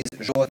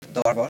Zsolt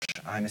Darvas.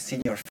 I'm a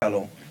senior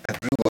fellow at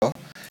Bruegel,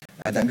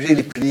 and I'm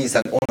really pleased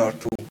and honored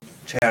to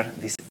chair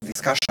this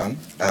discussion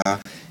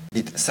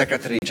with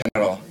Secretary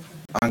General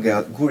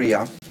Angel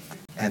Gurria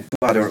and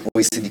two other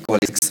OECD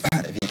colleagues,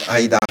 with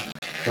Aida,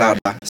 Clara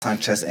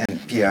Sanchez,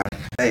 and Pierre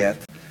Bayet,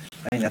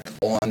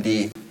 on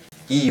the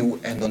EU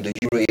and on the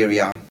Euro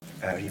area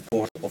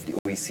report of the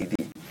OECD.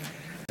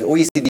 The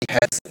OECD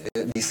has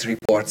these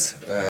reports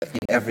in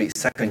every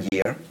second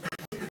year,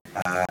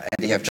 and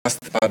they have just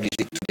published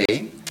it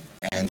today,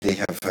 and they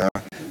have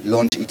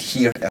launched it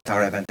here at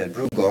our event at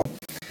Bruegel,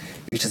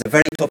 which is a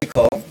very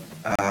topical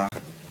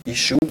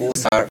issue.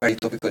 Both are very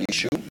topical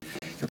issue.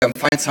 You can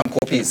find some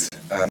copies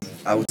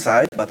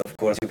outside, but of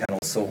course you can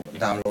also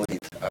download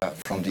it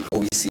from the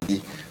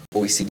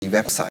OECD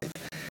website.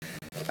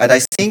 And I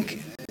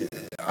think,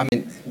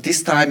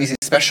 this time is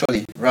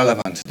especially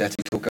relevant that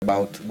we talk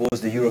about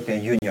both the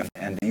European Union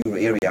and the Euro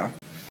area,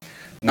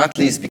 not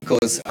least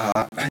because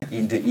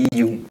in the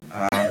EU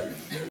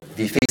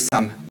we face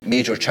some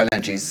major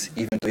challenges.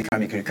 Even though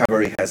economic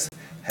recovery has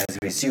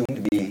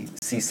resumed, we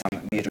see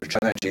some major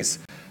challenges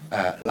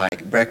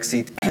like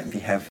Brexit. We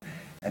have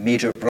a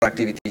major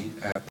productivity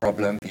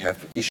problem. We have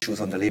issues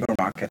on the labor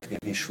market. We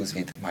have issues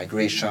with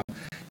migration.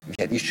 We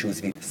have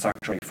issues with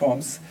structural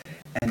reforms.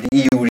 And the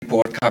EU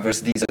report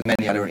covers these and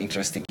many other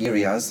interesting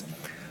areas.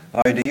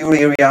 In the Euro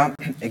area,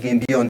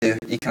 again, beyond the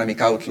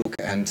economic outlook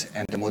and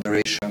the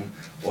moderation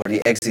or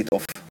the exit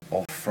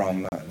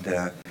from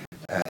the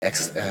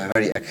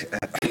very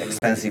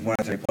expensive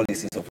monetary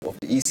policies of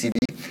the ECB,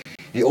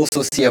 we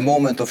also see a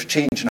moment of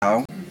change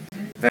now,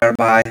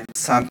 whereby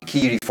some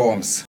key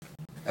reforms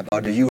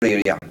about the Euro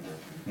area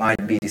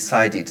might be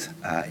decided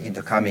in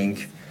the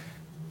coming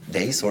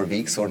days or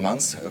weeks or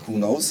months, who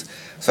knows.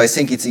 So I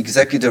think it's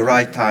exactly the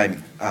right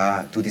time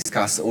to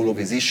discuss all of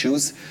these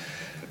issues.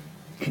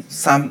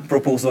 Some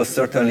proposals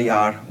certainly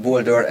are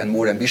bolder and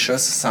more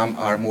ambitious, some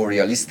are more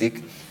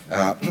realistic,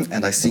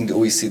 and I think the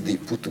OECD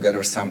put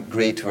together some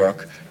great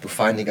work to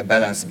finding a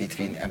balance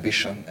between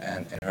ambition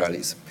and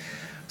realism.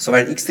 So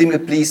we're extremely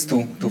pleased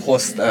to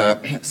host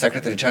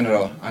Secretary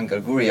General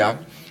Angel Gurria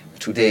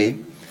today,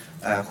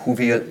 who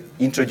will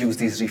introduce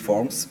these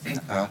reforms.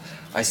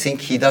 I think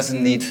he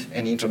doesn't need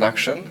any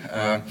introduction.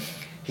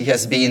 He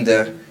has been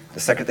the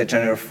Secretary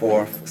General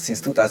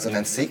since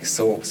 2006,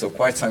 so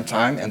quite some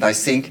time, and I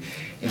think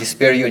in this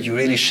period you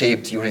really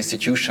shaped your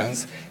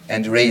institutions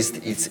and raised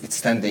its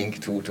standing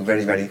to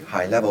very, very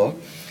high level.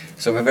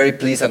 So we're very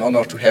pleased and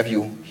honored to have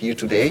you here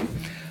today.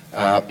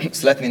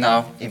 So let me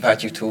now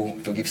invite you to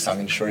give some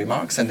initial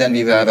remarks, and then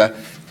we will have a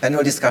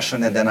panel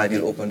discussion, and then I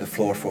will open the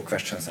floor for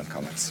questions and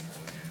comments.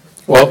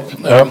 Well,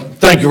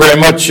 thank you very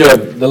much.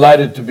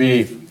 Delighted to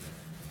be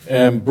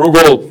in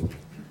Bruegel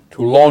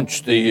to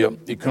launch the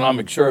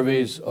economic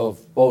surveys of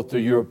both the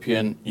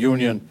European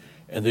Union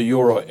and the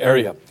Euro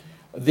area.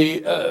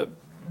 The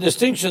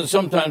distinction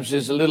sometimes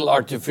is a little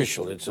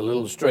artificial. It's a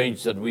little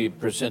strange that we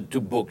present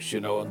two books,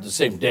 on the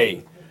same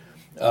day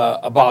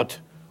about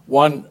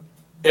one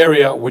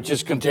area which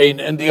is contained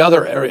in the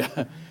other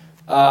area.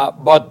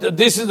 But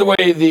this is the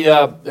way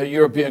the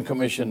European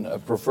Commission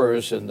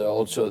prefers, and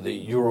also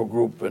the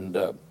Eurogroup,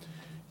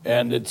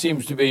 and it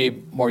seems to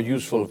be more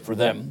useful for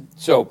them.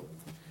 So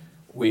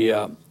we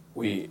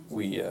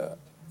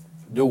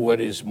do what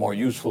is more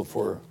useful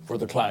for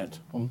the client.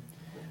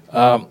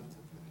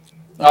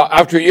 Now,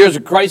 after years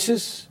of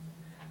crisis,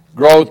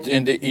 growth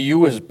in the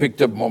EU has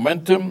picked up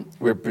momentum.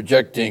 We're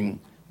projecting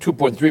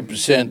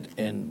 2.3%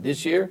 in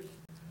this year,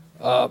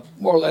 more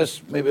or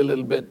less, maybe a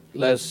little bit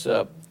less,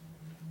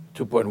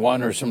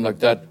 2.1 or something like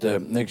that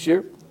next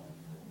year.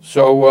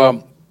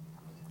 So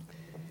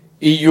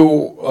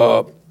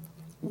EU-wide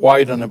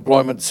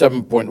unemployment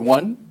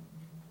 7.1.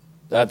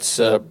 That's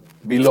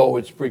below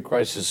its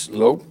pre-crisis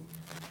low.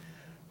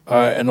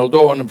 And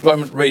although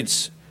unemployment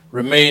rates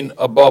remain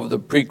above the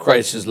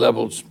pre-crisis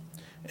levels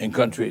in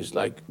countries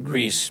like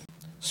Greece,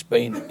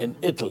 Spain, and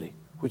Italy,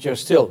 which are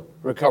still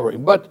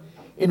recovering, but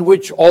in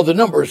which all the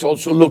numbers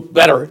also look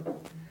better,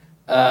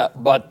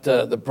 but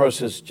the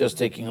process just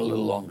taking a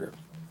little longer.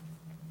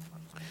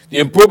 The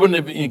improvement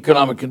in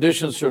economic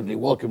conditions, certainly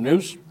welcome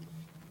news,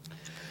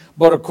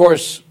 but of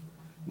course,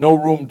 no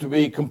room to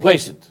be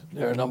complacent.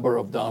 There are a number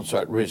of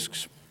downside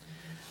risks.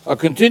 A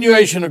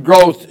continuation of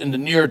growth in the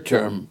near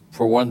term,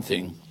 for one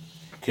thing,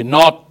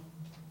 cannot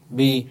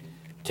be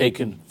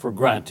taken for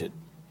granted.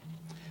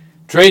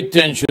 Trade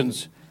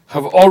tensions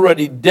have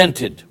already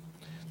dented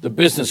the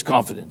business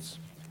confidence,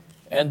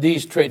 and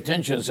these trade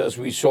tensions, as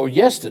we saw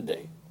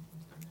yesterday,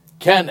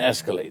 can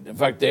escalate. In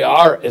fact, they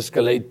are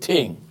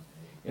escalating.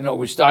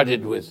 We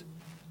started with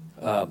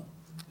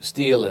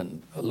steel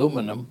and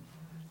aluminum,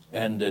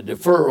 and the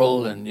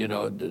deferral, and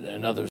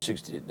another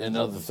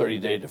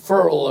 30-day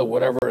deferral or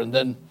whatever, and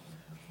then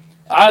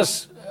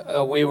as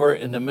we were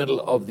in the middle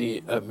of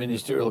the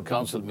ministerial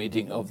council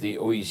meeting of the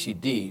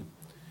OECD,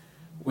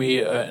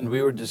 we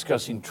were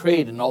discussing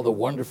trade and all the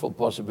wonderful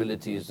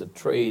possibilities that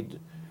trade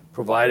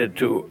provided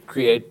to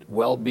create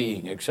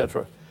well-being,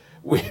 etc.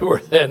 We were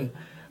then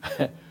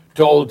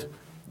told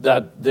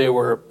that they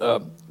were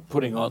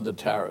putting on the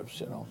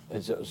tariffs, you know.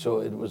 So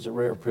it was a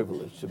rare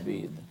privilege to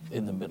be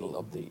in the middle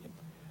of the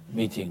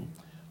meeting.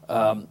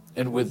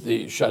 And with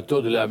the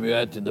Chateau de la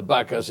Muette in the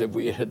back, as if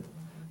we had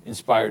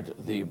inspired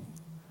the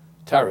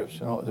tariffs,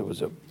 you know, there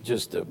was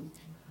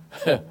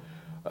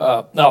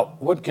now,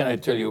 what can I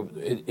tell you?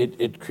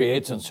 It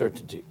creates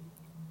uncertainty.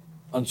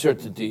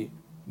 Uncertainty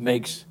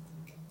makes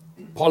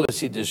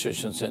policy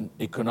decisions and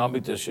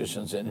economic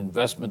decisions and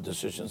investment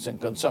decisions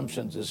and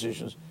consumption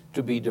decisions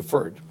to be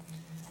deferred.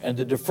 And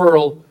the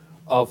deferral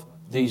of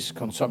these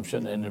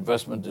consumption and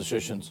investment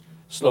decisions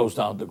slows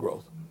down the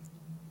growth.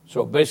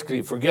 So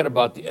basically, forget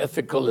about the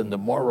ethical and the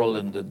moral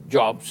and the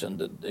jobs and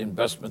the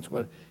investments.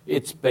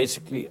 It's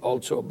basically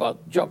also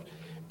about jobs,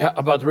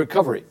 about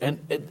recovery.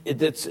 And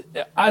it's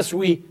as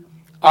we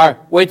are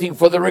waiting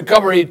for the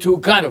recovery to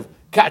kind of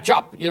catch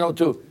up, you know,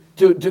 to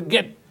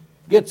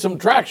get some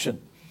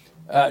traction,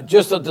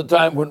 just at the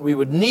time when we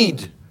would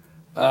need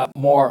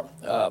more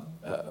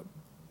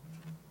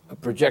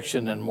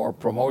projection and more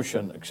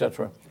promotion,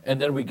 etc. And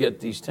then we get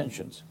these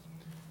tensions.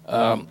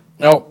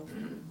 Now,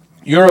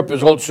 Europe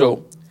is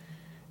also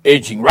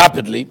aging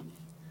rapidly,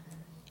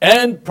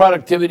 and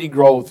productivity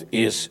growth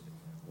is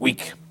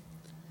weak.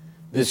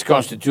 This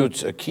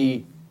constitutes a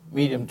key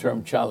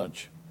medium-term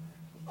challenge.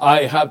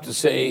 I have to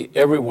say,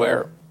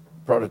 everywhere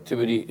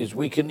productivity is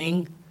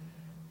weakening.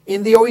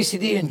 In the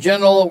OECD in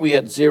general, we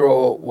had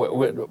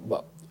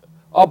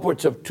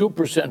upwards of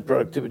 2%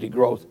 productivity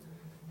growth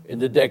in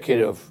the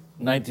decade of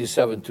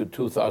 97 to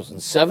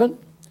 2007.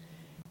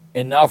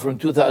 And now from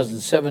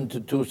 2007 to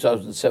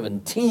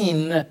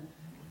 2017,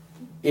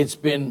 it's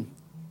been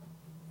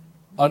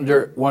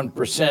under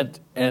 1%,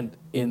 and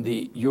in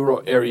the euro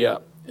area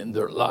in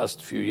the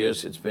last few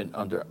years, it's been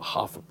under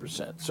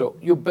 0.5%. So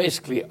you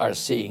basically are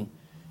seeing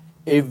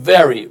a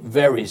very,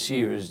 very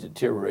serious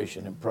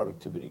deterioration in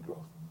productivity growth.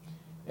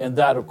 And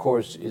that, of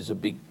course, is a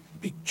big,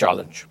 big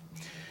challenge.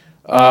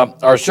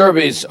 Our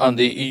surveys on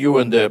the EU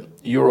and the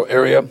euro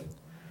area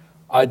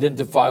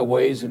identify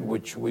ways in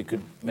which we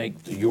could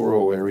make the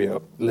euro area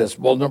less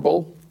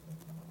vulnerable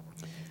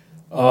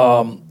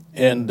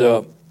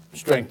and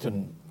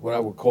strengthen what I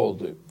would call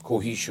the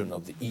cohesion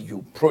of the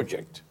EU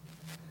project,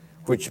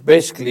 which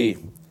basically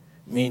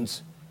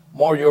means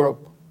more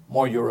Europe,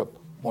 more Europe,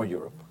 more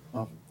Europe.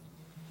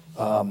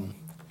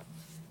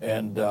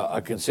 And I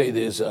can say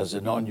this as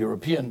a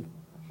non-European.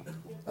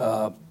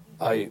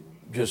 I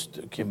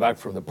just came back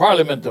from the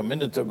parliament a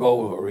minute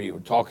ago, where we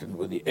were talking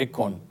with the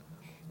Econ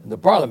in the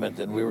parliament,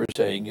 and we were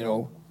saying, you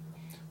know,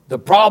 the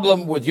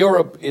problem with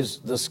Europe is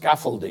the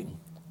scaffolding.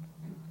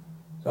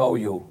 So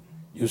you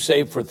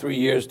save for 3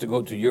 years to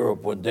go to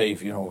Europe one day.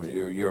 If you know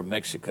you're a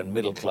Mexican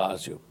middle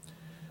class, you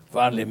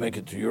finally make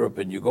it to Europe,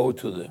 and you go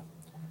to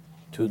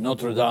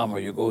Notre Dame, or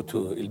you go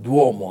to Il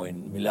Duomo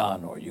in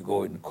Milan, or you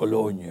go in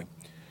Cologne,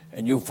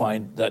 and you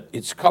find that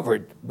it's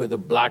covered with a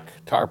black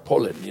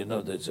tarpaulin. You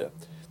know, the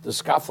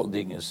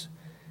scaffolding is,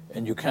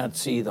 and you can't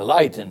see the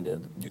light,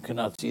 and you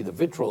cannot see the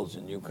vitrals,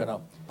 and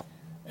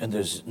and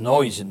there's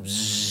noise, and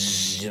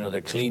bzzz, you know,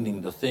 they're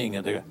cleaning the thing,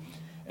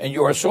 and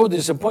you are so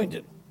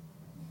disappointed.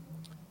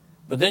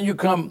 But then you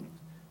come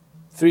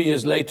 3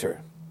 years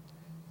later,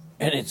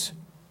 and it's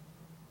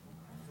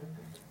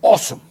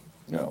awesome.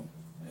 You know,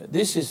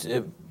 this is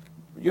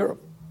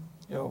Europe.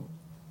 You know,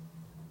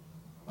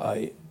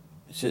 I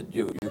said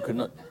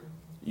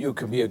you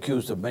can be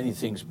accused of many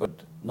things,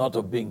 but not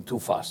of being too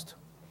fast.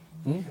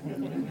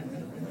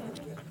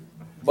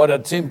 But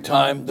at the same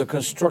time, the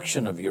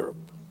construction of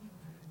Europe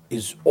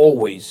is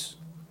always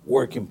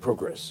work in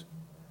progress.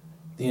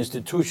 The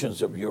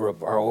institutions of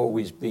Europe are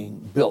always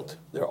being built.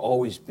 They're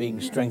always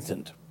being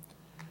strengthened.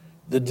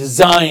 The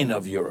design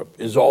of Europe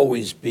is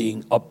always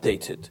being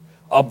updated,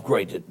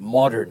 upgraded,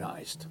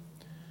 modernized.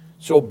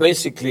 So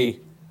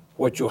basically,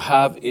 what you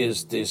have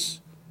is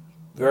this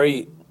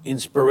very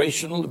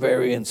inspirational,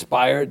 very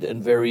inspired,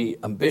 and very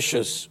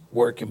ambitious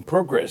work in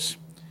progress.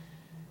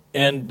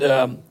 And,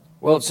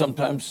 well,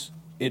 sometimes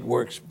it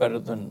works better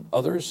than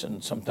others,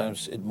 and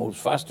sometimes it moves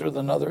faster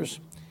than others.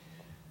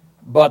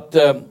 But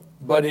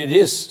it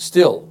is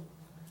still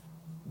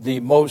the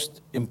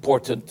most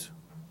important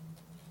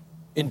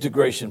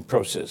integration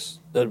process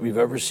that we've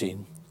ever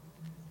seen.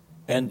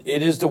 And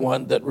it is the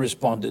one that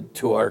responded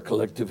to our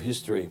collective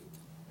history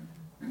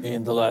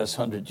in the last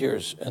 100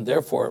 years, and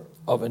therefore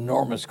of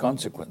enormous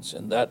consequence.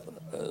 And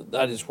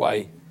that is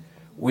why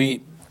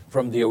we,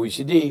 from the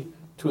OECD,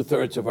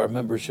 2/3 of our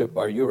membership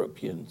are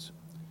Europeans,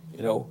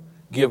 you know,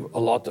 give a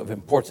lot of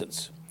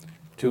importance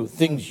to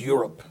things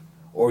Europe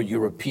or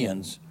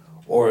Europeans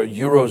or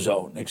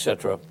Eurozone,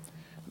 etc.,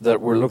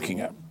 that we're looking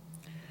at.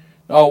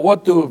 Now,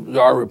 what do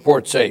our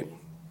reports say?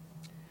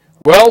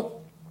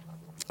 Well,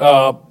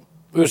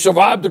 we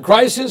survived the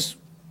crisis.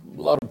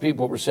 A lot of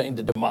people were saying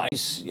the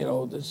demise, you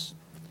know, this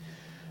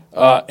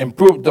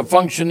improved the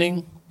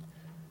functioning,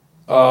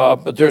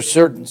 but there's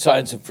certain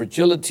signs of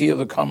fragility of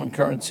the common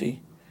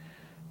currency.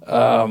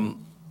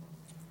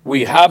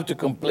 We have to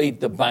complete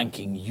the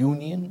banking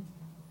union.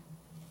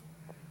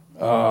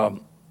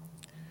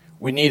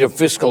 We need a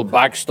fiscal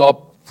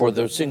backstop for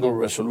the Single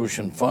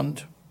Resolution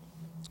Fund.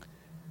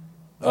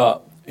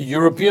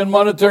 European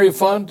Monetary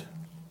Fund?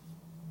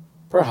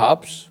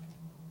 Perhaps.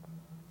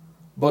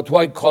 But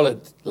why call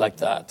it like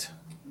that?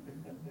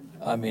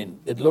 I mean,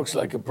 it looks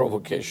like a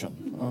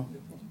provocation.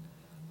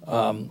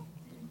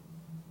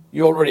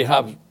 You already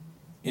have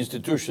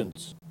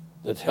institutions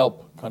that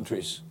help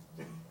countries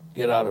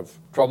get out of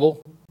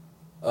trouble,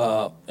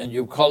 and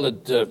you call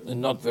it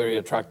in not very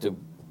attractive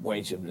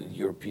ways in the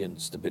European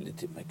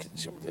Stability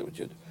Mechanism.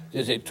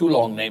 They say two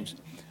long names.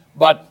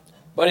 But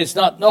it's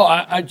not. No,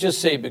 I just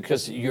say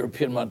because the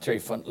European Monetary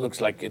Fund looks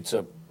like it's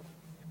a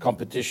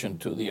competition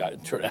to the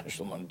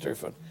International Monetary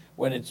Fund,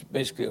 when it's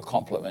basically a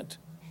complement.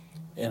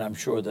 And I'm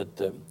sure that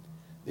the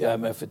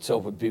IMF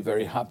itself would be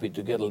very happy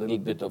to get a little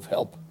bit of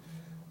help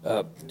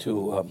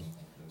to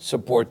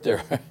support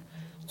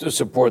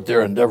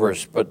their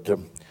endeavors. But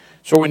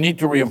so we need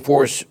to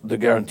reinforce the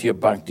guarantee of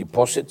bank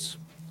deposits.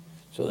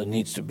 So there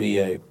needs to be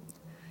a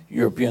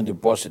European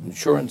deposit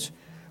insurance.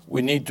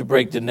 We need to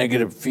break the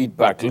negative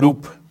feedback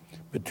loop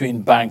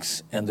between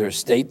banks and their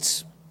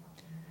states.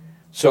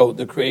 So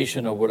the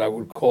creation of what I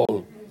would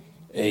call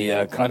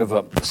a kind of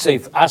a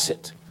safe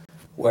asset,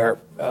 where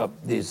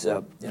these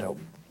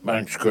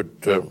banks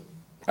could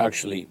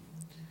actually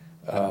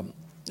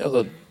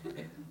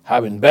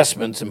have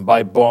investments and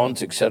buy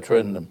bonds,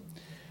 etc.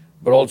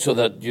 But also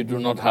that you do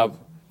not have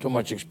too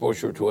much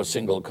exposure to a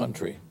single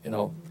country.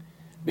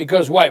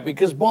 Because why?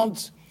 Because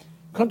banks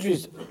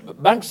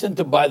tend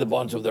to buy the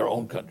bonds of their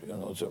own country.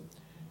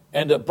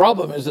 And the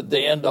problem is that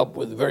they end up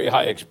with very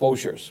high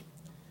exposures,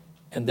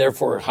 and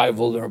therefore high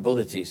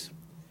vulnerabilities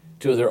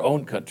to their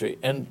own country.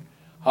 And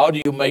how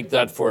do you make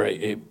that for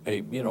a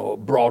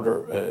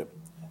broader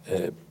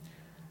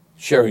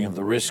sharing of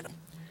the risk?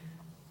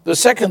 The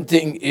second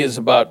thing is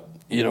about,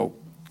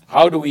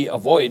 how do we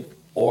avoid,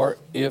 or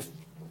if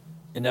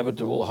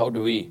inevitable, how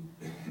do we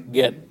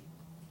get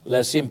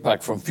less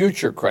impact from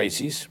future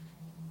crises?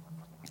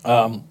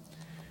 Mario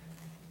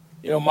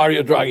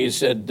Draghi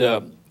said,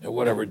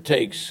 whatever it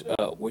takes,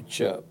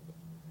 which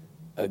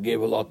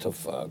gave a lot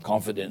of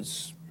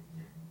confidence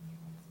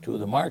to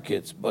the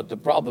markets. But the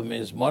problem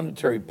is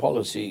monetary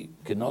policy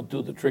cannot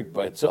do the trick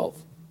by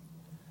itself.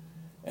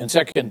 And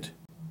second,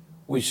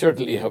 we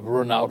certainly have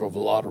run out of a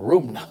lot of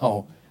room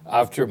now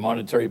after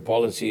monetary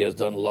policy has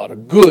done a lot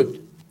of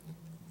good.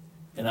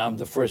 And I'm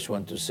the first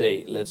one to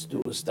say, let's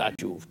do a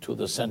statue to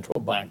the central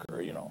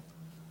banker,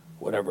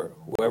 whoever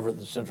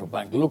the central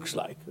bank looks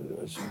like.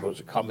 I suppose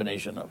a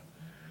combination of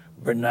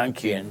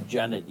Bernanke and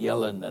Janet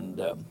Yellen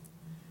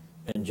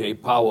and Jay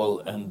Powell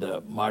and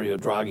Mario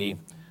Draghi.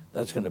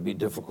 That's going to be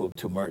difficult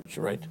to merge,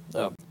 right?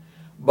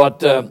 But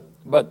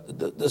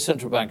the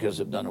central bankers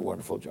have done a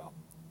wonderful job.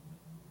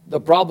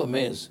 The problem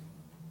is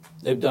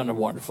they've done a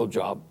wonderful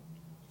job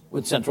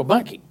with central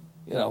banking,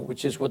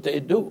 which is what they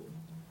do.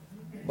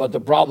 But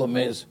the problem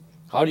is,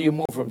 how do you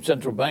move from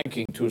central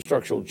banking to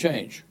structural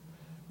change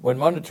when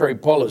monetary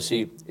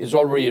policy is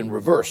already in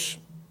reverse,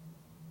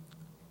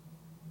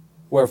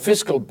 where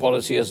fiscal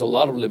policy has a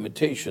lot of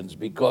limitations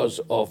because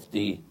of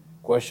the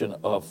question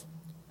of,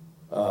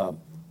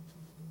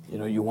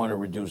 you want to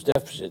reduce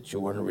deficits, you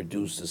want to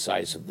reduce the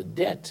size of the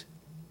debt,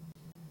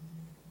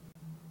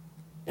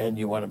 and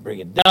you want to bring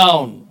it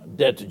down,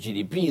 debt to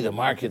GDP. The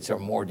markets are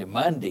more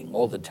demanding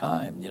all the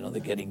time. They're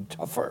getting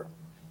tougher.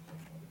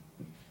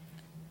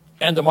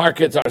 And the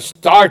markets are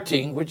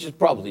starting, which is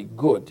probably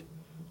good,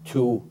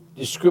 to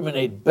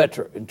discriminate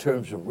better in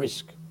terms of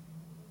risk.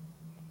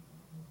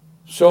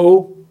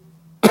 So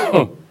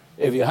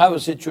if you have a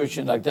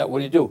situation like that,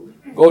 what do?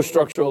 Go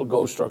structural,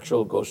 go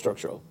structural, go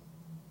structural.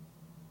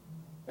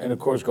 And of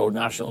course, go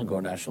national, go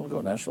national,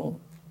 go national.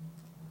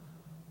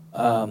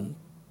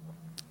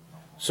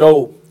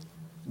 So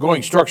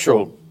going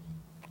structural,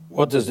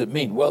 what does it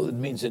mean? Well, it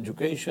means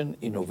education,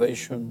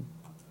 innovation,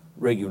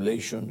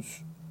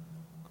 regulations,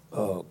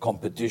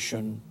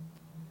 competition.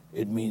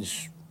 It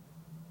means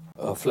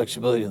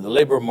flexibility in the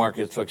labor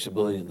market,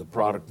 flexibility in the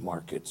product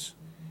markets.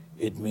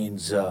 It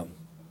means,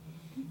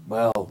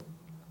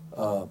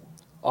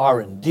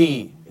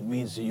 R&D. It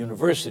means the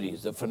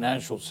universities, the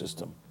financial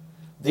system.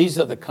 These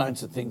are the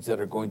kinds of things that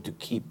are going to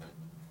keep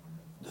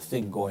the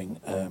thing going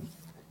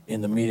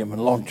in the medium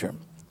and long term.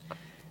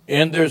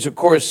 And there's, of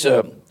course,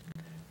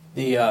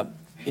 the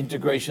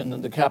integration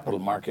in the capital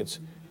markets.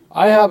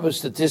 I have a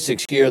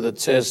statistics here that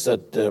says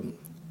that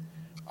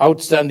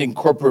outstanding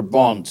corporate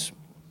bonds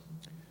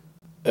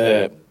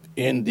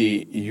in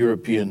the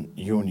European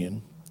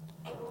Union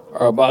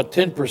are about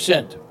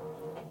 10%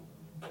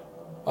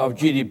 of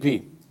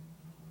GDP.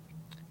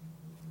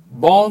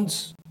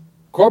 Bonds,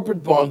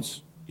 corporate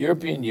bonds,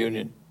 European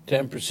Union,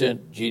 10%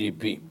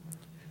 GDP.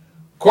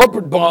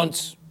 Corporate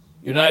bonds,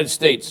 United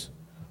States,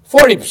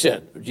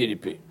 40% of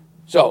GDP.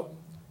 So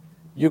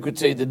you could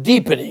say the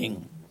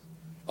deepening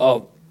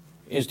of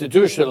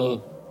institutional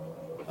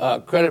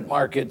credit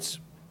markets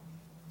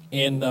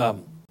in the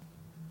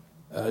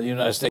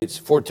United States,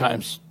 4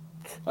 times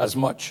as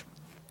much.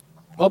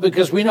 Well,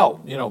 because we know,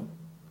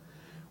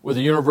 with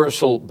the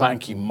universal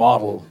banking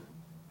model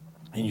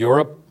in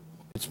Europe,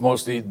 it's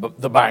mostly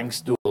the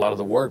banks do a lot of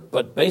the work,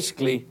 but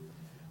basically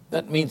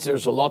that means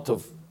there's a lot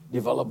of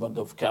development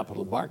of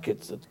capital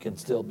markets that can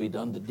still be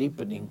done, the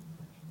deepening,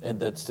 and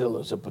that still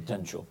is a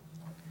potential.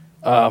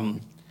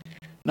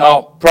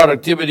 Now,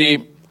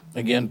 productivity,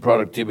 again,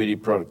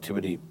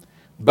 productivity.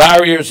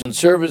 Barriers and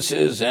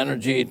services,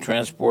 energy,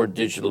 transport,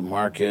 digital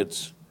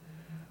markets.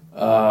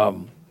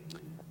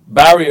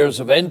 Barriers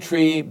of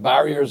entry,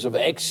 barriers of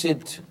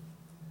exit.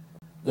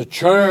 The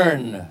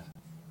churn,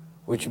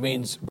 which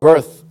means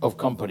birth of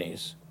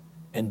companies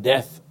and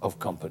death of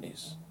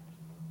companies,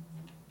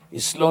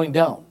 is slowing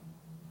down.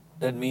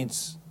 That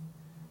means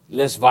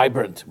less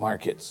vibrant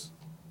markets.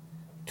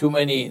 Too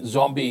many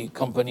zombie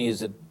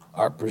companies that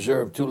are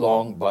preserved too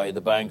long by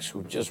the banks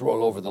who just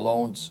roll over the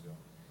loans,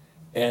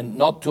 and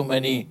not too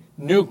many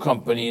new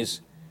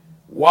companies.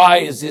 Why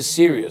is this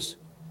serious?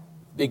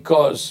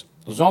 Because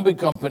zombie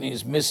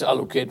companies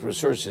misallocate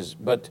resources,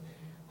 but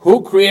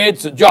who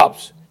creates the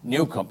jobs?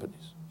 New companies.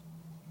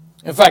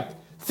 In fact,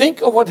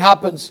 think of what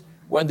happens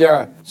when there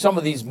are some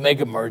of these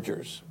mega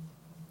mergers.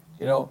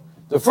 You know,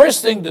 the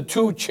first thing the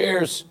two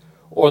chairs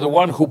or the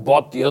one who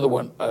bought the other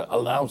one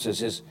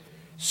announces is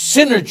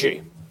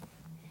synergy,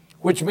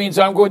 which means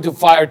I'm going to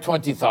fire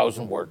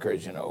 20,000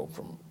 workers, you know,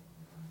 from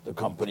the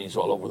companies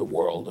all over the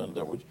world, and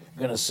we're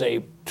going to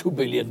save $2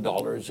 billion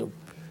of,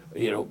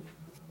 you know,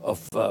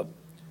 of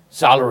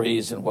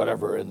salaries and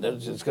whatever, and then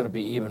it's going to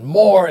be even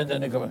more, and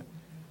then they're going to,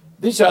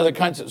 these are the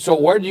kinds of, so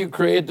where do you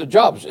create the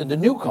jobs? In the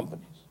new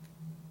companies.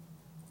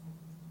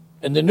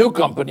 And the new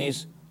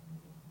companies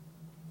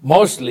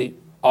mostly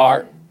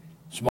are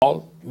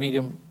small,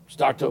 medium,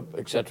 startup,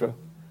 etc.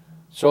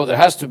 So there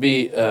has to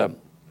be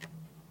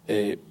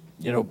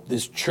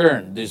this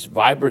churn, this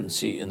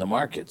vibrancy in the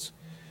markets.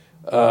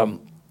 The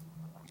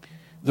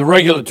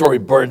regulatory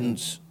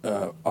burdens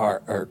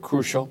are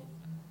crucial.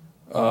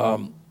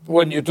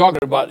 When you're talking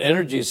about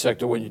energy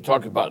sector, when you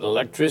talk about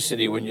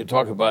electricity, when you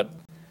talk about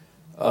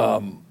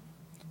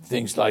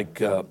things like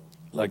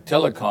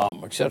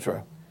telecom,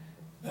 etc.,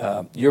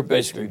 you're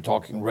basically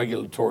talking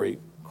regulatory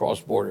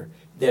cross-border.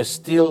 There's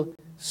still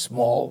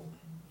small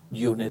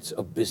units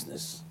of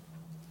business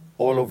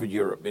all over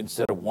Europe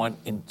instead of one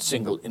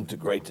single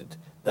integrated.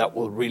 That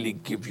will really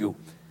give you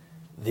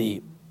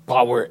the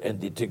power and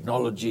the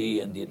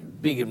technology and the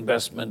big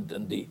investment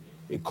and the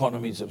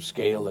economies of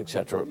scale,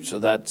 etc. So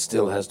that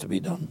still has to be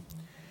done.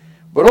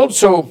 But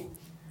also,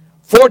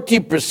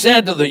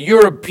 40% of the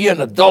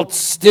European adults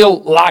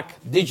still lack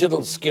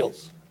digital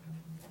skills.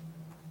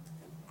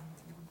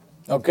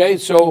 Okay,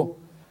 so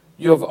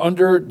you have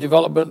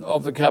underdevelopment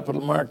of the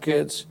capital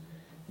markets,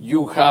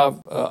 you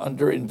have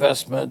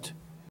underinvestment,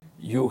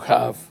 you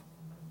have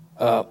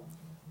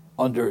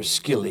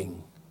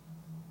underskilling.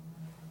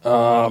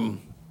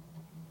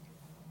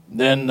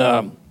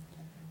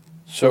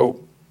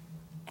 So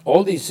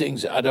all these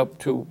things add up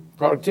to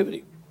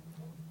productivity.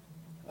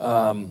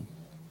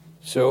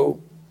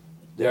 So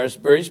they're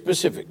very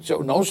specific. So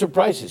no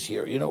surprises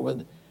here, you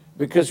know,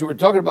 because we're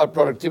talking about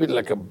productivity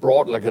like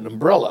an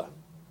umbrella.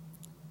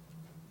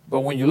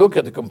 But when you look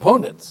at the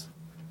components,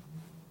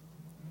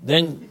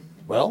 then,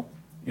 well,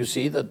 you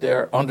see that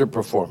they're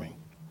underperforming.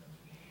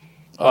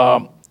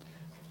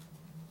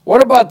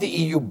 What about the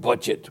EU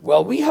budget?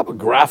 Well, we have a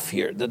graph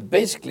here that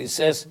basically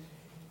says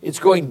it's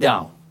going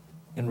down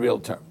in real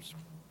terms.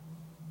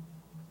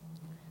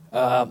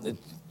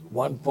 It's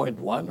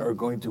 1.1 or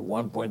going to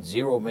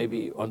 1.0,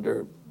 maybe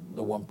under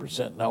the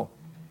 1% now.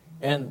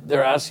 And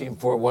they're asking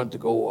for one to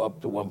go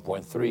up to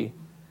 1.3.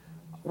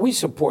 We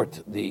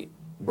support the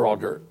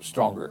broader,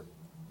 stronger,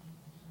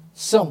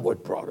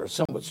 somewhat broader,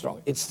 somewhat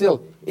stronger. It's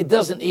still, it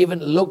doesn't even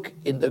look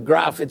in the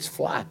graph, it's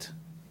flat.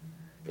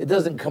 It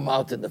doesn't come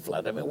out in the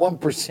flat. I mean,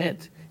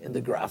 1% in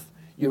the graph.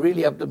 You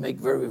really have to make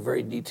very,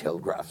 very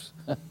detailed graphs.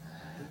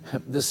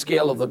 The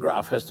scale of the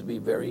graph has to be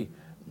very,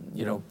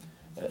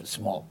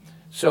 small.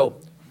 So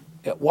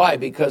why?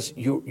 Because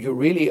you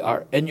really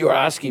are, and you're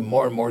asking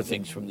more and more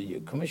things from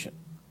the Commission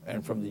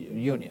and from the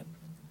Union.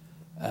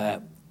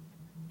 And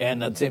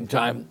at the same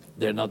time,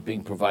 they're not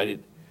being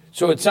provided.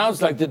 So it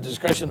sounds like the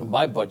discussion of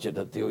my budget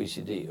at the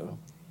OECD,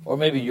 or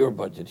maybe your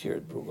budget here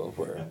at Bruegel,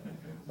 where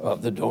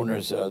the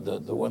donors,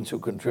 the ones who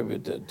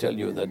contribute, tell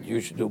you that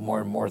you should do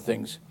more and more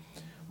things,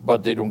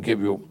 but they don't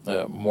give you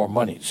more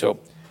money.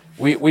 So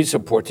we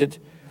support it.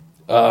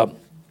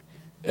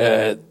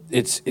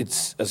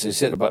 It's as I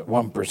said, about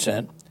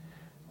 1%.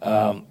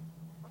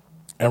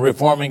 And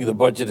reforming the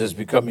budget has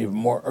become even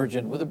more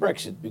urgent with the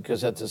Brexit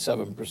because that's a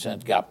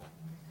 7% gap.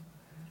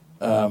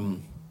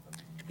 And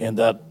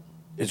that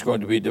is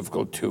going to be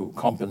difficult to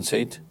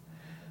compensate.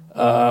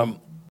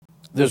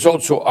 There's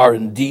also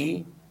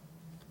R&D.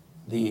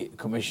 The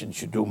Commission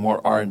should do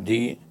more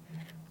R&D.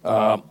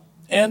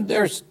 And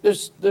there's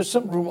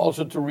some room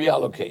also to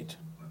reallocate.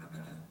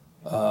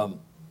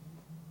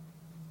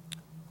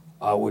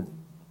 I would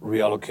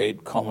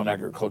reallocate common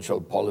agricultural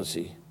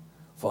policy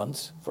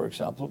funds, for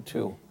example,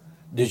 to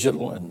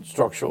digital and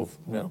structural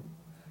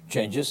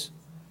changes.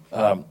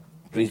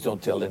 Please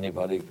don't tell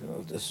anybody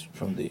this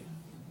from the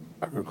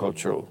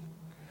agricultural.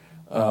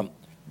 But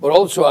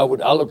also I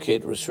would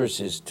allocate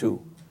resources to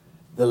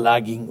the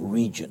lagging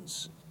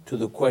regions, to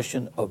the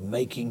question of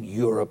making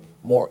Europe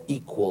more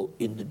equal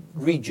in the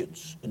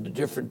regions, in the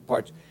different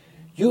parts.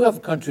 You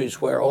have countries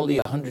where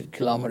only 100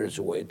 kilometers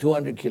away,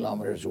 200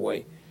 kilometers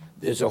away,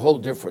 there's a whole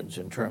difference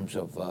in terms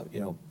of,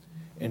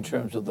 in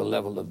terms of the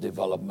level of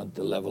development,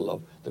 the level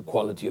of the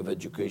quality of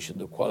education,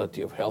 the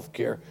quality of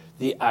healthcare,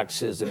 the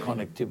access, the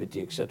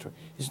connectivity, etc.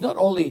 It's not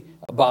only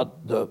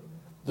about the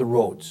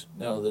roads.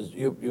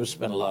 You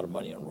spend a lot of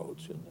money on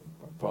roads,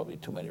 probably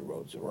too many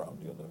roads around,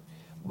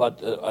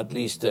 but at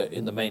least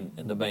in the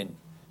main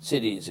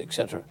cities,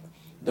 etc.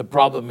 The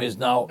problem is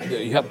now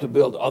you have to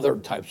build other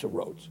types of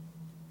roads,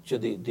 so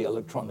the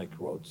electronic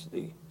roads,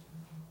 the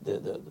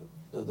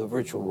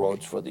virtual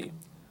roads for the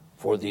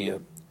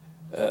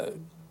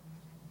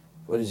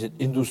what is it,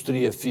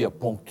 Industrie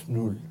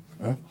 4.0.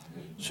 Huh?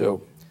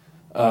 So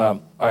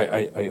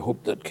I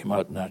hope that came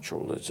out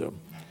natural.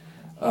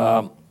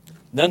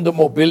 Then the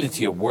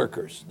mobility of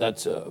workers.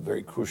 That's a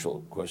very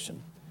crucial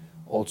question.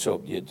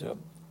 Also,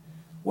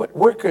 what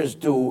workers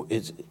do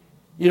is,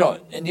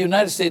 in the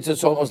United States,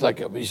 it's almost like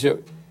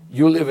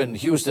you live in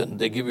Houston,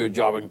 they give you a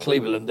job in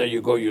Cleveland, there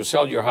you go, you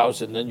sell your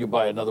house, and then you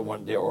buy another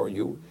one there, or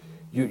you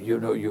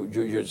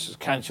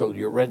cancel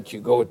your rent,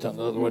 you go to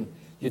another one,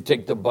 you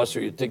take the bus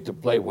or you take the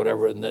plane,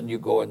 whatever, and then you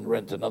go and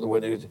rent another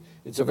one.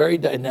 It's a very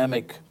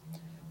dynamic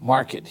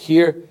market.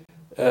 Here,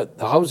 the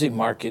housing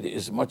market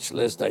is much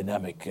less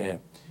dynamic,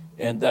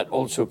 and that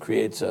also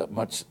creates a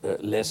much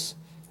less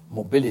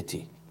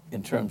mobility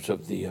in terms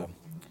of the...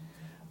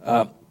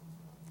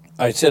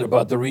 I said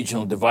about the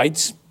regional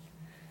divides.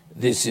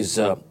 This is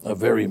a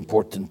very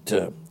important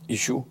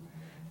issue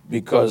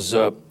because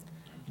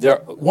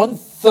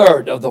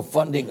 1/3 of the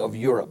funding of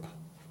Europe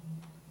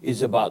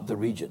is about the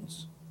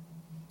regions.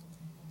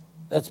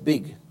 That's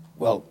big.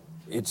 Well,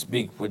 it's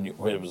big when it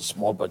was a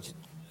small budget.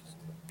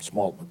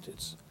 Small, but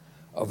it's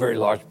a very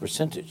large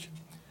percentage.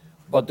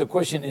 But the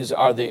question is,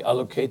 are they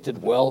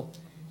allocated well?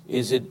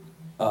 Is it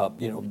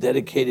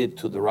dedicated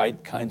to the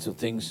right kinds of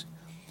things?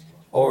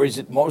 Or is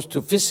it most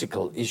to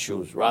physical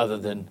issues rather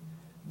than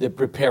the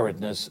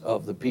preparedness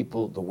of the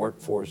people, the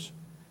workforce,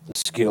 the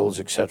skills,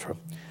 etc.?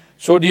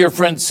 So, dear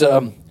friends,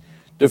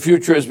 the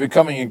future is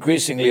becoming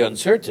increasingly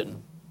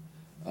uncertain,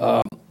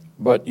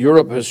 but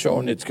Europe has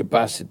shown its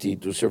capacity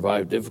to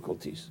survive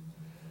difficulties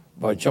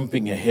by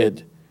jumping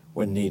ahead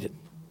when needed.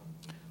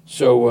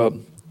 So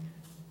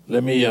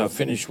let me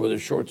finish with a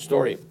short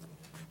story.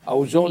 I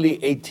was only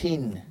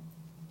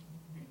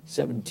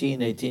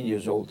 17, 18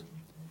 years old.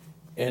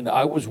 And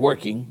I was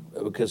working,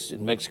 because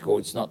in Mexico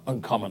it's not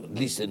uncommon, at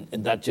least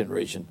in that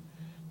generation,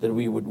 that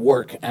we would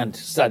work and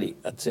study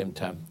at the same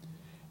time.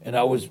 And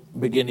I was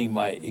beginning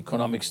my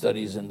economic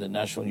studies in the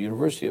National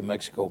University of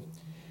Mexico.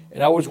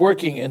 And I was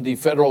working in the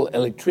Federal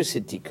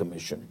Electricity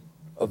Commission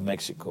of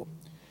Mexico.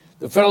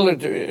 The Federal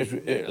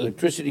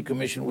Electricity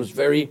Commission was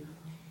very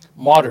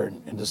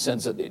modern in the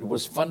sense that it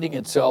was funding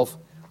itself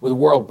with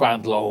World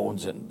Bank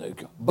loans,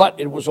 but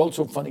it was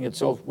also funding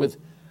itself with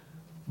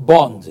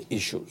bond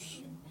issues.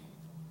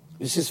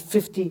 This is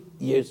 50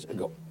 years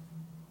ago.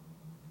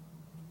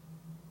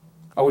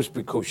 I was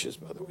precocious,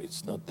 by the way.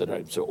 It's not that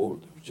I'm so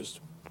old.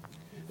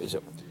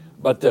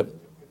 But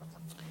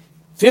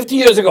 50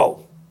 years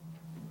ago,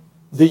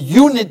 the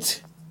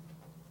unit,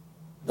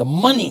 the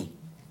money,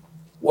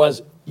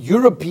 was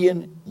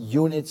European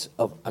units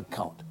of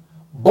account.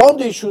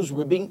 Bond issues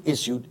were being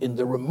issued in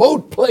the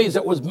remote place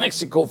that was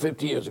Mexico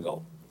 50 years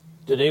ago.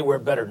 Today we're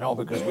better now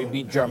because we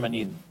beat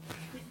Germany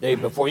day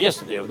before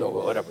yesterday, or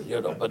whatever,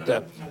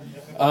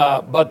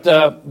 But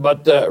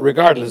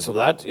regardless of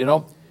that,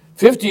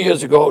 50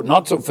 years ago,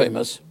 not so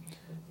famous,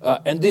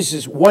 and this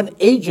is one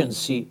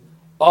agency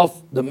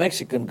of the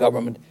Mexican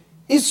government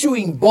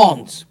issuing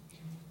bonds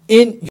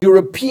in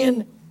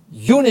European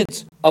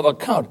units of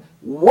account,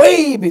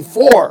 way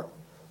before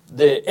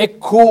the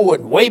ECU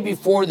and way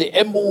before the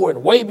EMU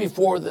and way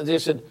before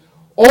this. And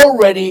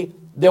already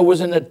there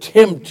was an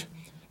attempt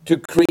to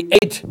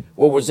create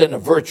what was then a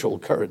virtual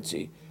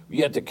currency.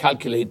 You had to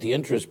calculate the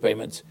interest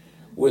payments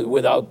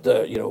without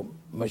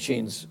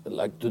machines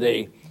like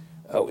today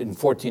in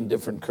 14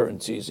 different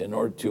currencies in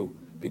order to,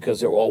 because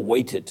they're all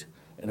weighted.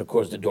 And of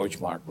course the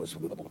Deutschmark was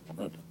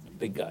the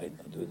big guy.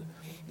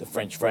 The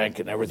French franc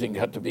and everything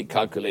had to be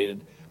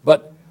calculated.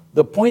 But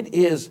the point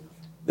is,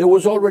 there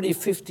was already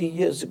 50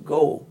 years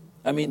ago.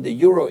 I mean, the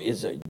euro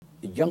is a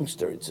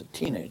youngster, it's a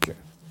teenager.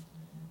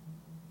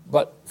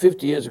 But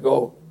 50 years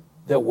ago,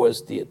 there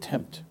was the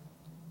attempt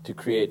to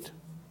create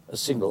a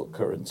single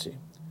currency.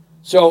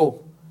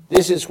 So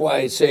this is why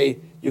I say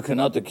you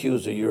cannot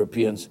accuse the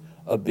Europeans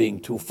of being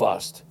too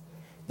fast.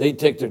 They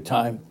take their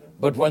time,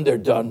 but when they're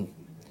done,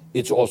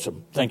 it's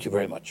awesome. Thank you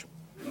very much.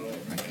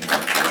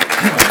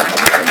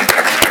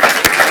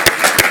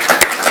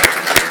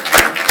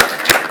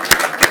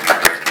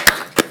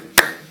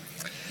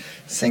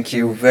 Thank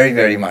you very,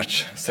 very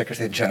much,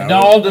 Secretary General.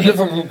 Now all the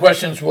difficult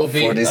questions will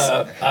be For this-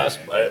 asked,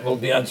 will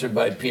be answered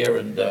by Pierre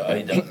and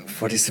Aida.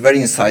 For this very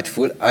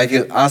insightful. I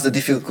will ask the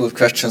difficult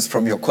questions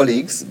from your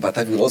colleagues, but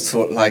I would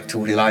also like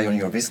to rely on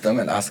your wisdom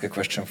and ask a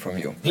question from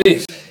you.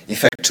 Please. In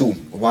fact, two.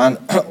 One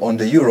on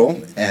the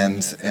euro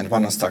and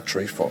one on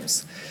structural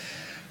reforms.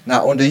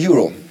 Now, on the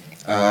euro,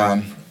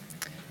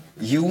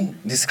 you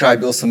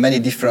described also many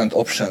different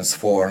options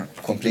for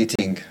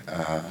completing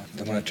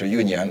the monetary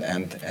union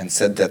and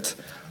said that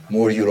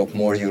more Europe,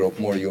 more Europe,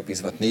 more Europe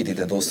is what needed,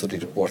 and also the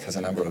report has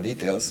a number of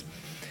details.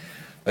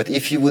 But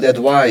if you would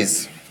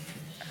advise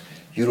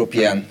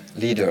European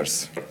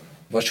leaders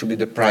what should be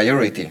the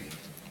priority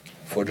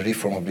for the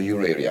reform of the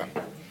euro area,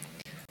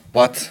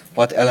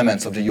 what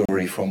elements of the euro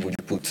reform would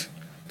you put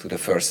to the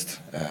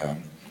first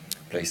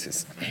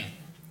places?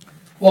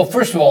 Well,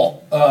 first of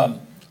all,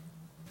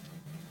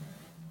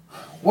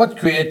 what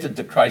created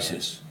the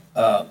crisis?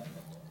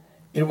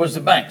 It was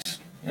the banks,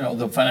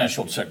 the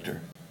financial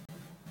sector.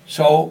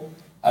 So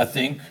I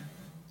think,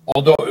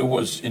 although it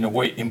was in a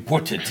way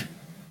imported,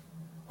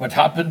 what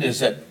happened is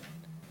that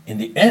in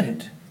the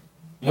end,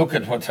 look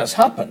at what has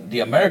happened.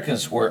 The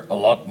Americans were a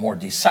lot more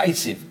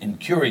decisive in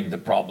curing the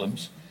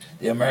problems.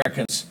 The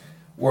Americans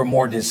were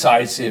more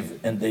decisive,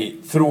 and they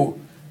threw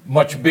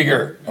much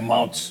bigger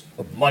amounts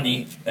of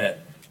money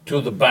to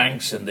the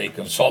banks, and they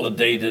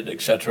consolidated,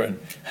 etc.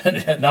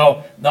 And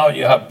now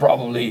you have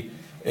probably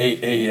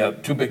a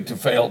too big to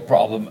fail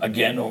problem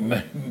again, or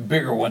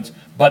bigger ones.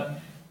 But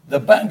the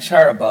banks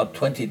are about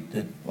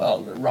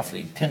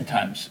roughly 10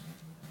 times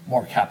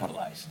more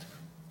capitalized.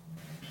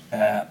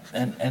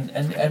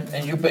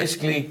 And you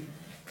basically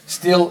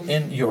still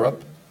in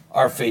Europe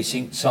are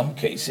facing some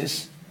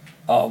cases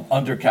of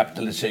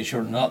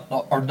undercapitalization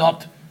or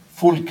not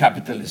full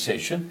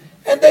capitalization.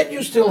 And then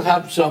you still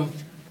have some,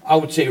 I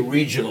would say,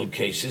 regional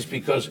cases,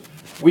 because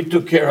we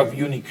took care of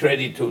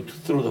UniCredit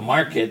through the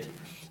market.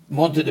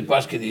 Monte dei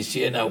Paschi di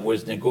Siena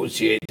was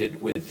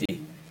negotiated with the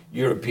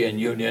European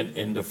Union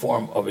in the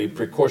form of a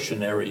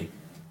precautionary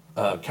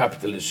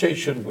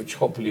capitalization, which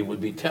hopefully will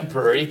be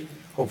temporary.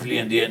 Hopefully,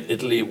 in the end,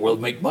 Italy will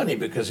make money,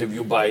 because if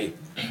you buy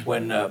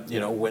when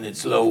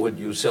it's low and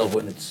you sell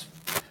when it's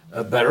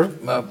better,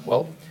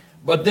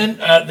 But then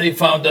they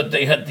found that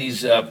they had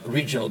these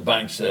regional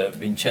banks,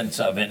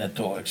 Vicenza,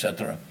 Veneto,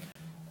 etc.,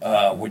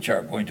 which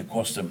are going to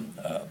cost them.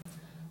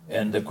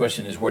 And the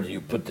question is, where do you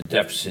put the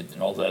deficit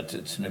and all that?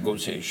 It's a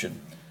negotiation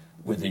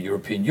with the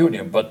European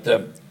Union. But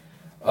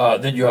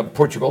then you have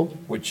Portugal,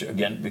 which,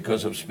 again,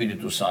 because of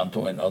Spirito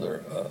Santo and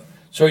other.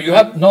 So you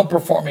have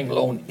non-performing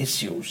loan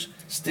issues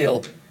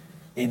still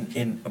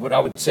in what I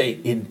would say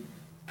in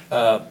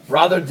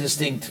rather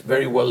distinct,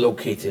 very well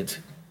located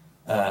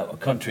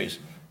countries.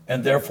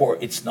 And therefore,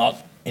 it's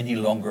not any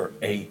longer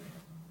a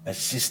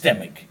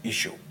systemic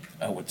issue,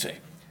 I would say.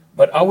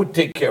 But I would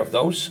take care of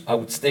those. I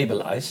would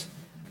stabilize.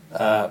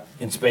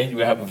 In Spain,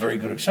 we have a very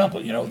good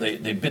example.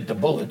 They bit the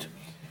bullet,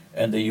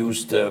 and they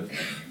used,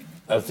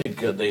 I think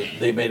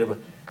they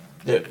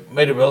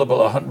made available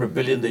 100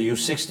 billion. They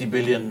used 60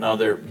 billion. Now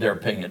they're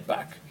paying it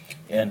back,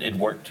 and it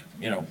worked.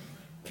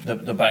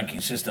 The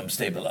banking system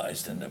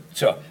stabilized, and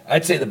so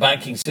I'd say the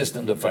banking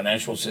system, the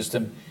financial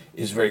system,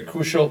 is very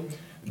crucial.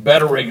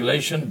 Better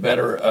regulation,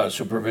 better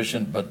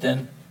supervision, but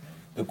then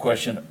the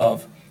question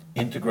of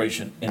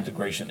integration.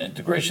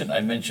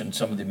 I mentioned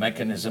some of the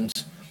mechanisms,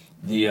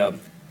 the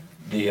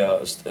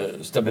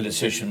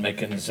stabilization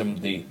mechanism,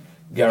 the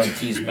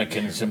guarantees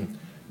mechanism,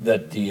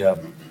 that the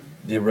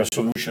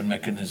resolution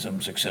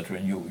mechanisms, etc.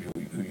 And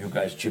you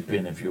guys chip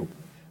in if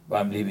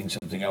I'm leaving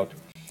something out.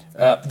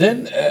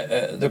 Then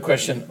the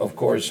question, of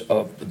course,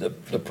 of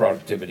the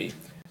productivity.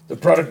 The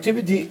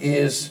productivity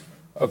is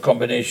a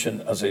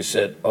combination, as I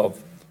said,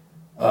 of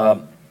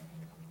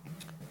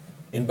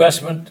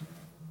investment,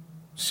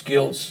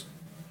 skills,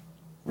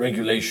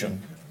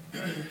 regulation,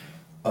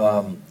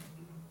 and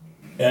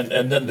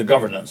then the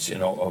governance,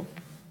 of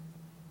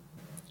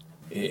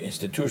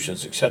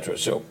institutions, etc.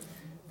 So,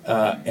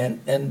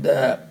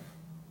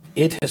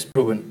 it has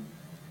proven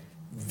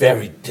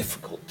very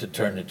difficult to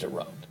turn it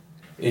around.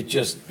 It's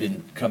just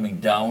been coming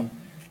down,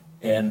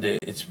 and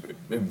it's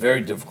been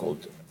very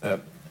difficult.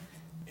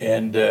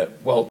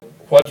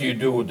 What do you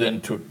do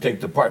then to take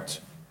the parts?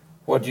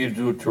 What do you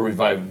do to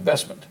revive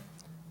investment?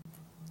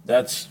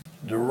 That's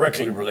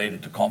directly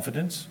related to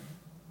confidence,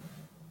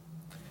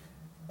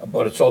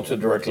 but it's also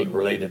directly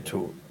related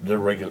to the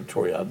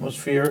regulatory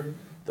atmosphere,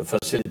 the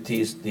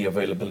facilities, the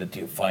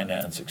availability of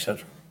finance,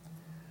 etc.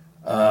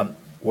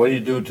 What do you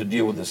do to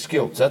deal with the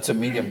skills? That's a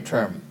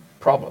medium-term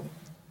problem.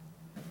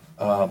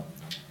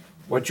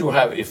 What you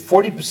have, if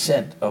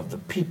 40% of the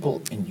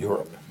people in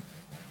Europe,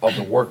 of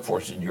the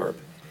workforce in Europe,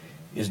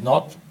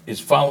 is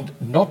found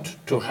not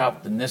to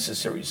have the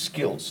necessary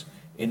skills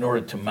in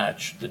order to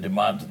match the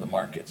demand of the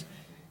markets,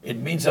 it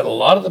means that a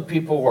lot of the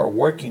people who are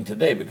working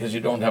today, because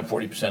you don't have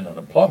 40%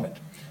 unemployment,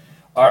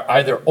 are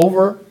either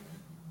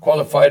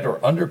overqualified or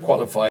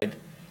underqualified.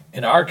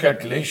 And our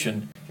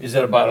calculation is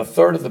that about a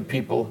third of the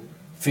people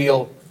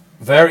feel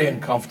very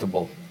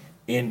uncomfortable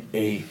in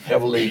a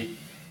heavily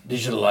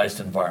digitalized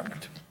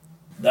environment.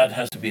 That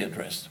has to be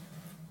addressed.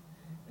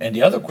 And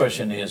the other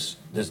question is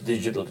this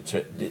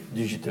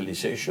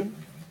digitalization,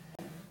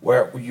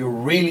 where you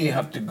really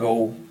have to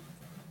go.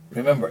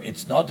 Remember,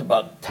 it's not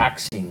about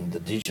taxing the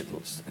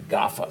digitals, the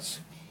GAFAs.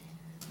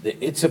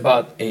 It's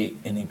about an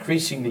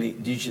increasingly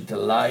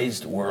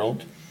digitalized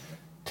world,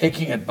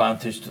 taking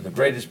advantage to the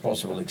greatest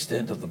possible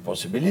extent of the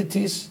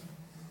possibilities.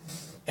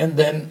 And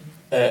then,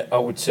 I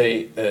would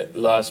say,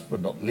 last but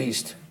not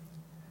least,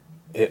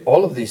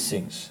 all of these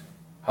things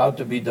have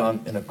to be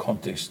done in a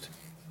context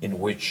in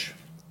which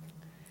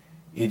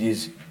it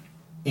is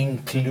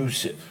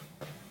inclusive.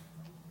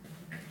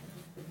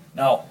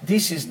 Now,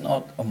 this is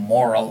not a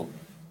moral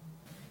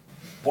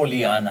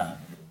Pollyanna,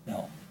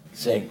 no,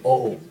 saying,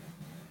 oh,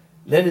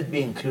 let it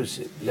be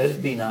inclusive, let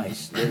it be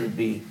nice, let it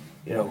be,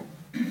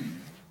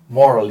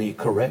 morally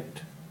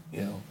correct,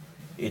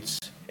 it's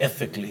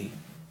ethically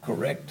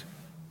correct.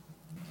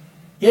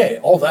 Yeah,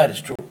 all that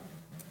is true.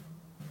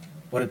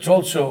 But it's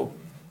also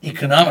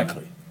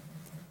economically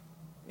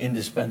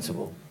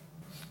indispensable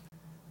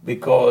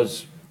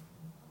because,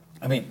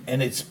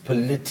 and it's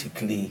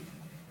politically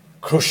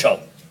crucial.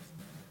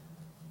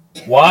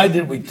 Why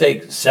did we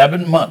take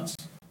 7 months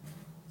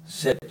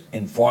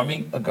in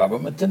forming a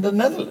government in the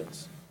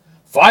Netherlands?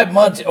 5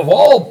 months, of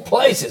all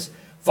places,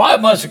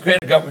 5 months to create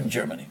a government in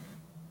Germany.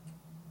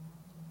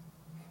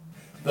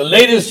 The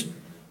latest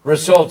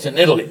results in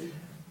Italy,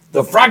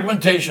 the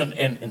fragmentation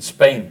in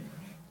Spain,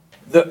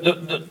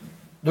 the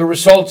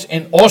results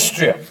in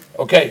Austria,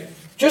 okay?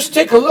 Just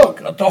take a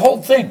look at the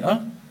whole thing,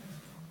 huh?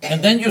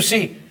 And then you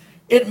see,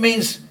 it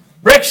means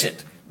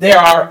Brexit. There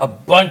are a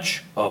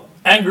bunch of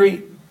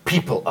angry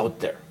people out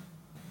there,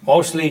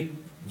 mostly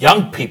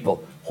young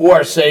people, who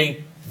are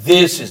saying,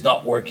 this is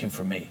not working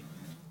for me.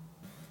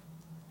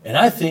 And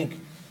I think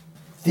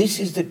this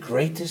is the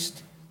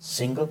greatest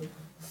single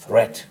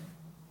threat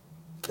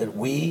that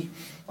we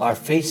are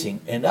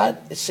facing. And I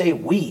say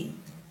we,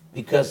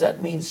 because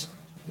that means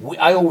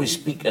I always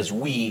speak as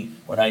we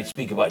when I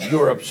speak about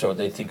Europe, so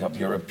they think I'm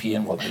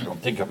European. Well, they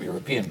don't think I'm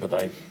European,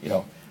 but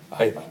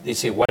they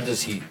say, why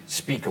does he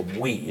speak of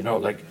we?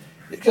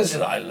 Because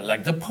I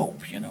like the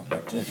Pope,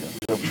 but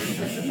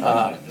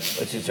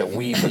it's a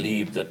we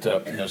believe that,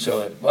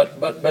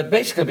 but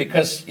basically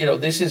because,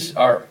 this is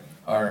our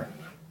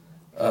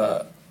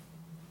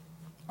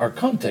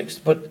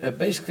context, but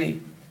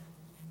basically,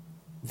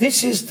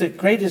 this is the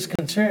greatest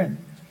concern.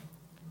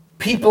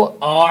 People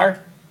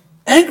are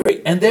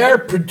angry, and they are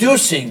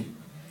producing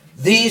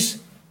these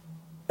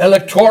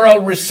electoral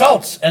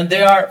results, and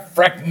they are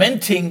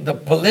fragmenting the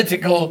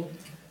political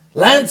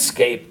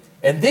landscape,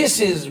 and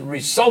this is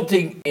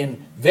resulting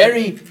in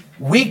very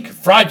weak,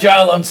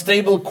 fragile,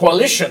 unstable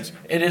coalitions.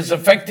 It is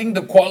affecting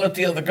the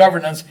quality of the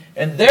governance,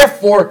 and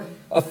therefore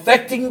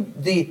affecting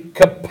the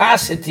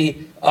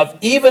capacity of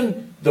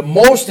even the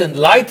most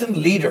enlightened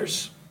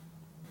leaders,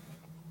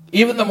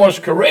 even the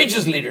most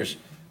courageous leaders,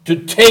 to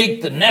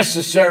take the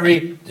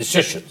necessary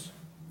decisions.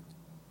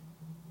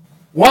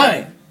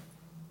 Why?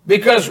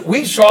 Because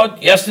we saw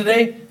it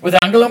yesterday with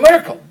Angela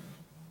Merkel.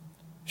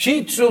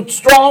 She stood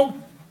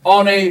strong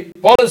on a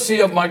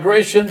policy of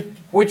migration,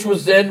 which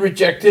was then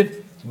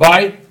rejected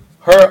by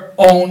her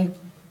own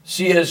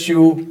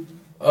CSU,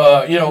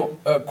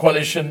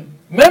 coalition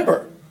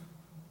member.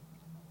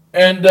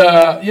 And,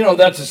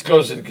 that's as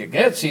close as it can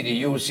get,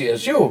 CDU,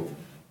 CSU.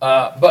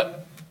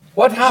 But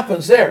what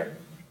happens there?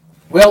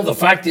 Well, the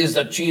fact is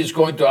that she is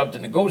going to have to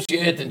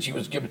negotiate, and she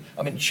was given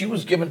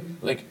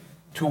like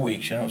 2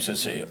 weeks, so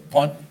say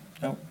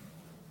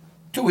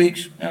 2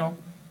 weeks,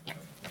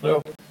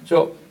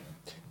 So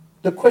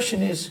the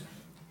question is,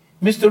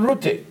 Mr.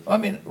 Rutte,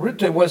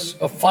 Rutte was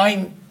a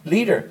fine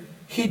leader.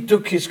 He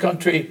took his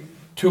country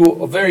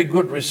to a very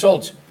good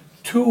results.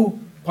 2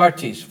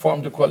 parties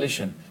formed a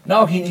coalition.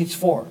 Now he needs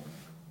 4.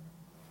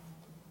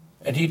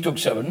 And he took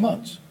 7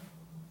 months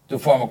to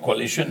form a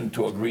coalition,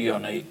 to agree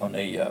on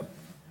a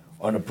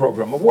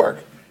program of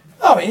work.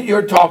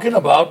 You're talking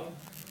about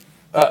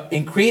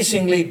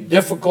increasingly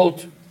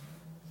difficult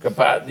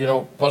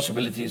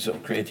possibilities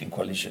of creating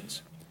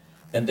coalitions,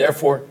 and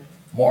therefore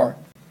more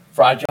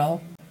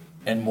fragile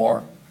and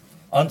more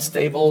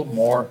unstable,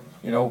 more,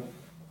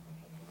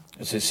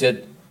 as I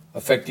said,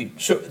 affecting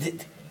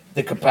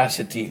the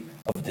capacity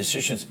of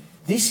decisions.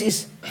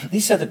 These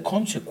are the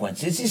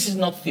consequences. This is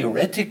not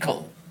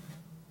theoretical.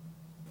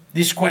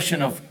 This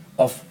question of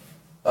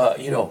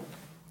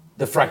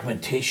the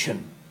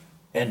fragmentation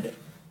and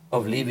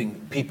of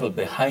leaving people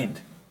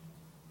behind,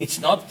 it's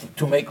not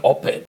to make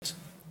op-eds.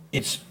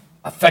 It's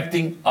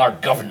affecting our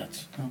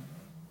governance.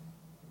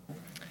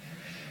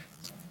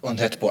 On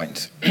that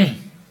point,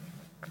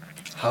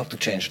 how to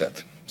change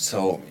that?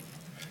 So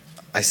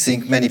I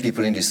think many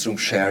people in this room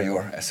share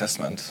your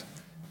assessment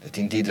that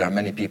indeed there are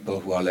many people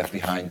who are left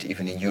behind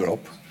even in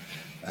Europe,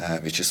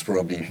 which is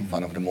probably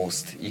one of the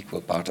most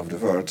equal part of the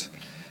world.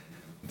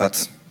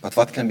 But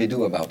what can we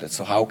do about it?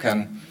 So how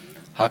can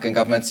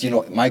governments,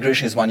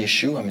 migration is one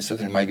issue.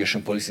 Certainly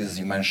migration policies, as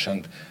you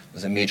mentioned,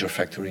 was a major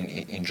factor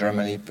in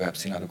Germany,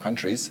 perhaps in other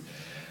countries.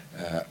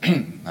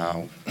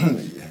 Now,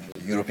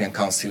 European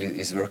Council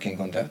is working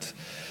on that.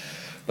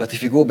 But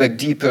if you go back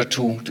deeper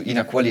to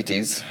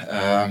inequalities,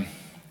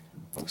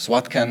 so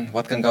what can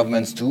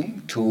governments do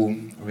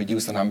to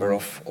reduce the number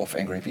of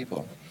angry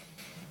people?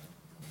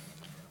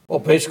 Well,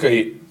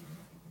 basically,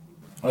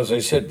 as I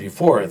said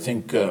before, I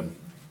think the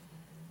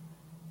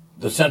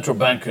central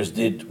bankers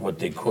did what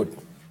they could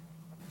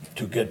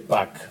to get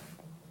back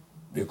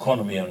the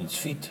economy on its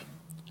feet.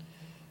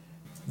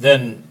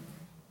 Then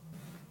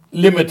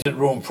limited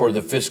room for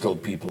the fiscal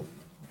people,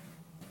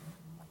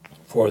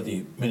 for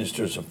the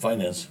ministers of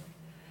finance.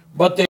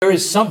 But there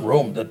is some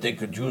room that they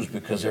could use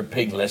because they're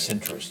paying less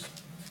interest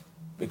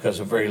because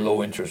of very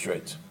low interest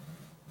rates.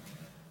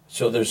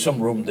 So there's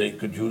some room they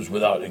could use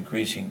without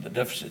increasing the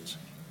deficits.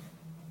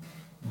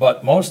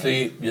 But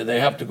mostly they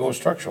have to go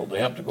structural. They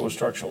have to go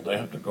structural. They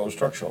have to go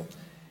structural.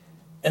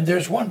 And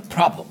there's one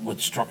problem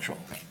with structural.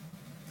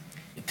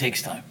 It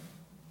takes time.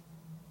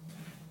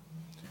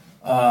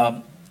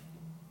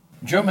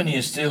 Germany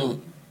is still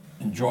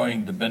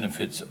enjoying the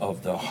benefits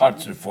of the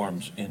Hartz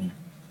reforms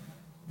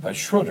by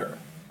Schröder.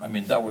 I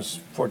mean, that was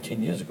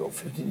 14 years ago,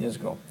 15 years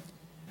ago.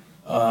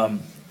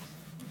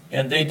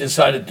 And they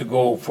decided to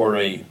go for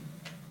a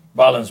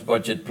balanced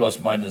budget plus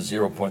minus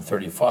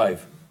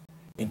 0.35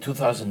 in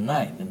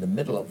 2009, in the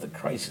middle of the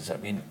crisis. I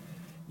mean,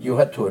 you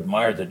had to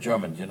admire the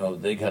Germans, you know,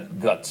 they got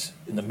guts.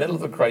 In the middle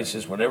of the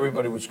crisis, when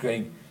everybody was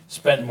saying,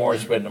 spend more,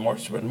 spend more,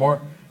 spend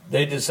more,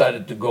 they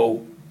decided to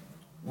go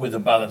with a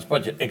balanced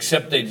budget,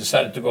 except they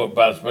decided to go with a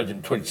balanced budget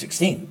in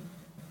 2016.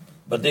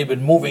 But they've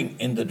been moving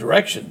in the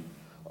direction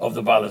of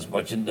the balanced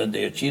budget, and then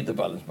they achieved the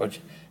balanced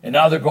budget. And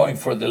now they're going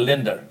for the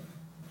Lindner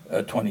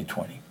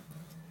 2020.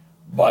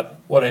 But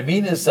what I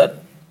mean is that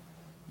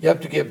you have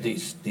to give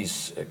these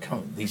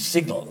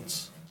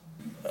signals,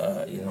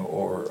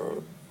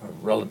 or a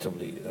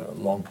relatively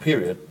long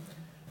period.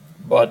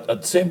 But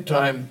at the same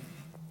time,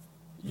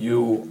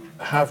 you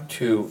have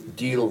to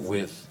deal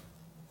with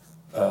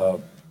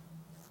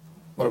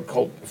what are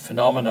called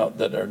phenomena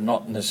that are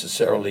not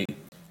necessarily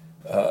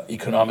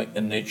economic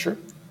in nature.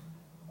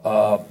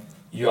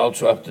 You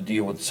also have to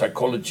deal with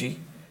psychology.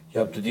 You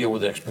have to deal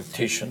with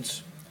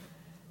expectations.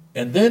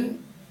 And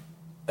then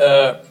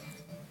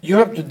you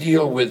have to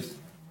deal with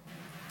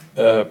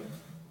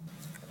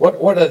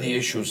what are the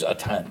issues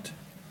at hand?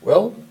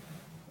 Well,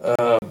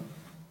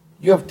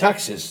 you have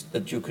taxes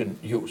that you can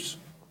use.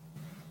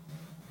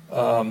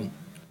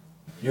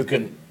 You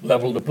can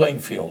level the playing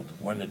field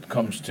when it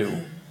comes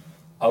to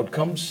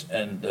outcomes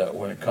and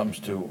when it comes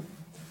to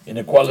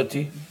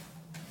inequality,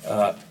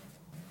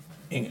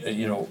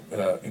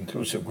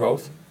 inclusive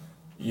growth.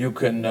 You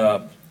can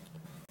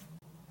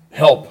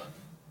help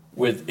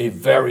with a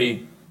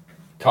very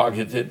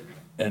targeted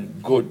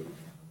and good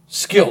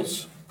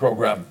skills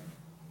program.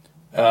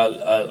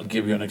 I'll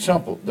give you an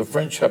example. The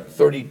French have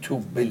 32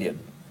 billion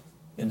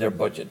in their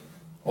budget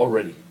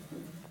already.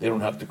 They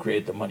don't have to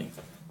create the money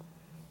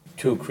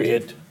to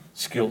create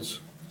skills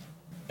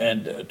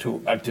and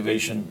to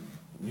activation,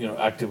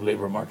 active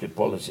labor market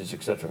policies,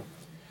 etc.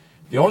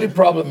 The only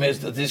problem is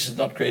that this is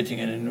not creating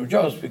any new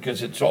jobs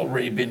because it's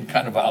already been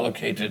kind of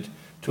allocated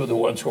to the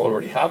ones who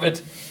already have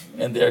it,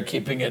 and they're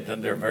keeping it,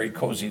 and they're very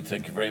cozy,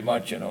 thank you very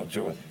much,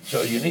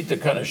 So you need to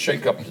kind of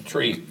shake up the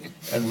tree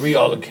and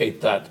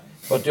reallocate that.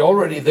 But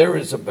there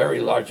is a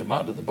very large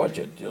amount of the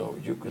budget,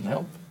 you can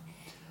help.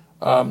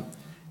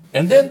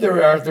 And then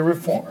there are the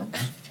reforms.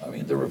 I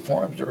mean, the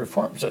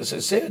reforms, as I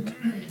said.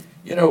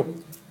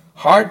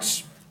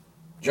 Hartz,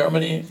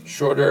 Germany,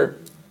 Schröder,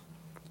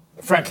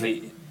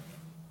 frankly,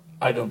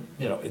 I don't,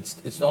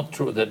 it's not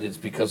true that it's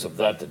because of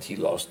that he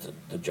lost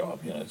the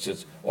job. It's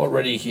just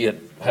already he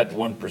had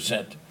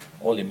 1%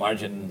 only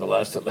margin in the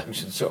last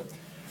election. So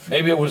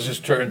maybe it was his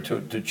turn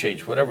to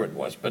change, whatever it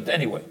was. But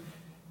anyway,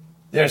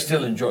 they're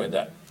still enjoying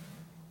that.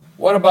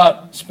 What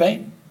about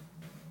Spain?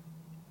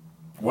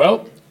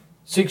 Well,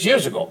 6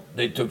 years ago,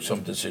 they took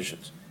some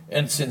decisions.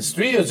 And since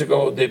 3 years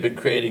ago, they've been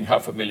creating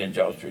 500,000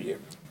 jobs per year.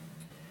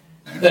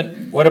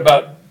 Then what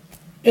about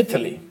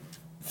Italy?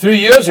 3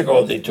 years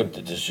ago, they took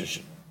the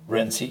decision.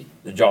 Renzi,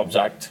 the Jobs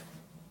Act,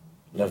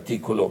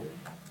 l'articolo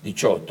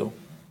 18.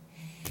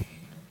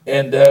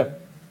 And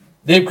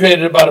they've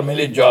created about 1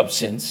 million jobs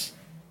since.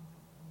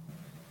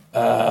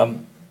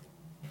 And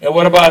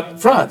what about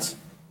France?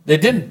 They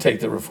didn't take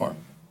the reform.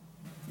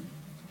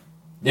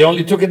 They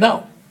only took it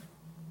now.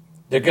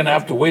 They're going to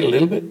have to wait a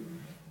little bit.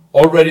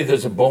 Already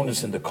there's a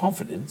bonus in the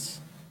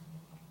confidence,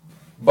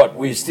 but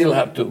we still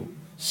have to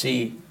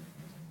see,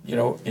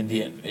 in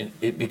the end,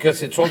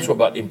 because it's also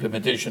about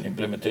implementation.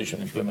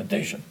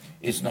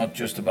 It's not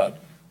just about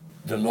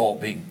the law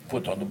being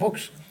put on the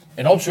books.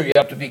 And also you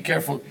have to be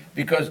careful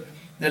because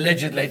the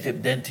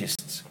legislative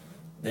dentists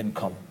then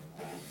come.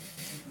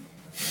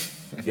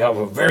 You have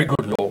a very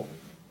good law,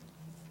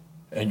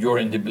 and you're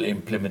in the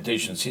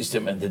implementation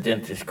system, and the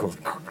dentist goes,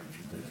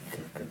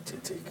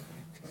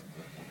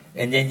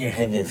 and then you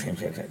have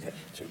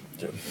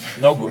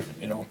no good,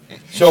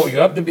 So you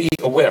have to be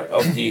aware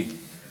of the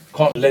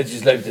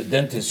legislative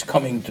dentists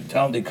coming to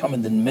town. They come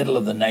in the middle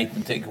of the night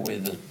and take away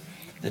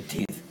the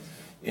teeth.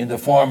 in the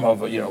form of,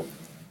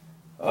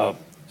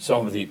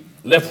 some of the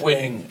left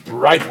wing,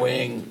 right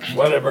wing,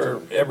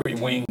 whatever, every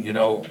wing,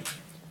 no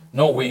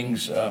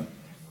wings,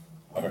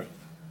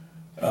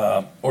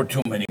 or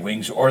too many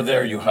wings, or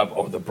there you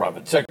have the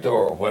private sector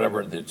or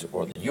whatever,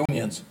 or the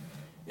unions.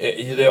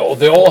 They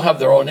all have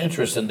their own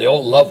interests, and they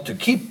all love to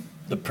keep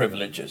the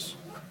privileges.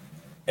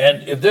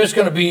 And if there's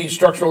going to be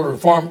structural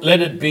reform,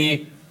 let it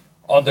be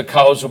on the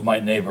cows of my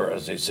neighbor,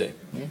 as they say.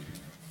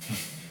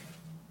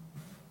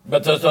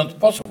 But that's not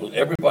possible.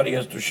 Everybody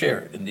has to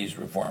share in these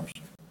reforms,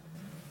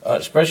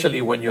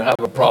 especially when you have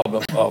a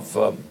problem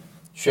of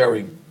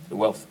sharing the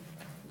wealth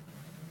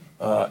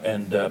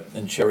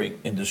and sharing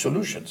in the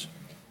solutions.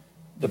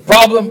 The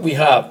problem we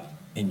have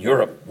in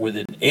Europe with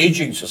an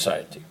aging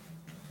society,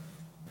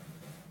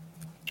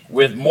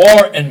 with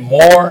more and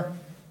more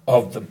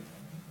of the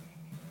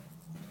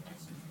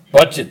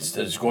budgets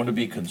that is going to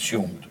be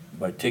consumed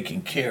by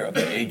taking care of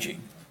the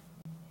aging,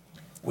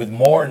 with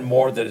more and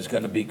more that is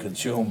going to be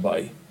consumed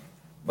by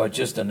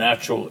just the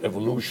natural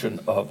evolution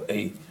of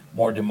a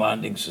more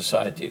demanding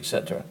society,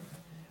 etc.,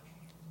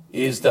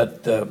 is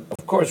that,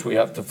 of course, we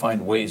have to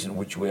find ways in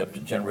which we have to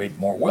generate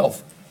more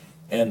wealth,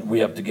 and we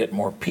have to get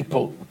more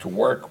people to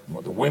work,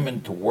 the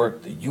women to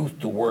work, the youth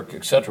to work,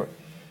 etc.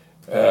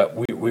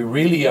 We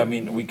really,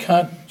 we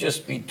can't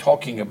just be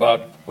talking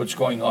about what's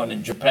going on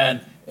in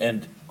Japan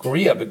and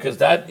Korea, because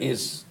that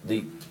is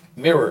the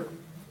mirror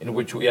in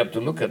which we have to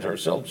look at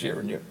ourselves here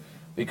and here,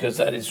 because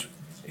that is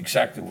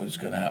exactly what is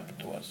going to happen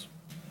to us.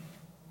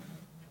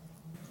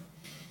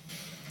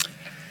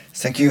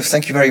 Thank you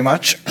very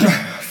much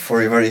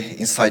for your very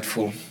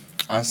insightful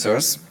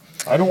answers.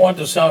 I don't want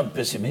to sound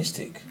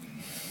pessimistic,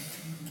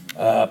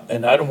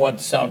 and I don't want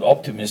to sound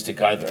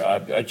optimistic either.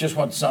 I just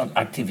want to sound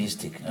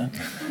activistic.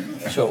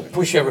 So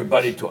push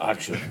everybody to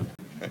action.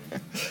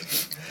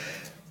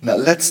 Now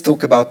let's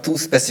talk about two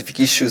specific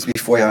issues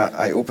before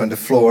I open the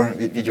floor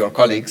with your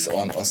colleagues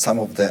on some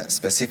of the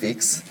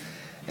specifics.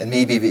 And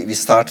maybe we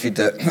start with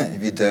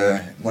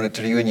the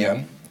monetary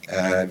union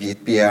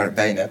with Pierre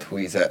Beynet, who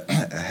is a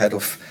head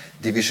of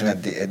division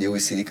at the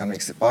OECD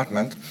Economics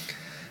Department.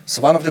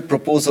 So one of the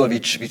proposals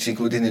which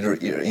included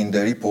in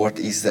the report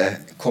is the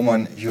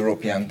common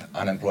European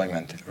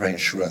unemployment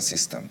reinsurance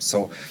system.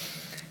 So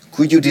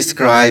could you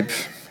describe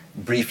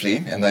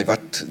briefly, and I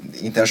got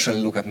intentionally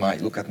look at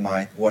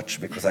my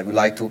watch because I would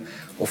like to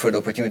offer the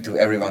opportunity to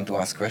everyone to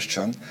ask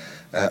questions.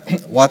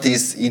 What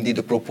is indeed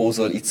the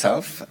proposal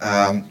itself?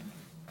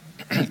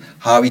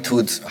 How it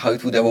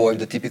would avoid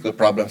the typical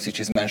problems which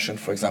is mentioned,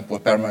 for example,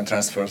 permanent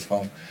transfers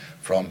from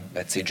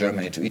let's say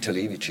Germany to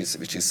Italy, which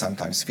is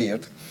sometimes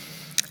feared,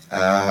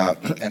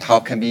 and how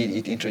can be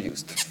it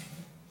introduced?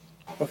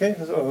 Okay,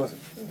 so,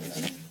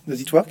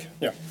 does it work?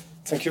 Yeah.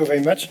 Thank you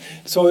very much.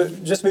 So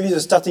just maybe the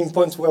starting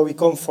point where we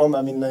come from,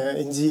 in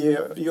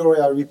the Euro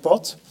area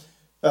report,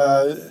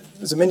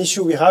 the main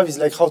issue we have is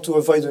like how to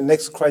avoid the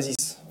next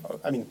crisis.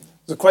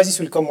 The crisis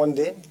will come one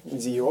day in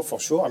the euro for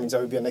sure. There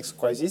will be a next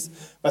crisis,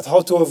 but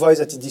how to avoid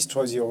that it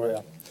destroys the euro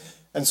area.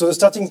 And so the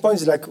starting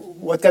point is like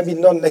what can be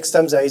done next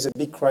time there is a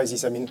big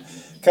crisis.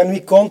 Can we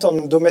count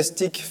on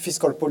domestic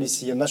fiscal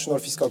policy, a national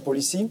fiscal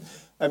policy?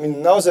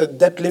 Now the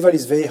debt level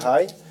is very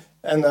high,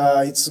 and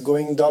it's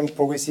going down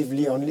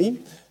progressively only.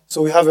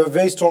 So we have a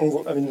very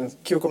strong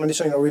key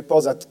recommendation in our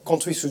report that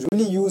countries should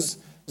really use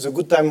the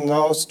good time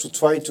now to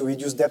try to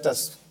reduce debt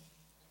as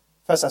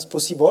fast as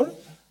possible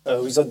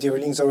without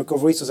derailing the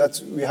recovery, so that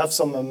we have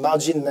some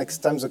margin next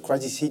time the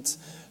crisis hits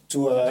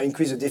to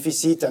increase the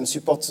deficit and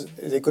support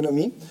the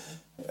economy.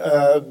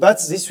 But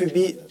this will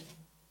be,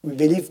 we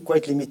believe,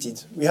 quite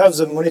limited. We have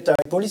the monetary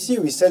policy.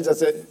 We said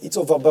that it's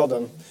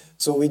overburdened.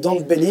 So we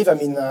don't believe,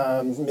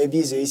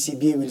 maybe the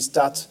ECB will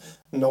start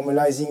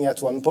normalizing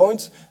at one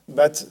point,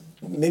 but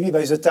maybe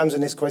by the time the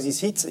next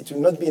crisis hits, it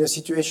will not be in a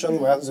situation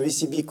where the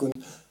ECB could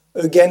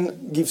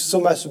again give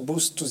so much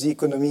boost to the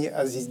economy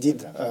as it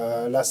did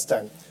last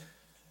time.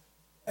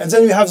 And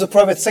then we have the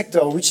private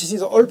sector, which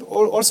is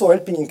also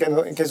helping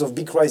in case of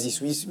big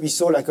crisis. We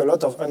saw like a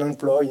lot of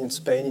unemployed in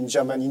Spain, in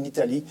Germany, in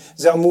Italy.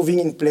 They are moving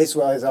in place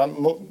where there are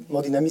more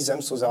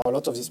dynamism, so there are a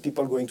lot of these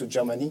people going to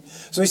Germany.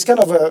 So it's kind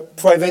of a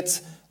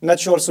private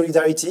natural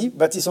solidarity,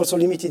 but it's also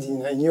limited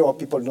in Europe.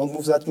 People don't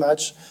move that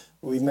much.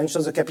 We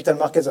mentioned the capital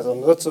markets that are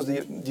not so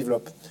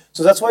developed.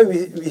 So that's why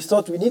we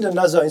thought we need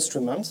another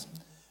instrument.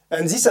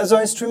 And this other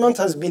instrument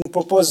has been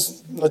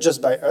proposed not just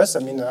by us.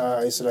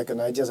 It's like an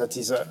idea that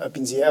is up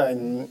in the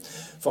air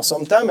for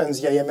some time. And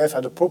the IMF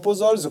had a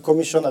proposal. The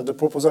Commission had a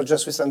proposal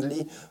just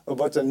recently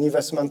about an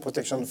investment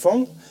protection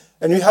fund.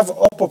 And we have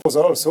our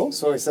proposal also.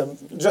 So it's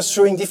just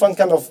showing different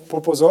kind of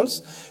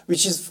proposals,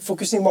 which is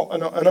focusing more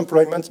on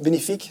unemployment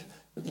benefit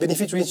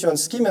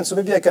reinsurance scheme. And so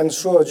maybe I can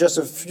show just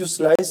a few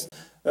slides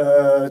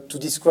to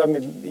describe,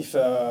 maybe if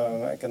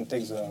I can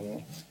take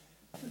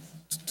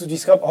to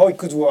describe how it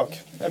could work.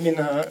 I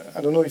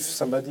don't know if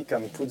somebody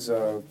can put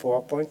the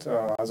PowerPoint,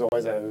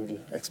 otherwise I will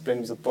explain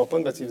with the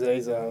PowerPoint, but if there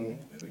is...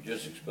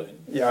 just explain.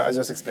 Yeah, I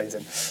just explained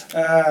them.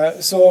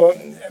 So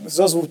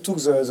those who took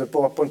the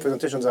PowerPoint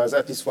presentation, there is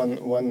at least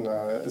one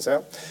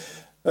there.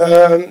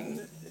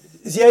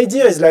 the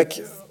idea is like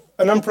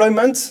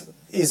unemployment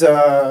is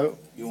a.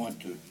 You want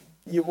to?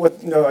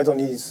 No, I don't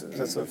need it.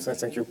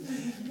 Thank you.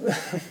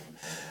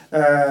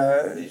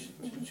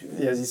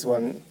 Yeah, this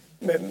one.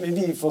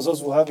 Maybe for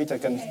those who have it, I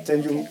can tell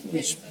you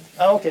which.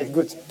 Okay,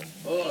 good.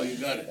 Oh, you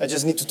got it. I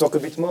just need to talk a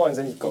bit more and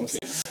then it comes.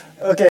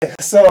 Okay,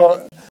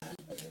 so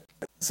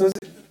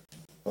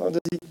how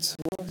does it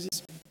work?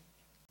 This?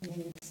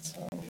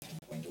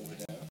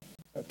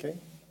 Okay.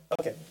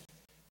 Okay.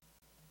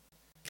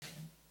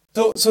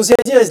 So the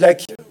idea is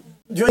like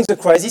during the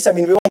crisis, I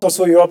mean, we want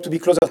also Europe to be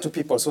closer to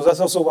people. So that's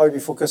also why we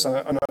focus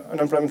on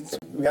unemployment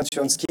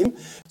reinsurance scheme.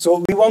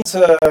 So we want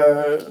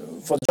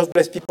for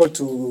jobless people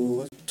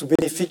to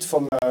benefit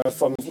from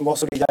more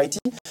solidarity.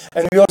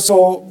 And we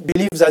also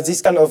believe that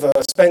this kind of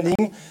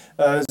spending,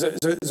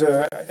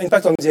 the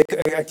impact on the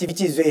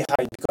activity is very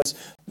high because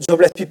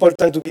jobless people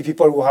tend to be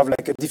people who have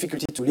like a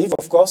difficulty to live,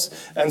 of course.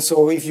 And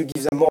so if you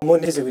give them more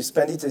money, they will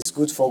spend it. It's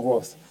good for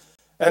growth.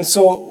 And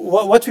so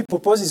what we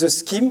propose is a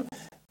scheme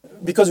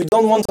because we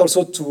don't want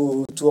also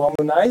to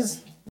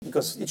harmonize,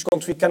 because each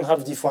country can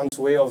have different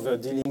way of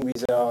dealing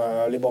with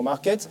their labor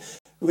market.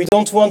 We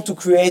don't want to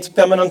create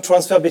permanent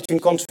transfer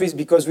between countries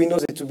because we know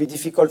that it will be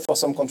difficult for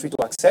some country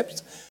to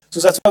accept. So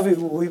that's why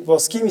our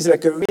scheme is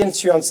like a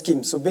reinsurance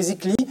scheme. So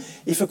basically,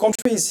 if a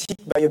country is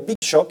hit by a big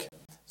shock,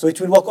 so it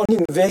will work only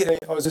in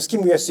the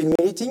scheme we are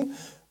simulating.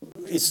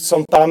 It's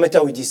some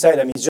parameter we decide.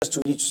 I mean, it's just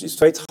to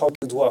illustrate how it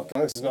would work.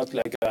 It's not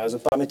like the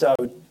parameter I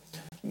would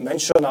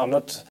mention are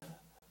not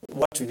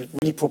what we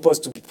really propose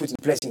to be put in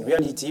place in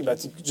reality,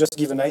 but just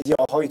give an idea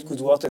of how it could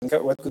work and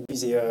what could be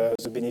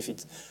the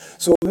benefit.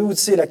 So we would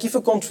say, like, if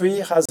a country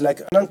has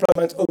like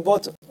unemployment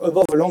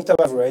above a long-term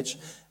average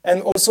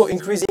and also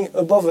increasing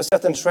above a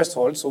certain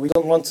threshold, so we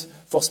don't want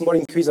for small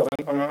increase of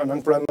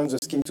unemployment the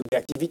scheme to be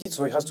activated,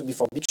 so it has to be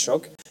for big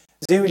shock,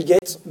 they will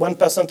get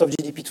 1% of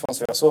GDP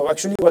transfer. So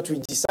actually what we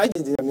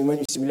decided, I mean, when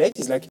you simulate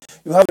is like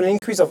you have an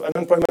increase of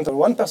unemployment of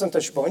 1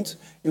 percentage point,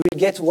 you will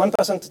get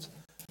 1%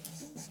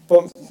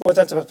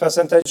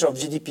 percentage of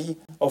GDP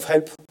of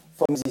help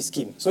from this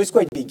scheme. So it's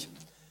quite big.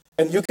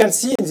 And you can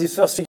see in this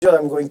first figure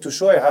I'm going to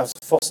show, I have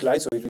 4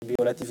 slides, so it will be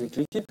relatively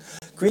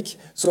quick.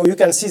 So you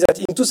can see that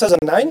in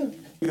 2009,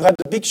 you had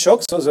the big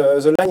shock. So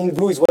the line in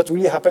blue is what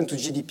really happened to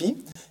GDP.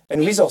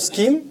 And with our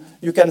scheme,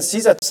 you can see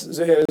that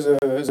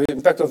the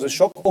impact of the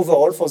shock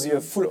overall for the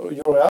full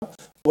euro area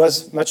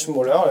was much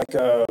smaller, like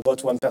about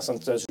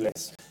 1%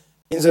 less.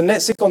 In the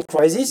second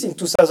crisis, in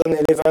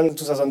 2011,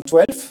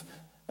 2012,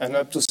 and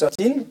up to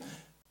 13,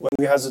 when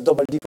we had the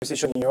double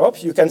depreciation in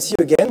Europe, you can see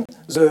again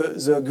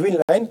the green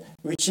line,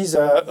 which is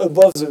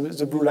above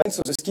the blue line.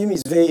 So the scheme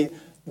is very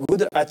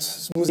good at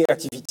smoothing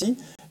activity.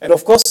 And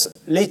of course,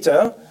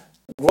 later,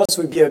 growth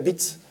will be a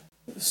bit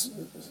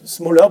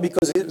smaller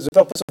because the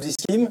purpose of this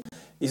scheme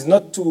is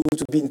not to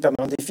be in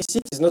permanent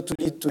deficit, is not to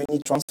lead to any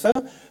transfer.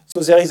 So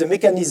there is a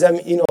mechanism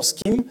in our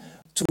scheme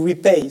to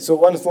repay. So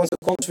once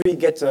a country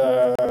gets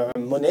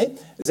money,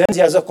 then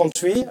the other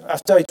country,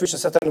 after it reaches a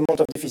certain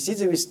amount of deficit,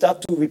 they will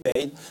start to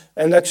repay.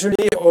 And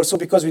actually, also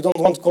because we don't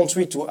want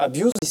country to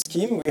abuse this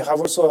scheme, we have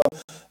also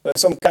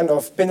some kind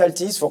of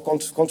penalties for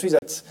countries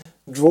that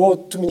draw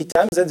too many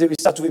times, then they will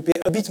start to repay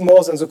a bit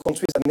more than the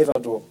countries that never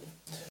draw.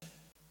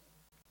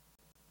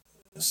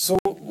 So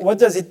what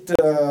does it...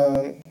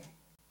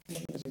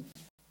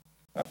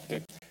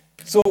 Okay.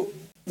 So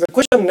the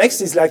question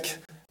next is like,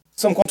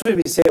 some countries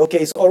will say, okay,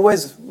 it's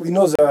always, we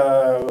know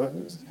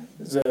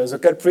the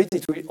culprit,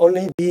 it will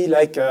only be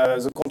like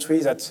the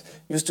countries that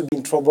used to be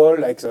in trouble,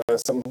 like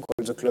some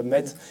call the Club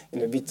Med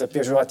in a bit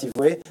pejorative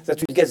way, that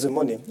will get the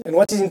money. And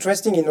what is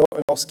interesting in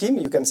our scheme,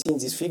 you can see in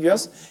these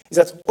figures, is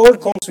that all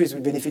countries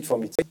will benefit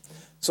from it.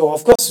 So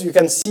of course, you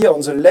can see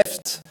on the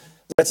left,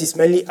 that is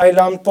mainly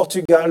Ireland,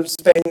 Portugal,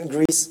 Spain,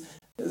 Greece,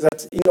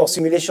 that in our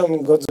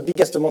simulation got the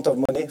biggest amount of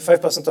money,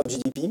 5% of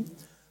GDP.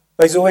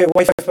 By the way,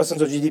 why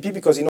 5% of GDP?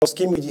 Because in our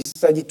scheme, we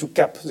decided to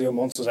cap the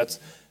amount so that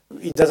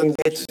it doesn't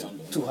get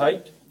too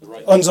high.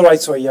 On the right,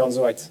 sorry, yeah, on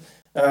the right.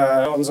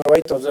 On the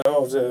right of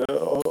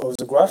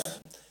the graph.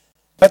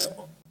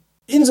 But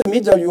in the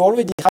middle, you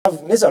already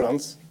have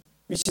Netherlands,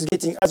 which is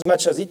getting as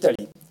much as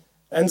Italy.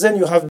 And then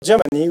you have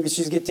Germany, which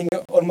is getting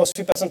almost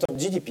 3% of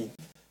GDP.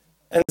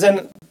 And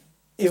then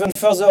even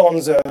further on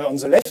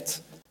the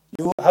left,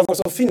 you have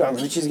also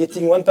Finland, which is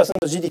getting 1%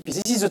 of GDP.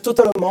 This is the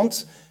total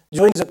amount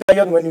during the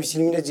period when we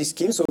simulated this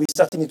scheme. So we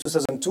started in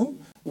 2002.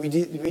 We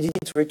did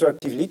it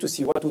retroactively to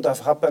see what would have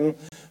happened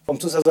from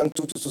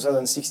 2002 to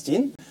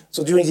 2016.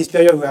 So during this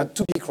period, we had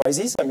 2 big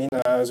crises. I mean,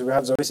 we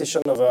have the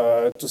recession of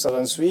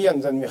 2003,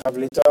 and then we have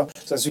later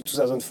 2003,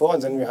 2004,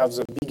 and then we have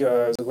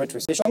the Great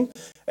Recession.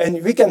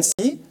 And we can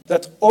see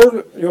that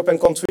all European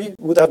countries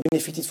would have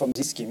benefited from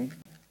this scheme.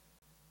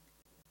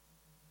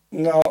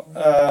 Now,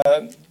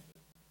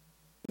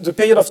 the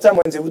period of time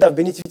when they would have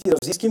benefited of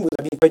this scheme would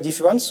have been quite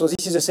different. So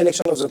this is a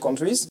selection of the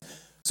countries.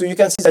 So you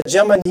can see that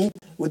Germany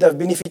would have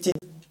benefited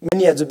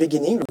mainly at the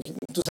beginning, in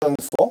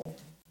 2004.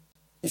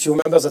 if you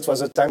remember, that was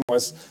the time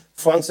was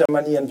France,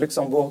 Germany, and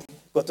Luxembourg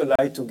got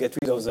allied to get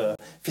rid of the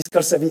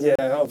fiscal stability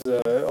of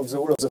the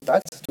whole of the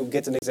pact to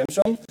get an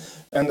exemption.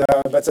 And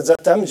but at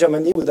that time,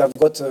 Germany would have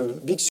got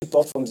big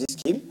support from this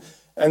scheme.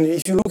 And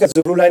if you look at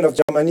the blue line of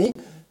Germany,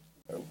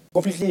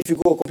 if you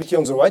go completely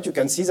on the right, you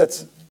can see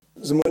that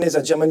the money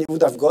that Germany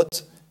would have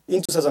got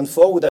in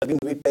 2004 would have been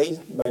repaid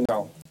by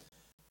now.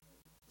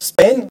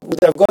 Spain would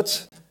have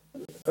got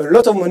a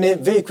lot of money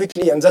very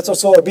quickly, and that's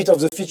also a bit of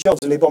the feature of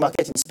the labor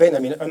market in Spain. I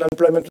mean,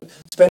 unemployment,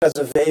 Spain has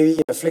a very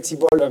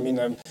flexible,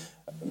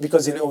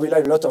 because they rely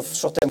a lot of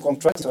short-term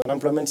contracts, so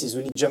unemployment is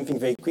really jumping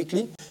very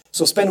quickly.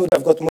 So Spain would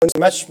have got money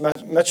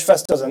much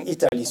faster than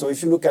Italy. So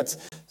if you look at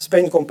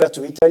Spain compared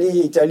to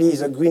Italy, Italy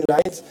is a green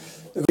line.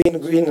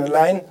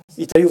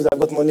 Italy would have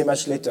got money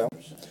much later.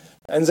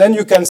 And then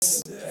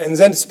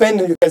Spain,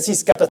 you can see,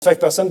 is capped at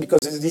 5% because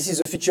this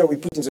is a feature we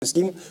put in the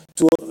scheme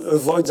to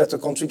avoid that a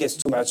country gets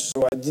too much.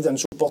 So I didn't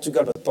show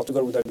Portugal, but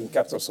Portugal would have been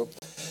capped also.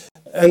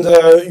 And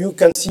you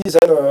can see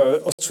then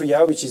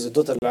Austria, which is a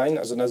dotted line,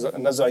 as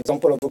another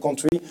example of a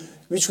country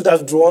which would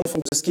have drawn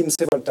from the scheme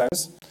several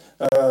times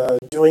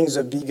during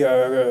the big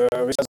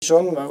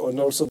recession and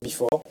also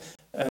before,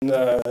 and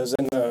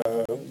then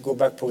go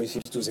back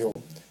progressively to zero.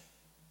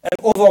 And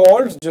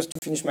overall, just to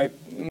finish the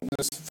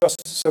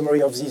first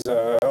summary of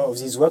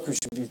this work, which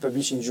should be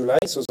published in July,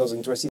 so those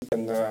interested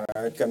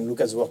can look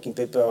at the working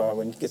paper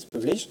when it gets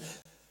published.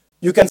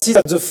 You can see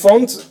that the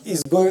fund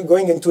is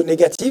going into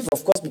negative,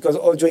 of course, because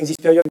during this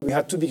period we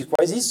had two big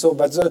crises. So,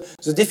 but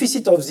the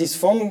deficit of this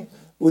fund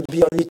would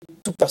be only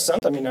 2%.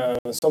 I mean,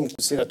 some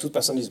could say that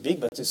 2% is big,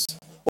 but it's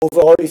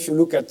overall, if you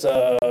look at,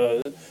 I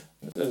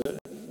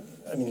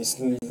mean,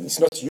 it's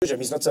not huge. I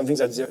mean, it's not something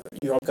that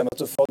Europe cannot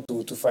afford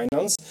to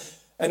finance.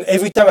 And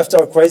every time after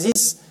a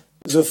crisis,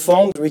 the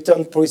fund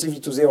returned progressively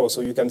to zero.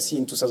 So you can see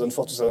in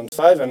 2004,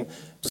 2005, and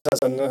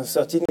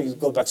 2013, we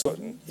go back. So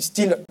it's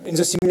still, in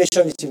the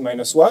simulation, it's still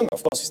 -1.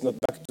 Of course, it's not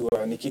back to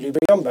an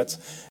equilibrium, but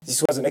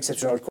this was an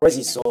exceptional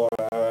crisis. So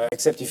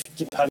except if you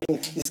keep having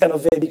this kind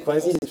of very big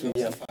crisis, it will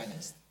be...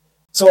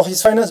 So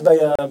it's financed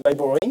by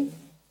borrowing.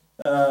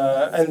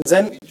 And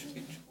then...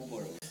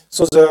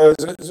 So the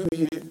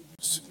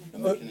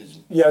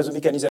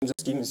mechanism, the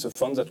scheme is a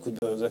fund that could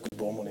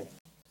borrow money.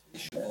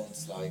 Issue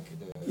bonds like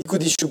it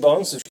could issue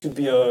bonds. It could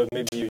be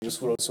maybe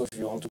useful also if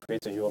you want to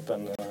create a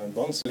European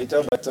bonds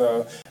later. But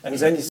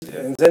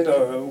there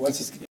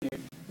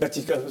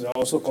are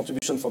also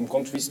contribution from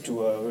countries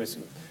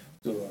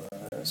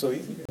so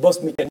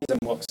both mechanism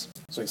works.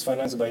 So it's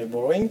financed by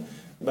borrowing,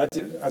 but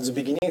at the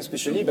beginning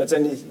especially, but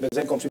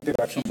then country pay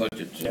back. Some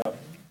budget. Yeah,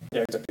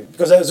 exactly.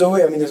 Because the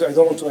way, I mean, I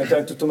don't want to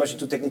enter too much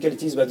into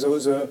technicalities, but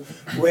the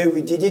way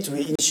we did it,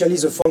 initially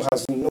the fund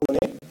has no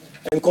money,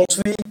 and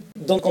country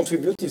don't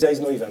contribute if there is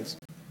no event.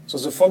 So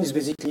the fund is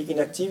basically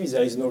inactive if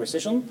there is no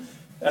recession.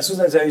 As soon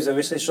as there is a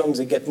recession,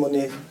 they get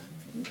money,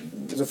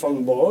 the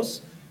fund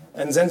borrows,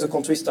 and then the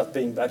countries start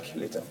paying back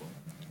later.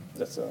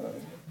 That's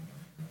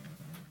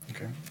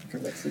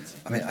That's it.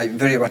 I mean, I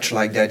very much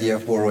like the idea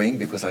of borrowing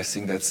because I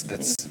think that's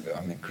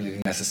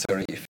clearly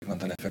necessary if you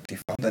want an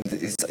effective fund. And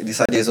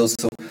this idea is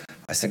also,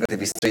 I think,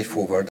 relatively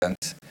straightforward and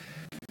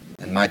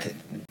might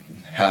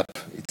help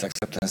its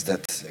acceptance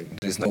that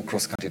there is no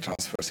cross-country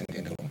transfers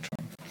in the long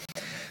term.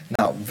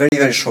 Now, very,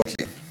 very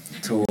shortly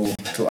to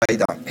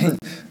Aida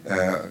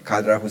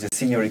Kadra, who's a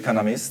senior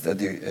economist at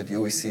the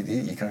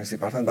OECD Economics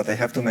Department, but I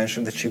have to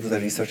mention that she was a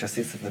research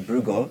assistant at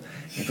Bruegel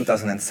in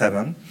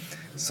 2007.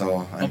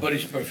 So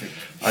nobody's perfect.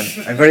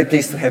 I'm very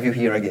pleased to have you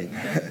here again.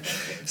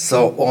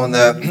 So on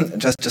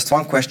just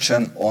one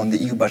question on the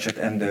EU budget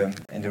and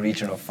the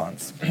regional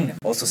funds.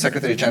 Also,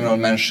 Secretary General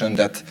mentioned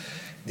that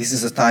this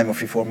is a time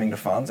of reforming the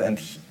funds, and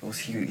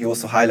he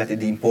also highlighted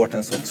the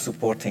importance of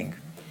supporting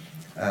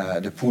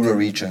the poorer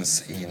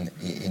regions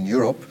in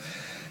Europe.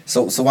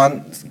 So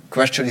one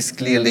question is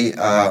clearly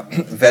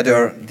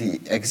whether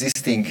the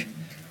existing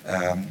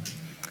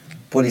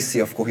policy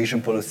of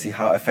cohesion policy,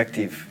 how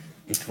effective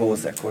it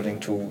was according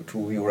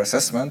to your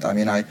assessment. I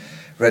mean, I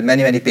read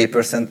many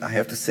papers, and I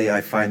have to say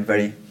I find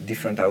very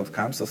different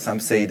outcomes. So some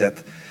say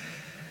that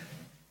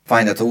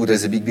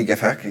there's a big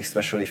effect,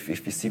 especially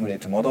if we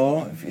simulate a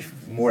model. If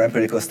more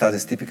empirical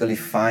studies typically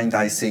find,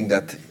 I think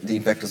that the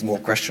impact is more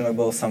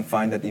questionable. Some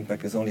find that the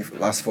impact is only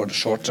lasts for the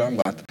short term,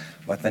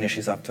 but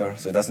vanishes after,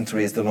 so it doesn't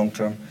raise the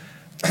long-term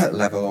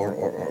level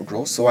or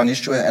growth. So one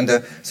issue, and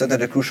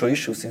certainly the crucial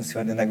issue since you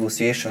had the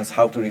negotiations,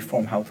 how to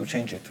reform, how to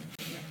change it.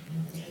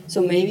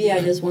 So maybe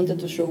I just wanted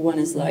to show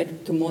one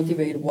slide to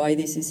motivate why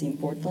this is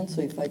important.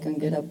 So if I can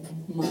get up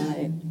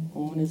my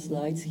own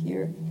slides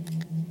here.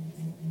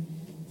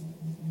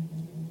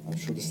 I'm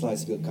sure the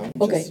slides will come.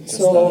 Okay,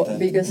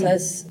 because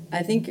as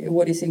I think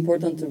what is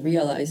important to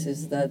realize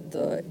is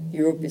that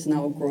Europe is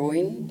now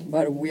growing,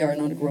 but we are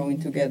not growing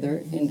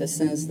together in the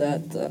sense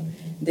that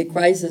the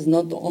crisis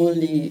not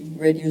only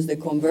reduced the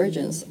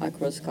convergence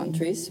across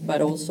countries,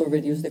 but also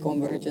reduced the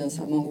convergence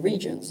among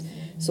regions.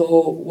 So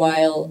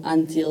while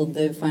until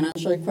the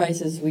financial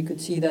crisis we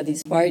could see that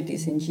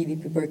disparities in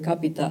GDP per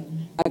capita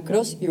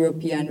across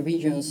European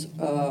regions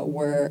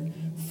were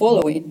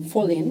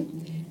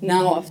falling.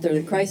 Now, after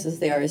the crisis,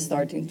 they are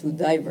starting to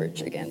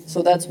diverge again.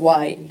 So that's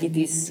why it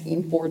is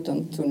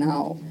important to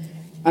now,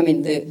 I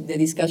mean, the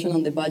discussion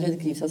on the budget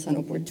gives us an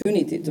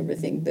opportunity to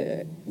rethink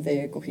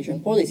the cohesion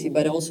policy,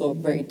 but also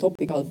very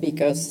topical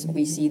because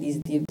we see these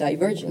deep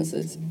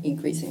divergences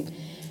increasing.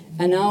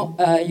 And now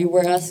you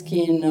were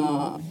asking,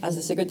 as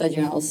the Secretary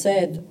General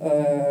said,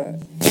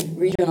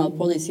 regional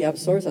policy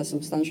absorbs a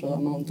substantial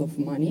amount of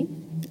money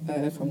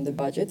from the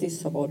budget.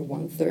 It's about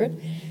 1/3.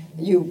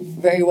 You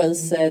very well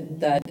said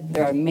that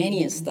there are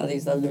many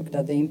studies that looked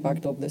at the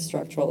impact of the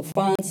structural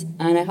funds,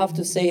 and I have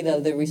to say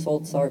that the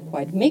results are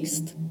quite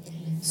mixed.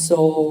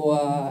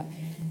 So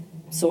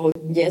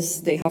yes,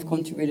 they have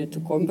contributed to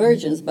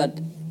convergence, but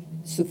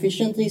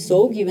sufficiently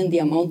so, given the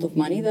amount of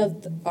money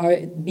that are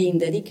being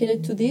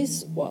dedicated to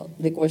this? Well,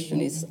 the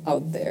question is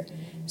out there.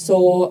 So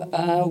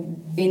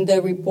in the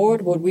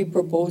report, what we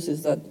propose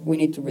is that we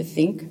need to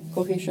rethink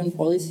cohesion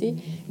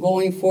policy.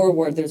 Going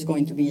forward, there's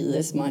going to be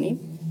less money,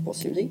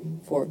 possibly,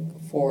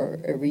 for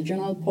a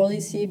regional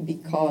policy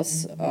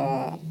because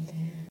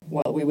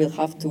well, we will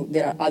have to,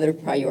 there are other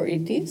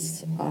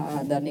priorities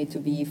that need to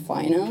be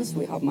financed.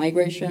 We have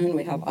migration,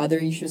 we have other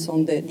issues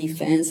on the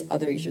defense,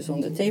 other issues on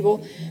the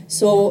table.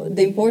 So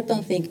the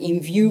important thing in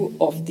view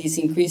of this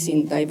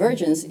increasing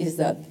divergence is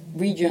that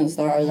regions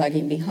that are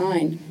lagging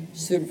behind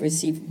should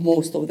receive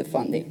most of the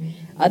funding.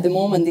 At the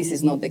moment, this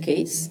is not the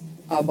case.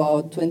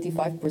 About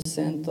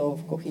 25%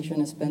 of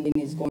cohesion spending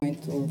is going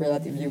to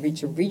relatively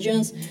richer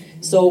regions.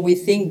 So we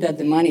think that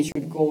the money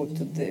should go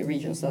to the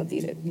regions that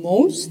need it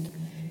most.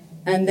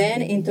 And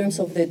then in terms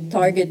of the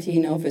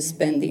targeting of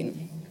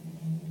spending.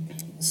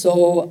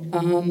 So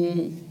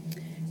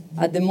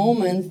at the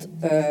moment,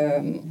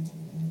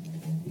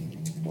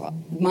 well,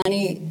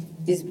 money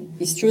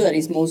is true that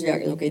it's mostly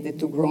allocated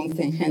to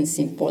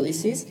growth-enhancing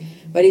policies,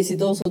 but is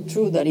it also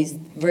true that it's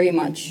very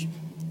much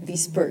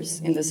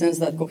dispersed in the sense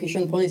that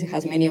cohesion policy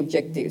has many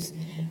objectives,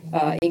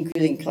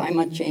 including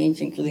climate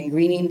change, including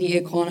greening the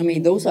economy.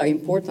 Those are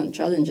important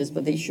challenges,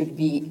 but they should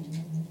be,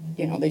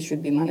 they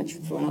should be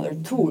managed through another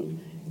tool.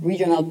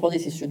 Regional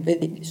policies should be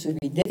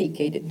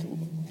dedicated to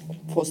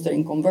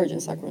fostering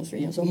convergence across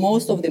regions. So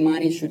most of the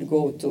money should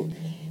go to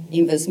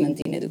investment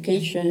in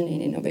education,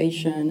 in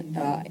innovation,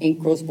 in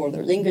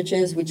cross-border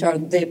linkages, which are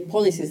the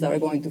policies that are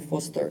going to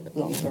foster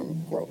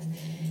long-term growth.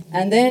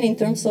 And then in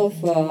terms of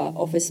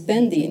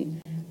spending,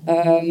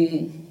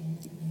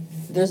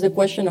 there's the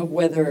question of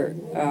whether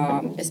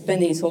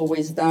spending is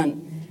always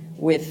done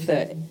with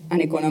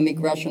an economic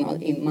rationale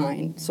in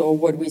mind. So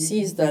what we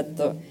see is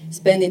that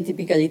spending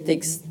typically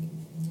takes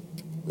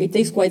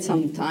quite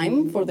some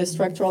time for the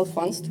structural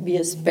funds to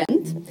be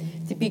spent.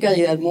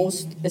 Typically, that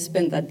most is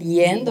spent at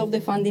the end of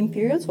the funding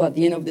period, so at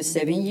the end of the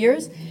 7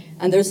 years,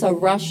 and there's a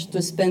rush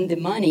to spend the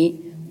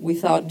money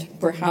without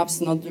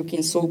perhaps not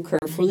looking so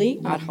carefully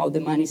at how the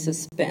money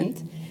is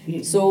spent.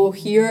 So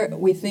here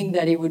we think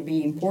that it would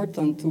be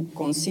important to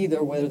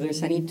consider whether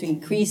there's a need to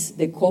increase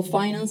the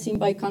co-financing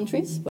by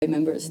countries, by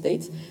member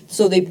states,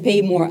 so they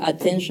pay more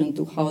attention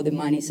to how the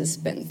money is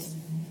spent.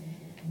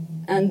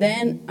 And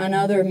then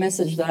another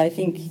message that I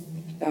think,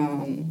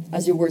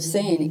 as you were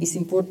saying, is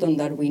important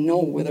that we know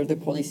whether the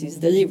policy is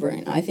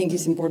delivering. I think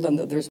it's important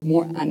that there's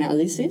more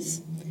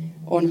analysis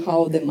on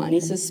how the money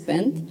is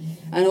spent,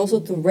 and also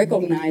to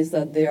recognize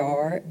that there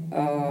are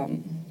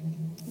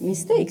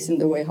mistakes in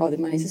the way how the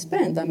money is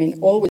spent. I mean,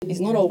 it's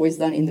not always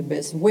done in the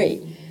best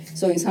way.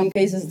 So in some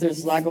cases,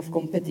 there's lack of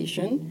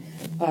competition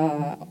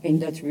in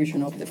the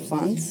attribution of the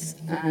funds,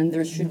 and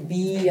there should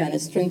be a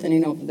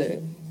strengthening of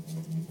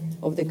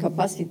the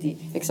capacity,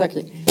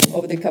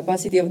 of the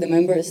capacity of the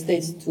member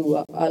states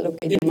to allocate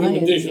the money.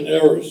 Implementation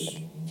errors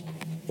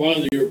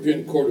found the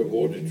European Court of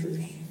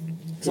Auditors.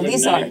 So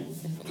these are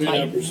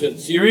 29%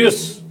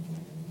 serious,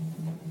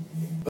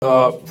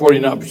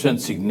 49%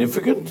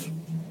 significant,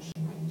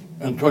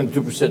 and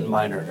 22%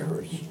 minor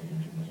errors.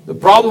 The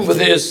problem with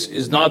this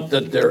is not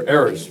that they're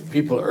errors.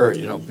 People err,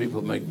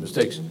 people make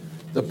mistakes.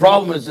 The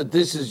problem is that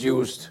this is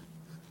used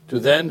to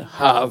then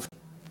have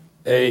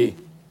a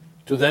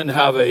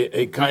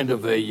kind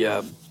of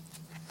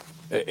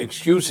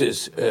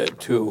excuses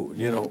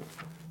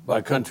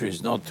by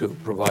countries not to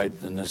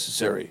provide the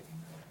necessary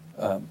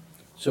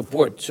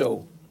support.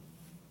 So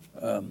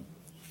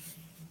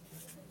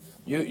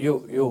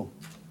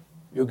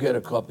you get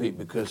a copy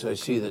because I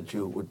see that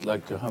you would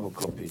like to have a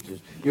copy.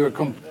 You're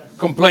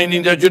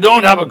complaining that you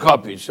don't have a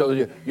copy, so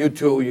you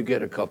too, you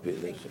get a copy.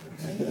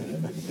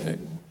 Okay.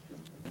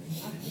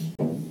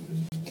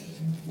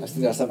 I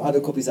think there are some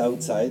other copies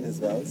outside as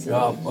well. So.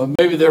 Yeah, well,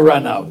 maybe they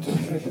ran out.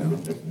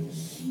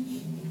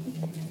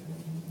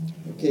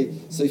 Okay,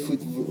 so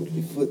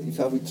if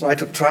I would try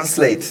to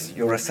translate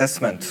your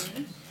assessment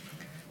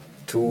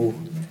to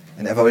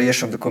an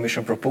evaluation of the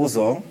Commission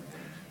proposal,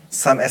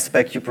 some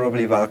aspects you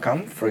probably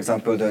welcome, for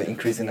example, the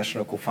increase in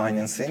national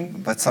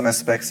co-financing, but some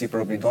aspects you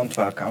probably don't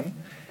welcome,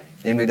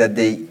 namely that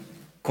they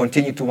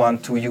continue to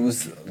want to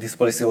use this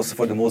policy also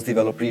for the most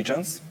developed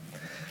regions,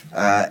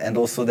 and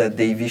also that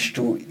they wish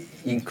to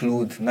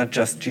include not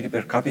just GDP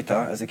per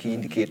capita as a key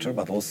indicator,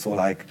 but also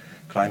like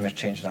climate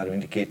change and other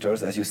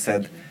indicators. As you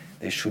said,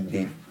 they should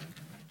be,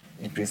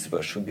 in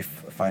principle, should be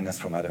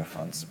financed from other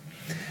funds.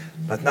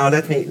 But now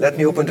let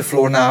me open the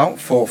floor now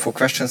for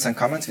questions and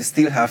comments. We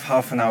still have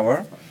half an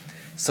hour.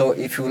 So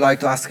if you would like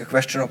to ask a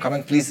question or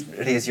comment, please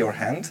raise your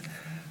hand.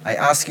 I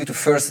ask you to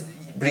first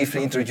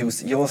briefly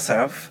introduce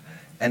yourself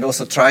and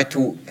also try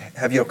to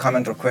have your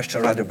comment or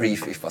question rather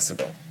brief if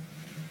possible.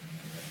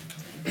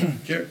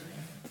 Sure.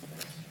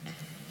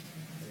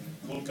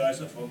 Kurt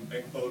Geiser from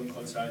Backbone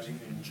Consulting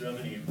in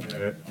Germany.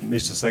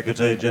 Mr.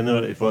 Secretary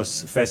General, it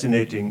was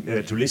fascinating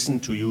to listen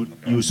to you.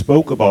 You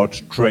spoke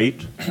about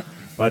trade,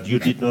 but you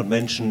did not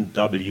mention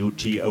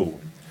WTO.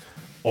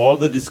 All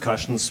the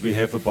discussions we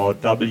have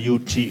about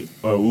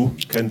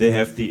WTO, can they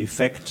have the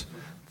effect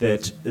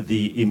that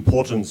the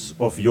importance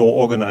of your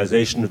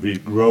organization will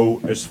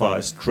grow as far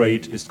as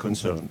trade is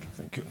concerned?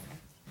 Thank you.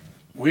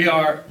 We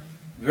are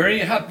very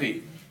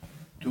happy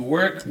to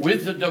work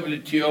with the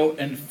WTO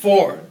and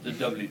for the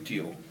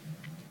WTO.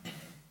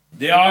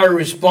 They are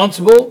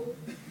responsible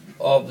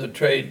of the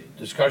trade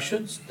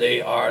discussions.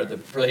 They are the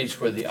place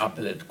where the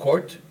appellate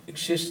court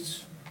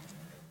exists.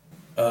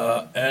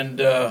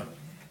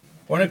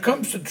 When it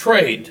comes to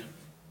trade,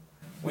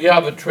 we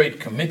have a trade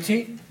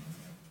committee.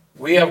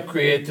 We have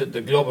created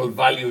the global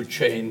value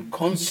chain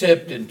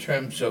concept in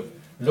terms of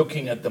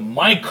looking at the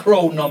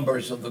micro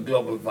numbers of the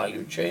global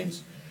value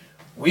chains.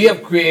 We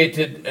have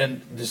created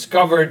and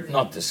discovered,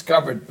 not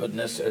discovered, but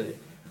necessarily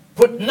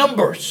put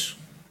numbers,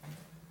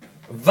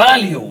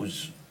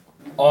 values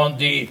on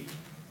the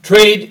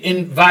trade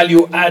in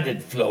value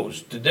added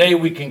flows. Today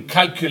we can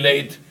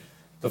calculate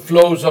the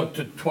flows up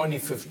to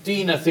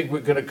 2015. I think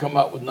we're going to come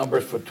out with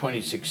numbers for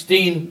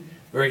 2016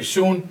 very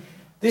soon.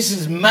 This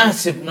is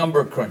massive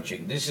number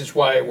crunching. This is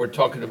why we're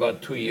talking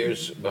about 2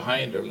 years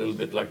behind or a little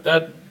bit like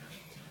that.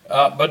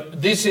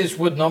 But this is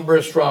with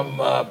numbers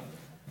from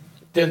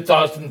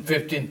 10,000,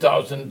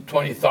 15,000,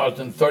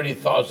 20,000,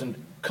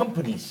 30,000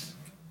 companies.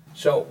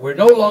 So we're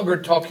no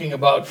longer talking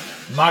about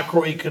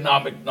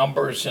macroeconomic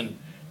numbers and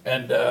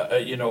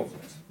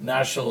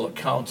national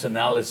accounts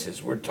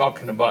analysis. We're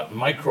talking about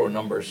micro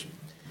numbers.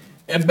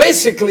 And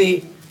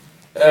basically,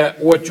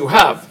 what you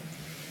have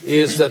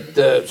is that,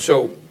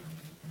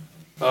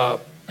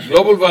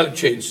 global value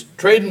chains,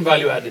 trade and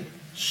value added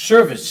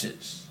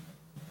services,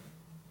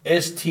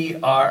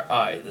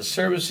 STRI, the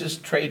Services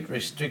Trade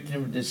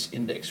Restrictiveness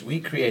Index. We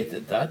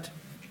created that.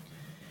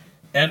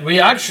 And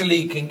we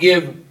actually can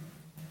give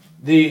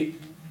the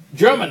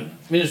German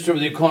Minister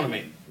of the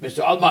Economy,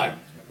 Mr. Altmaier,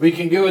 we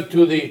can give it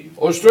to the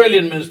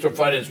Australian Minister of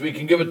Finance, we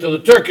can give it to the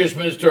Turkish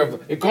Minister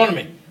of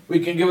Economy, we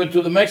can give it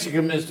to the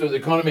Mexican Minister of the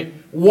Economy,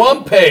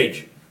 one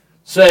page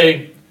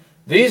saying,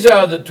 these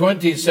are the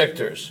 20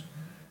 sectors,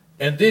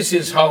 and this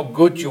is how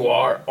good you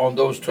are on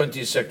those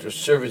 20 sector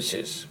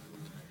services.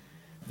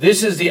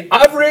 This is the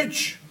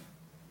average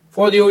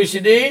for the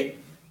OECD.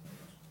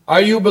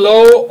 Are you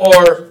below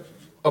or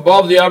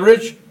above the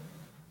average?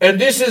 And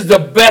this is the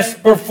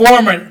best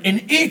performer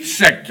in each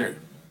sector.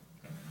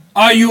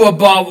 Are you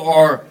above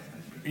or,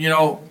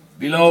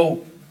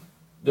 below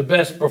the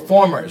best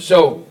performer?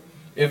 So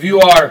if you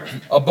are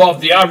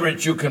above the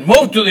average, you can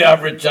move to the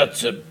average.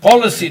 That's a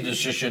policy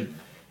decision.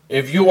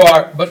 If you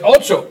are, but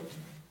also,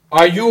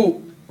 are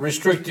you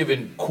restrictive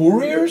in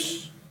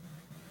couriers?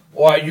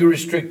 Or are you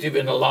restrictive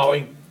in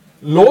allowing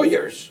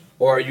lawyers?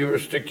 Or are you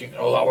restricting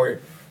allowing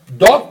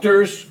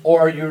doctors?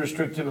 Or are you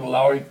restrictive in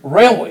allowing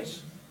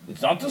railways?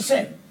 It's not the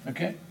same,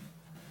 okay?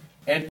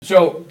 And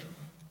so,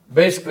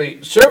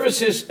 basically,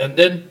 services and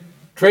then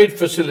trade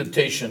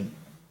facilitation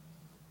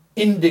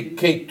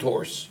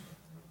indicators.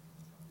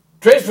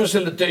 Trade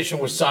facilitation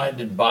was signed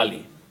in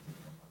Bali.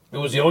 It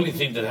was the only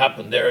thing that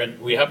happened there,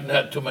 and we haven't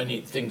had too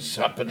many things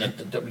happen at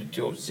the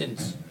WTO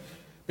since,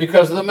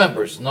 because of the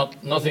members,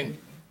 nothing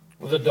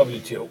with the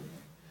WTO.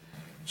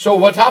 So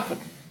what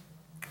happened?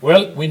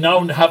 Well, we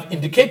now have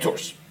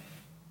indicators,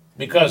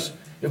 because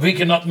if we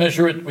cannot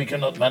measure it, we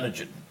cannot manage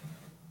it.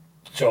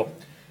 So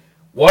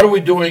what are we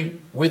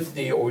doing with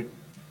the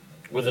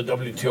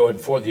WTO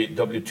and for the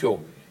WTO?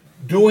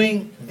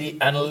 Doing the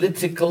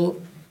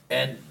analytical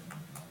and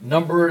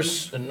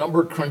numbers and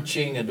number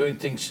crunching and doing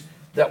things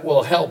that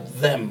will help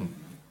them.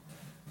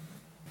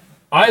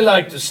 I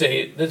like to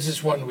say, this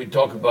is when we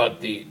talk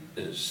about the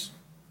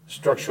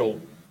structural,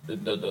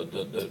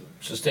 the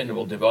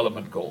sustainable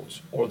development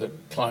goals or the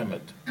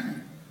climate.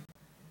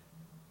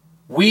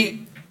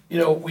 We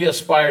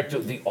aspire to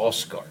the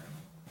Oscar.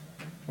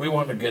 We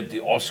want to get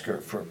the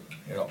Oscar for,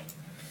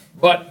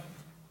 but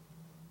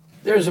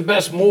there's a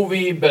best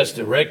movie, best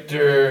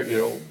director,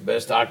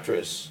 best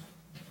actress,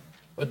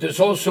 but there's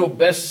also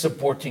best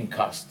supporting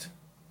cast.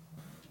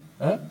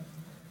 Huh?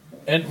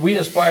 And we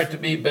aspire to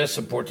be best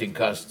supporting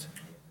cast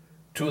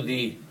to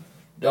the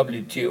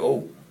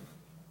WTO.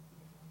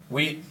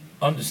 We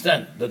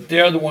understand that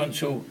they're the ones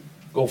who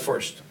go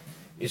first.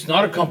 It's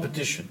not a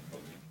competition.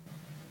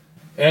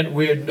 And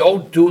we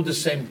don't do the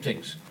same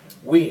things.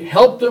 We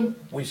help them,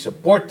 we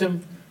support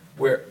them,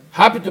 we're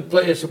happy to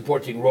play a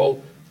supporting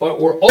role, but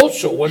we're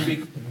also, when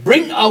we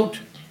bring out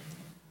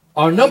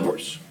our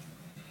numbers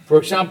For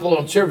example,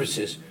 on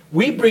services,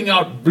 we bring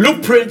out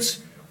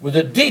blueprints with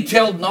the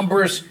detailed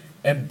numbers,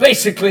 and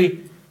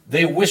basically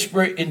they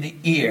whisper in the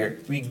ear.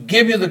 We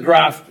give you the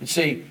graph and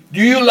say,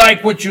 do you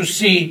like what you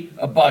see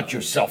about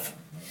yourself?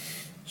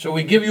 So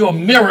we give you a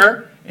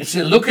mirror and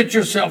say, look at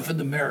yourself in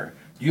the mirror.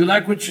 Do you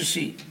like what you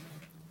see?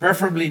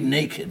 Preferably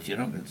naked, you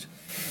know.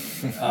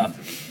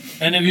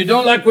 And if you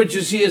don't like what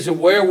you see,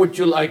 where would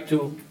you like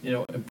to,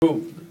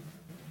 improve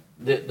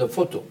the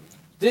photo?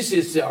 This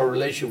is our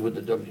relation with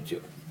the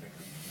WTO.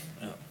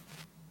 Yeah.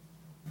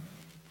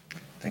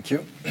 Thank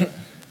you.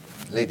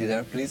 Lady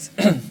there, please.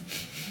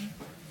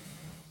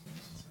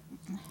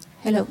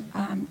 Hello,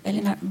 I'm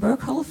Elena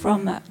Burkle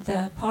from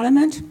the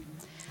Parliament.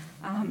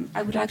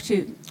 I would like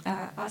to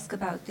ask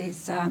about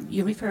this.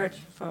 You referred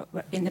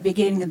in the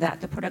beginning that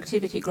the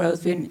productivity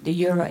growth in the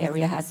euro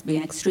area has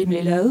been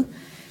extremely low.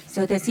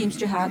 So there seems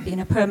to have been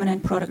a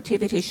permanent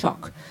productivity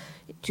shock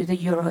to the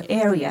euro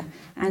area.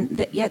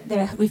 And yet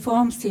the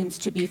reform seems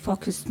to be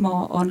focused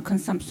more on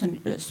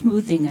consumption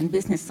smoothing and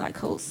business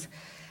cycles.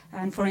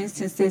 And for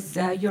instance, this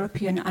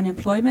European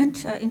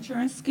unemployment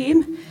insurance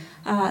scheme,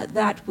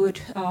 that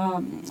would,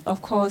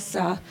 of course,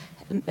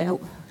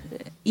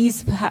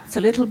 ease perhaps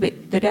a little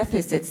bit the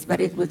deficits, but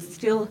it would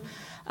still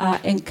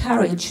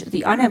encourage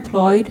the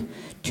unemployed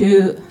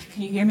to,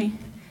 can you hear me?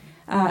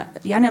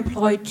 The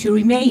unemployed to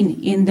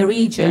remain in the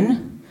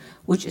region,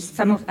 which is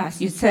some of, as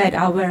you said,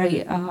 are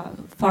very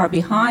far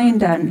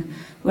behind and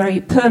very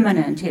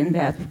permanent in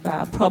their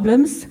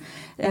problems.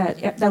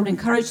 That would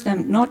encourage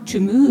them not to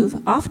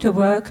move after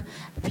work,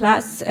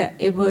 plus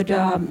it would,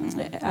 and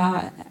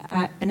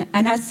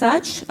as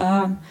such,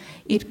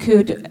 it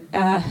could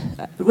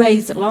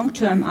raise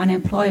long-term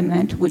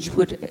unemployment, which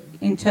would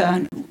in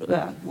turn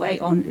weigh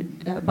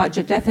on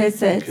budget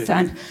deficits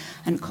and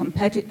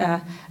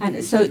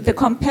so the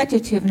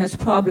competitiveness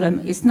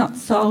problem is not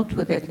solved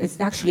with it. It's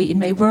actually, it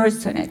may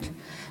worsen it.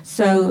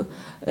 So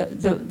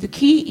the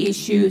key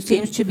issue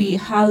seems to be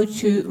how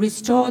to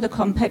restore the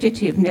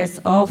competitiveness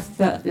of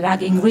the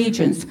lagging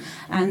regions,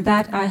 and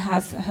that I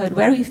have heard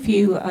very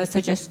few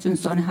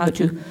suggestions on how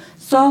to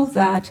solve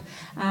that.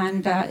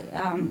 And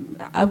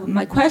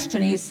my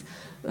question is,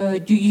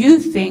 do you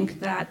think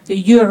that the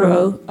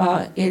euro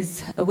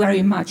is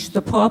very much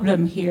the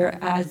problem here,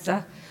 as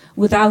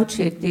without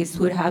it this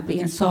would have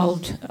been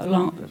solved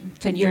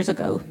 10 years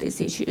ago, these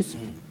issues?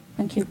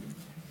 Thank you.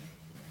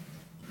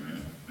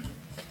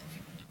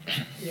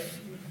 Yeah,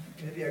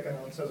 maybe I can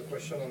answer the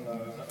question on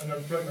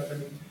unemployment. I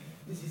mean,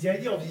 the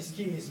idea of this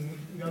scheme is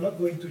we are not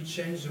going to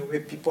change the way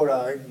people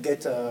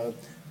get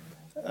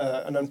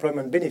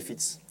unemployment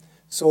benefits.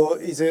 So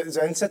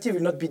the incentive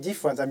will not be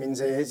different. I mean,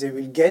 they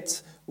will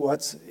get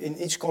what in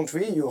each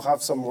country you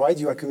have some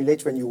rights you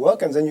accumulate when you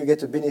work, and then you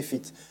get a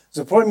benefit.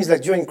 The problem is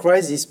that during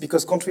crisis,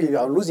 because countries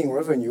are losing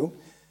revenue,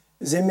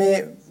 they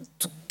may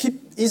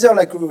keep either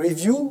like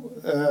review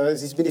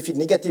this benefit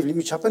negatively,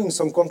 which happened in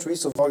some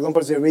countries. So, for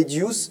example, they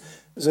reduce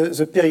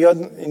the period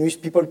in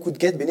which people could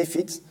get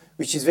benefits,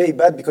 which is very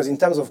bad because in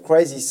terms of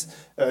crisis,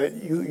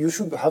 you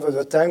should have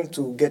the time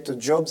to get a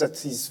job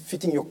that is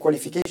fitting your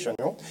qualification.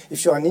 You know?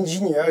 If you're an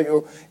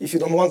engineer, if you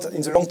don't want,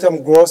 in the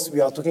long-term growth,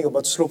 we are talking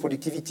about slow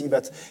productivity,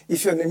 but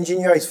if you're an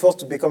engineer is forced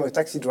to become a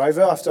taxi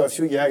driver, after a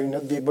few years, you'll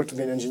not be able to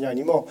be an engineer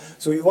anymore.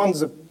 So you want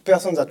the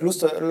person that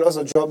lost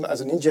a job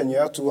as an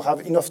engineer to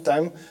have enough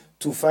time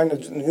to find a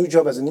new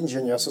job as an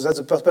engineer. So that's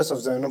the purpose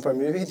of the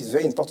unemployment benefit. It's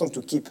very important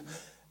to keep.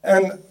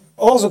 And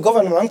all the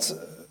government,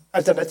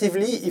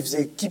 alternatively, if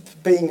they keep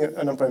paying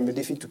unemployment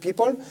benefit to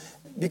people,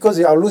 because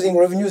they are losing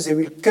revenues, they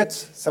will cut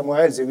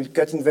somewhere else. They will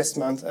cut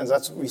investment, and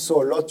that's we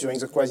saw a lot during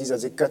the crisis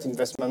that they cut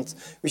investment,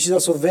 which is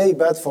also very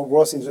bad for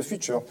growth in the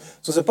future.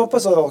 So the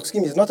purpose of our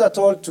scheme is not at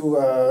all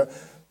to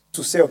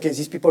say, okay,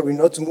 these people will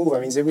not move. I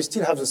mean, they will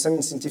still have the same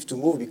incentive to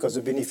move because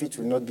the benefit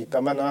will not be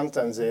permanent,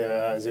 and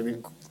they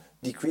will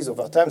decrease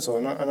over time. So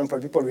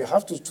unemployed people will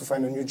have to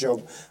find a new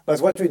job.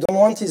 But what we don't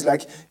want is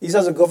like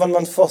either the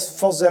government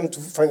force them to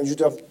find a new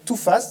job too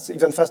fast,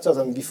 even faster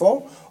than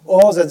before,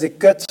 or that they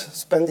cut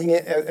spending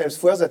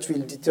elsewhere that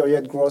will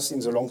deteriorate growth in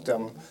the long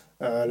term,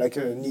 like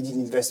needed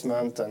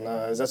investment. And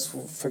that's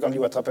frequently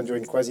what happens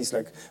during crisis,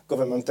 like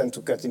government tend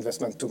to cut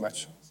investment too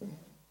much. So.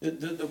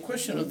 The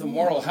question of the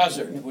moral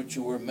hazard, which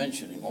you were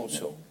mentioning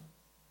also,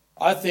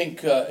 I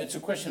think it's a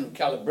question of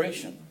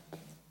calibration.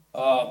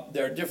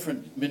 There are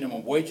different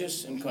minimum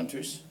wages in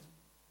countries.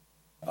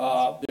 There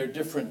are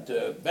different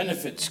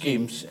benefit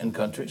schemes in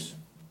countries.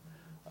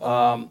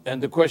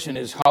 And the question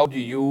is, how do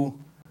you,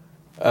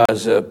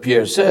 as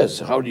Pierre says,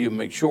 how do you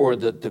make sure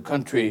that the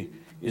country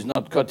is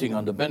not cutting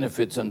on the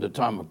benefits in the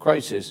time of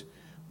crisis,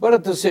 but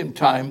at the same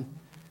time,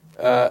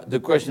 the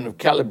question of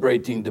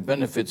calibrating the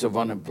benefits of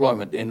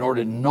unemployment in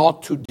order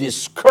not to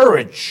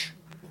discourage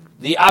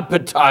the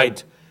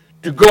appetite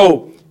to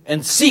go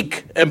and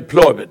seek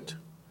employment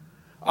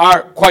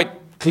are quite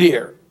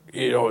clear,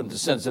 in the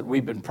sense that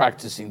we've been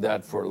practicing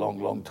that for a long,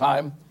 long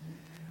time.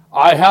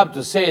 I have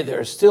to say there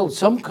are still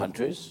some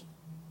countries,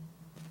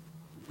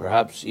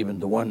 perhaps even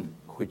the one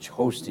which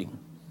hosting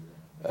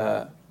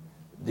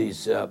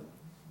these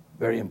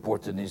very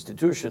important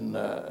institution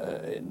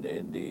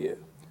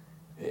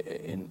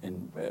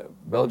in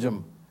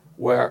Belgium,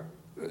 where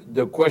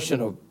the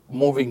question of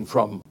moving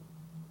from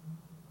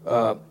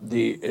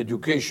the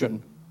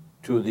education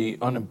to the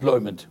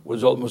unemployment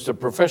was almost a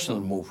professional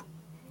move,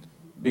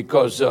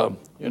 because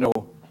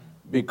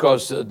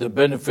because the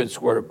benefits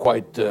were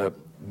quite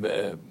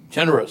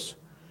generous.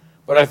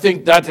 But I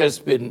think that has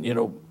been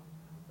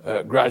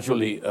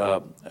gradually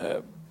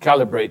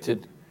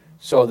calibrated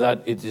so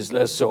that it is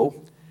less so.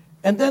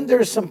 And then there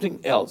is something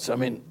else. I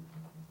mean,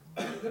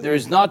 there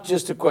is not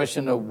just a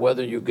question of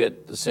whether you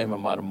get the same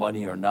amount of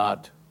money or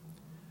not,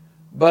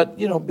 but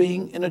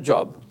being in a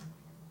job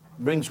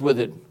brings with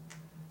it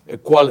a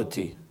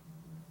quality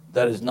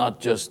that is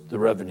not just the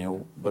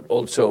revenue, but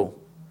also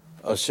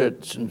a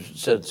certain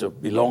sense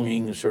of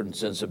belonging, a certain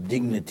sense of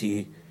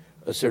dignity,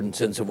 a certain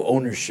sense of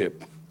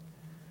ownership,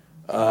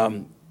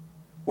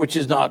 which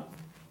is not,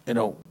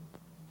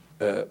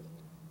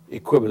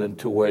 equivalent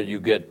to where you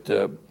get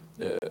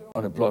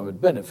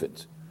unemployment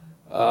benefits.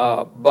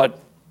 But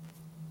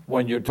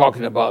when you're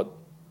talking about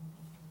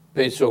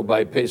peso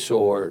by peso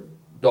or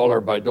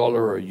dollar by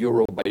dollar or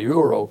euro by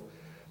euro,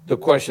 the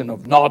question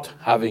of not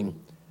having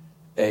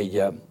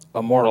a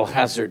moral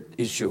hazard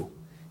issue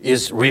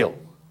is real.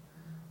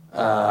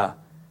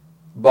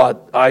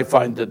 But I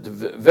find that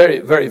very,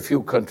 very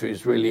few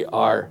countries really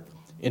are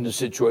in a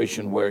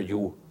situation where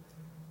you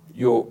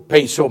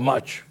pay so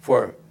much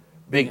for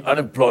being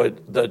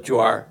unemployed that you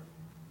are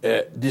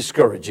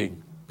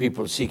discouraging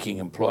people seeking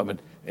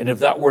employment. And if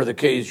that were the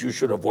case, you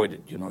should avoid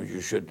it.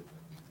 You should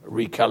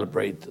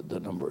recalibrate the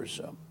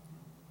numbers.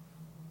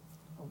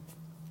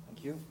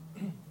 Thank you.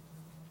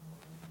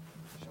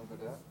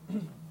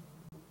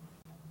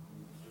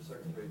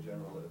 Secretary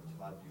General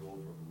Todd Buell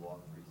from Law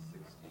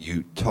 360.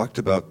 You talked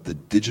about the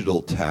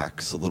digital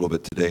tax a little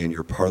bit today in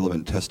your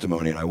Parliament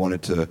testimony, and I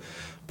wanted to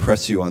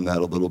press you on that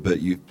a little bit.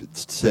 You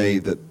say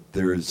that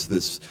there's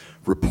this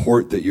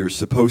report that you're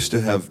supposed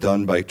to have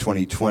done by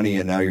 2020,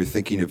 and now you're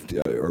thinking of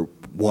or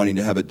wanting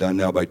to have it done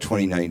now by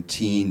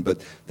 2019,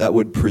 but that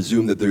would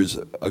presume that there's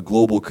a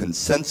global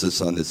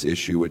consensus on this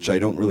issue, which I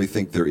don't really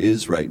think there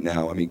is right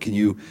now. I mean, can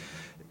you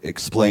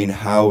explain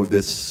how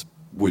this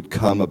would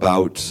come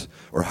about,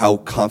 or how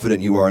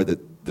confident you are that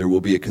there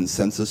will be a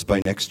consensus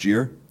by next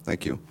year?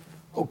 Thank you.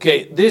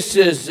 Okay, this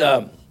is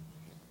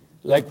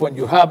like when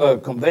you have a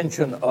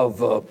convention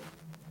of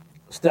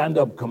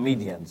stand-up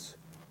comedians,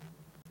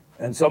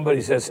 and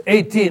somebody says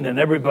 18 and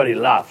everybody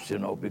laughs,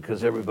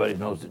 because everybody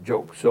knows the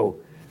joke. So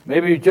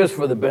maybe just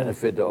for the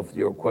benefit of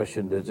your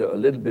question, there's a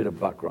little bit of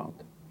background.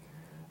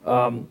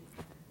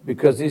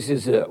 Because this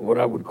is what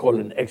I would call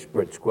an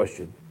expert's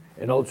question.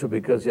 And also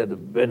because you had the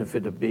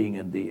benefit of being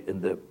in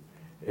the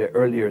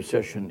earlier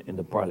session in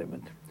the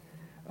Parliament.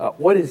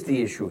 What is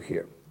the issue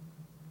here?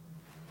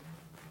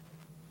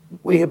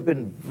 We have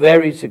been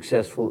very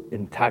successful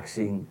in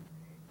taxing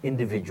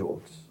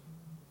individuals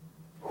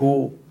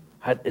who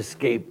had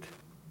escaped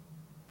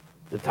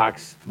the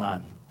tax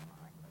man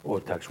or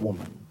tax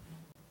woman.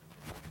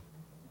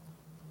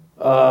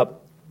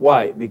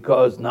 Why?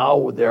 Because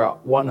now there are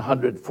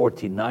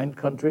 149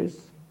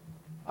 countries,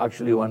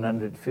 actually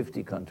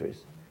 150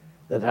 countries,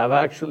 that have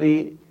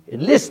actually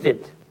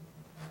enlisted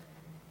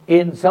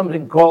in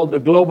something called the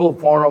Global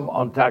Forum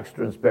on Tax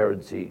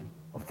Transparency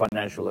of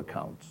Financial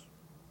Accounts.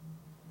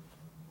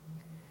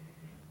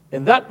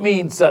 And that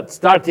means that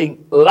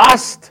starting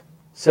last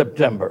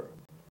September,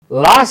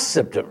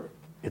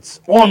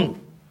 it's on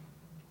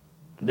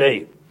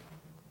today,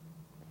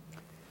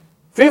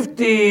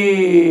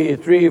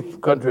 53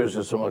 countries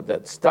or something like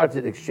that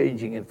started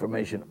exchanging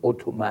information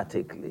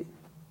automatically.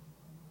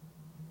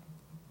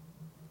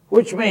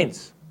 Which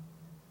means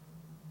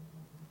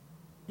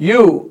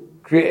you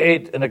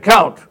create an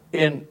account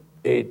in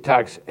a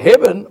tax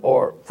haven,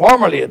 or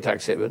formerly a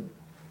tax haven,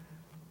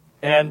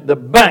 and the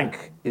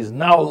bank is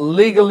now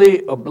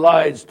legally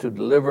obliged to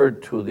deliver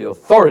to the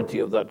authority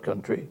of that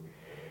country,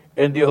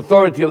 and the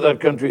authority of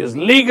that country is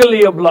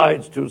legally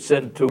obliged to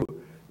send to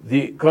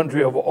the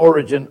country of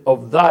origin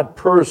of that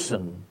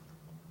person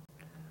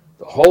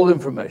the whole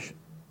information.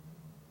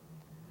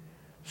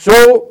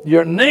 So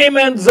your name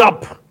ends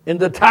up in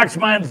the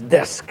taxman's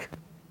desk,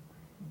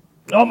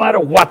 no matter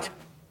what.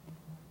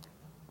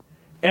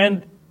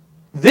 And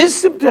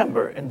this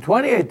September in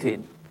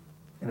 2018,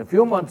 in a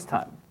few months'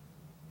 time,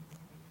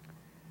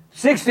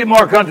 60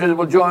 more countries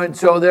will join,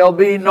 so there'll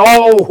be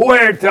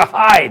nowhere to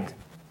hide.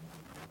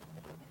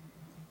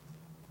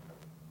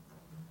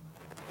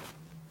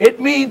 It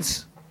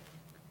means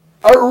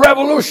a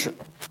revolution.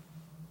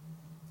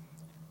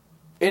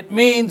 It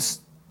means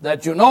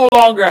that you no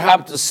longer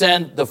have to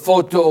send the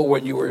photo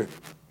when you were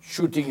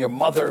shooting your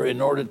mother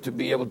in order to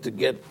be able to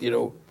get,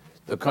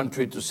 the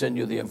country to send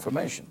you the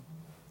information.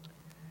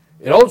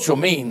 It also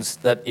means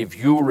that if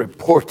you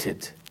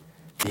reported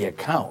the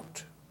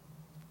account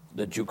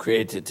that you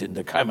created in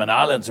the Cayman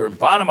Islands or in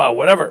Panama or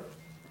whatever,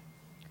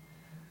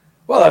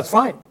 well, that's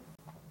fine.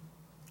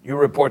 You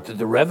reported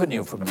the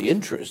revenue from the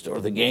interest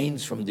or the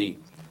gains from the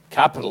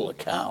capital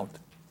account.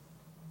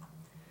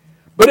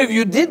 But if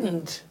you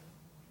didn't,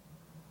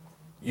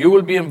 you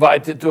will be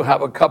invited to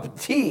have a cup of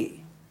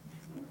tea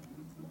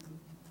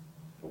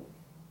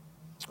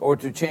or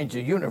to change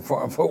a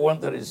uniform for one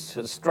that has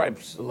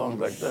stripes along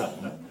like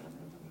that.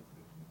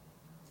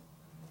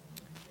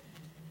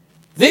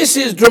 This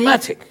is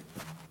dramatic.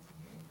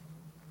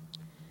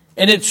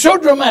 And it's so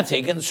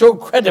dramatic and so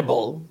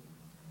credible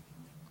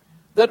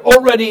that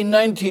already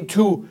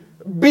 92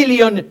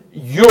 billion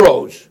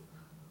euros,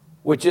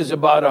 which is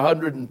about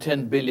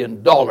 $110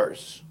 billion,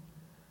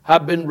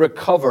 have been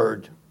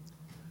recovered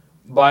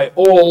by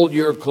all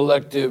your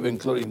collective,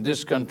 including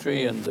this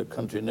country and the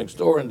country next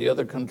door and the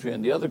other country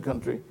and the other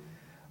country,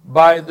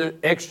 by the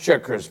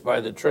exchequers,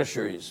 by the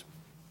treasuries.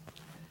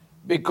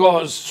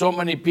 Because so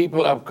many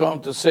people have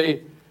come to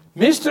say,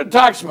 Mr.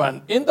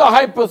 Taxman, in the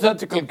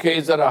hypothetical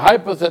case that a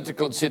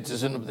hypothetical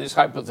citizen of this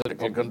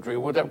hypothetical country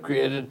would have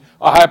created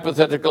a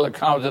hypothetical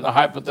account in a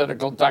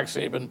hypothetical tax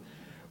haven,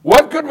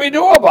 what could we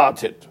do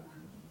about it?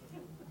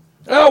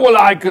 Oh, well,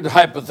 I could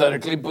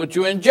hypothetically put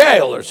you in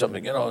jail or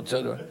something,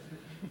 etc.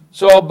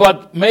 So,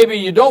 but maybe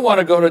you don't want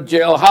to go to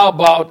jail. How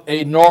about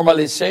a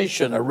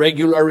normalization, a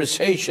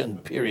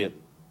regularization period?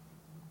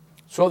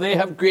 So they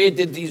have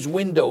created these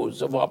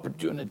windows of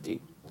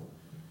opportunity.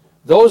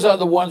 Those are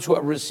the ones who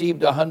have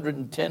received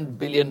 110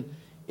 billion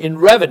in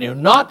revenue,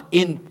 not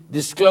in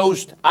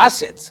disclosed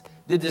assets.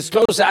 The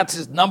disclosed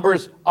assets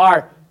numbers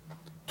are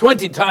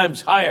 20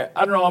 times higher.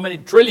 I don't know how many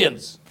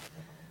trillions.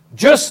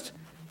 Just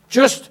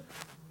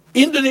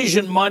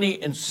Indonesian money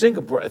in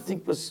Singapore, I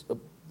think, was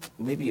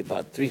maybe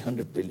about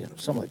 300 billion,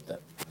 something like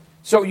that.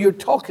 So you're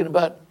talking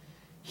about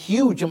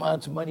huge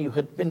amounts of money who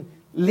had been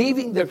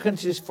leaving their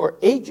countries for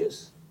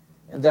ages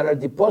and that are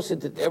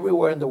deposited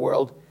everywhere in the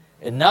world.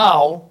 And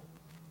now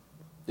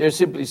they're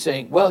simply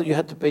saying, well, you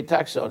had to pay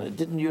tax on it,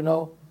 didn't you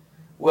know?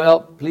 Well,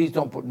 please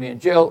don't put me in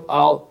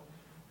jail.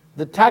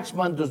 The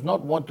taxman does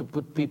not want to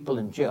put people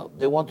in jail.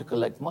 They want to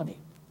collect money.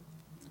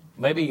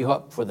 Maybe you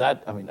have, for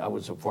that, I mean, I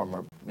was a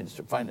former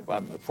Minister of Finance.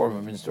 I'm a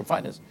former Minister of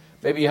Finance.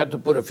 Maybe you have to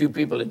put a few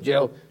people in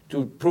jail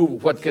to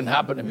prove what can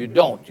happen if you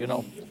don't,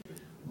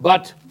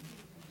 But,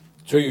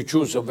 so you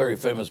choose a very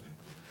famous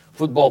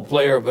football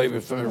player, a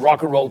very famous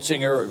rock and roll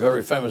singer, a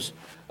very famous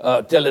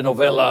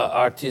telenovela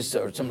artist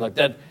or something like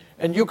that,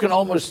 and you can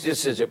almost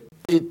just say,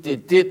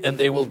 and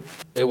they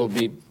will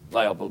be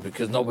liable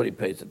because nobody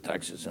pays the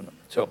taxes in them.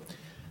 So,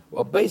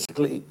 well,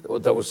 basically,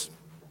 that was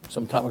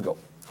some time ago.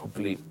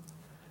 Hopefully,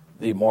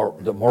 the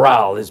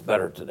morale is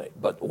better today.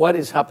 But what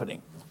is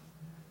happening?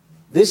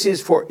 This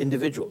is for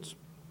individuals.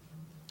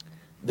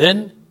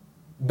 Then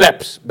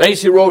BEPS,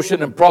 base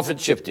erosion and profit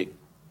shifting.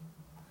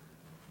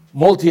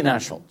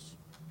 Multinationals.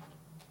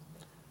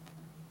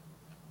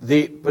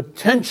 The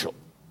potential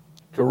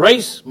to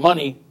raise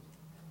money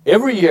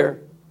every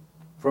year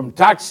from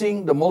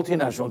taxing the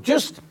multinational,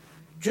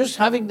 just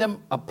having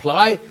them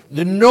apply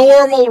the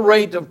normal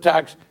rate of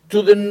tax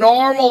to the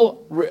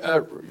normal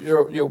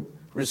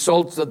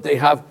results that they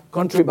have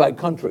country by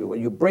country.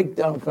 When you break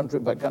down country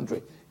by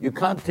country, you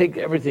can't take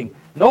everything.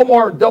 No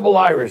more double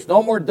Irish,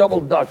 no more double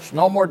Dutch,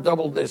 no more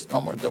double this,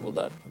 no more double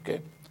that,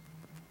 okay?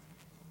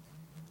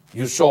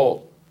 You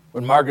saw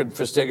when Margaret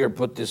Vestager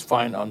put this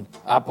fine on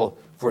Apple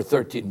for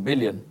 13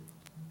 billion,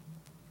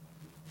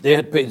 they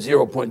had paid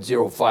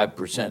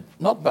 0.05%.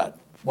 Not bad.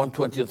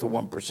 1/20th of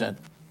 1%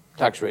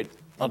 tax rate.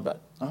 Not bad.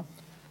 Huh?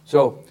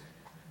 So,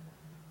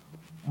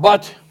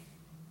 but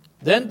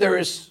then there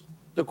is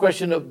the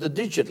question of the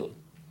digital.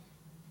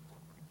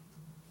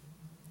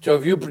 So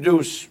if you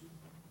produce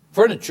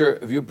furniture,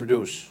 if you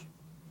produce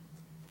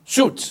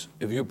suits,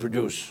 if you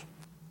produce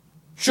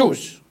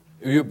shoes,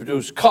 if you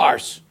produce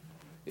cars,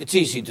 it's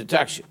easy to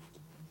tax you.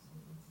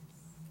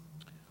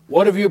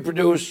 What if you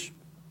produce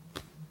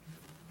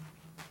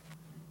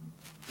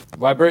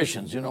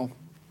vibrations,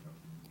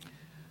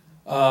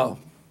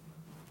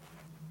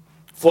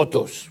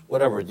 photos,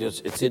 whatever it is,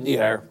 it's in the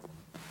air,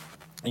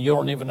 and you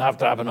don't even have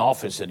to have an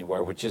office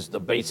anywhere, which is the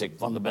basic,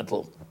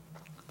 fundamental,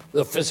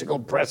 the physical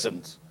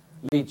presence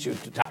leads you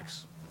to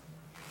tax.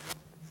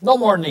 No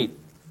more need.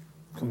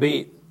 It can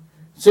be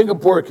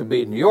Singapore, it can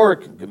be in New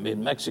York, it can be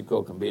in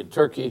Mexico, it can be in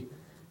Turkey.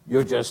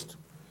 You just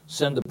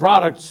send the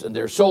products and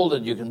they're sold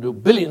and you can do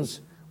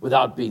billions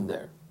without being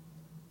there.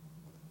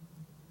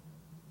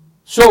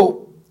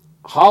 So,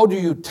 how do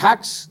you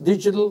tax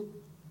digital?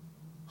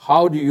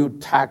 How do you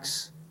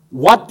tax?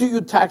 What do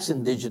you tax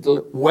in digital?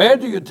 Where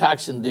do you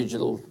tax in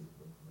digital?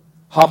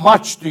 How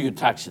much do you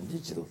tax in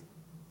digital?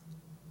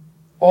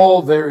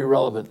 All very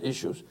relevant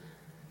issues.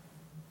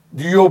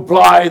 Do you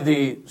apply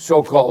the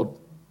so-called,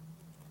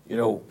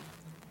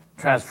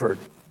 transfer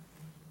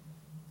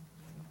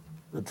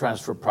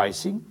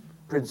pricing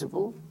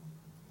principle?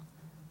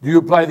 Do you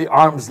apply the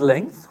arm's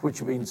length,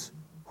 which means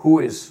who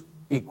is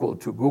equal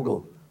to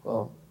Google?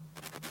 Well,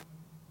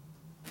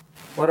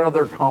 what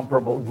other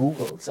comparable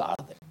Googles are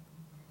there?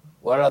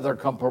 What other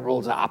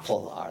comparables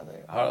Apple are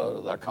there? How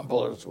are the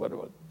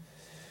comparables?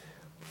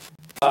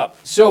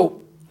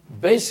 So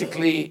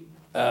basically,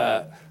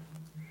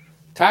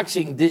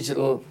 taxing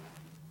digital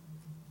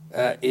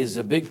is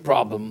a big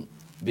problem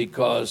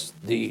because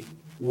the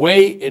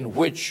way in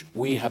which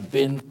we have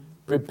been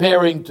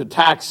preparing to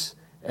tax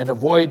and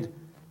avoid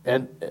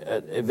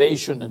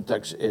evasion and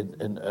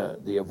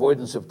the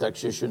avoidance of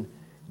taxation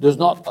does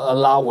not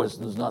allow us,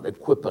 does not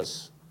equip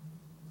us.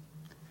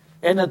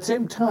 And at the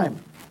same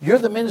time, you're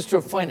the Minister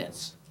of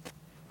Finance,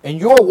 and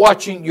you're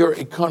watching your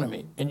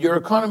economy, and your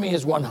economy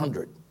is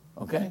 100,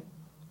 okay?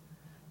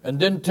 And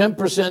then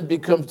 10%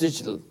 becomes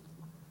digital.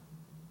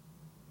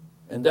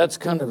 And that's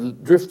kind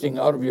of drifting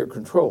out of your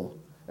control.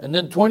 And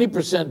then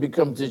 20%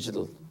 becomes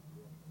digital.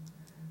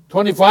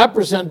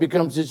 25%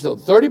 becomes digital.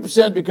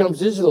 30% becomes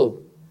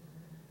digital.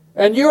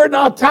 And you're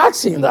not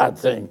taxing that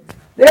thing.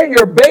 Then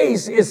your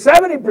base is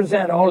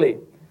 70% only.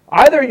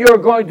 Either you're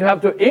going to have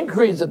to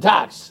increase the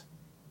tax,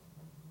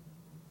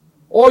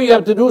 or you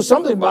have to do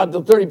something about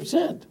the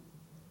 30%.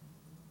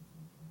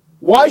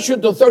 Why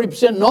should the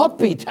 30% not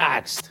be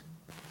taxed?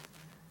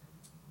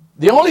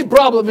 The only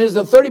problem is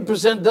the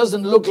 30%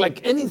 doesn't look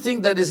like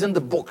anything that is in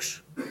the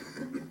books.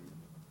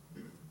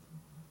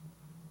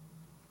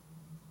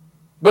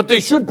 But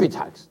they should be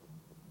taxed.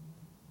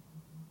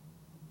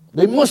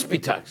 They must be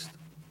taxed.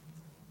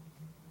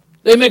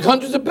 They make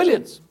hundreds of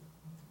billions.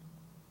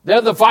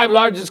 They're the 5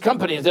 largest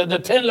companies. They're the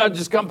 10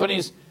 largest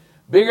companies,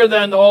 bigger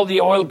than all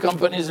the oil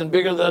companies and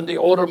bigger than the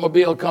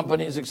automobile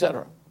companies,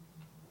 etc.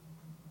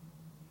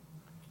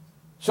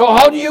 So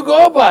how do you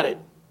go about it?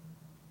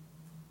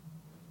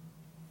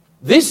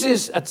 This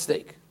is at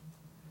stake.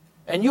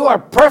 And you are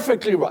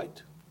perfectly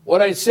right. What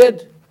I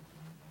said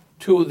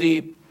to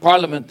the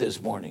Parliament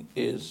this morning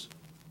is,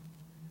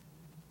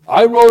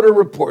 I wrote a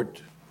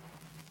report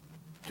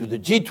to the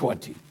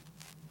G20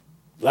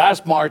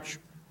 last March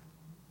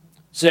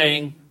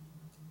saying,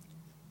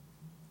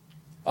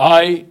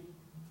 I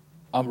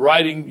am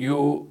writing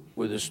you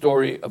with a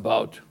story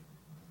about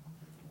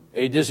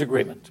a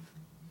disagreement.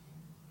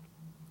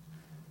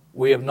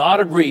 We have not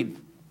agreed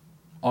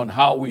on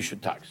how we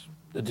should tax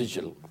the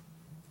digital.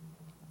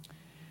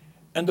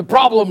 And the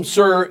problem,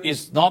 sir,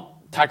 is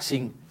not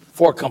taxing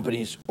 4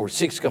 companies or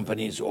 6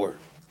 companies or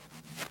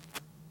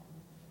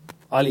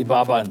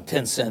Alibaba and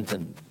Tencent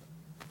and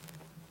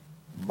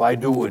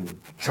Baidu in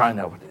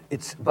China.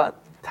 It's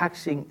about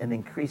taxing an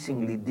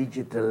increasingly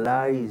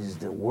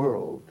digitalized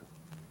world,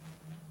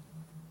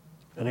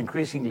 an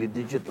increasingly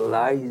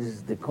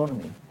digitalized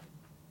economy,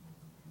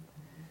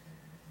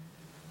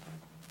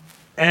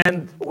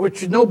 and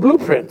which no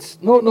blueprints,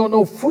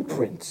 no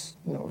footprints,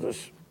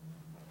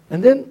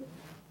 and then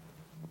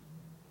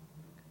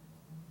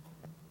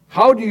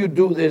how do you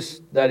do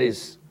this that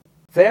is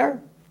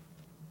fair?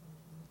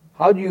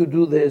 How do you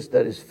do this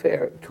that is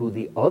fair to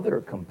the other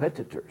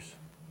competitors?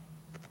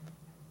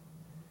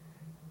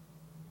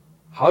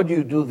 How do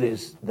you do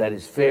this that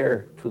is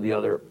fair to the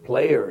other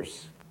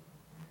players?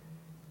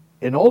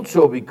 And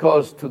also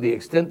because to the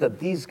extent that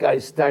these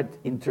guys start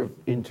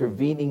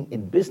intervening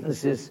in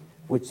businesses,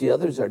 which the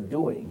others are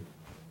doing,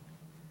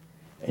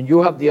 and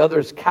you have the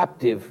others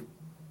captive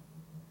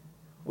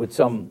with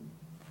some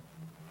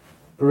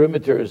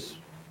perimeters,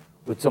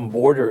 with some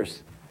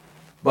borders,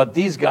 but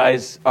these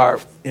guys are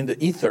in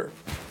the ether.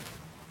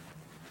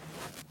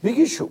 Big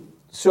issue.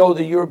 So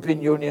the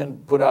European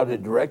Union put out a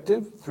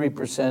directive,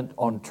 3%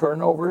 on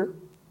turnover.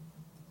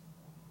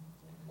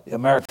 The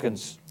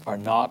Americans are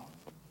not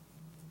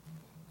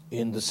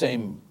in the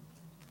same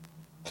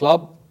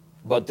club,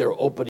 but they're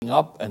opening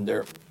up and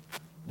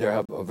they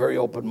have a very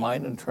open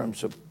mind in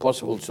terms of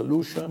possible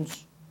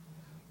solutions.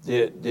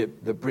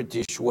 The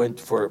British went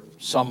for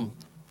some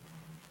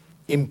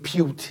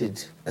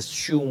imputed,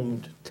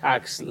 assumed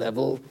tax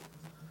level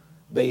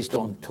based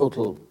on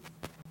total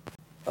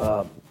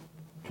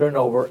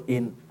turnover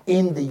in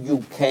the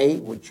UK,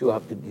 which you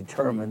have to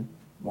determine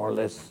more or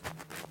less,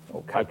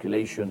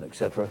 calculation,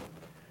 etc.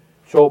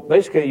 So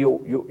basically,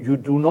 you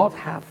do not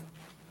have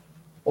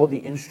all the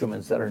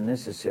instruments that are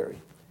necessary,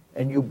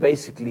 and you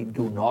basically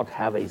do not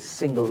have a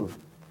single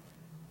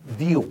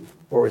view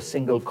or a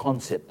single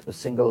concept, a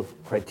single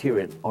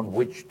criterion on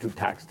which to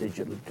tax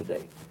digital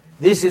today.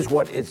 This is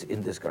what is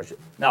in discussion.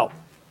 Now,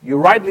 you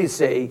rightly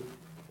say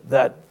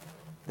that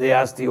they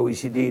asked the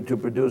OECD to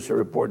produce a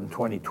report in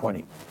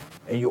 2020.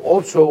 And you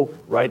also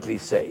rightly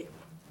say,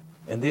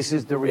 and this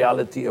is the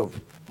reality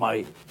of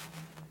my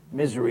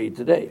misery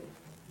today,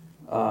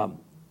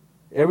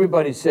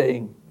 everybody's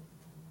saying,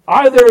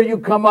 either you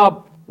come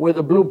up with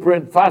a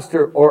blueprint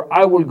faster or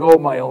I will go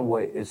my own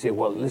way. You say,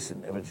 well,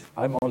 listen,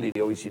 I'm only the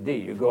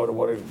OECD. You go to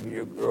whatever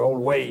your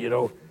own way,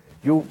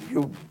 you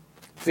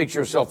fix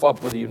yourself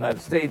up with the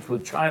United States,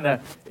 with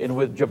China, and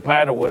with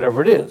Japan, or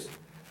whatever it is.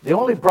 The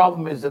only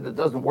problem is that it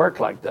doesn't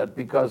work like that,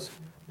 because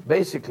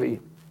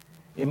basically,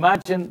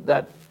 imagine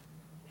that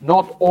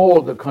not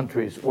all the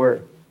countries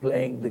were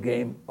playing the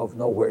game of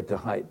nowhere to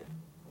hide,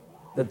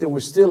 that there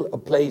was still a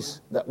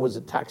place that was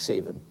a tax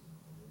haven.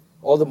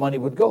 All the money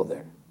would go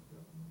there.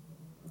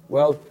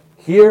 Well,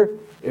 here,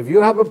 if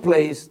you have a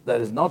place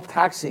that is not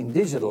taxing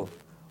digital,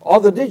 all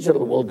the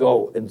digital will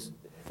go.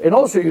 And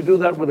also you do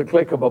that with a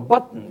click of a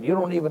button. You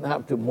don't even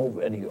have to move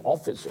any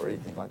office or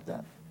anything like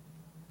that.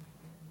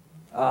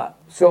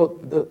 So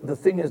the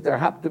thing is, there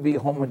have to be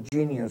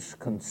homogeneous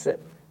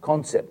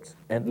concepts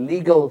and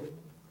legal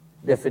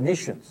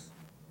definitions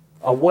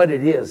of what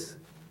it is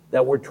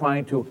that we're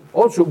trying to.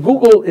 Also,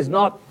 Google is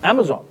not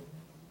Amazon.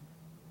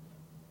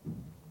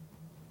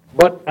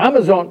 But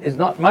Amazon is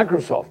not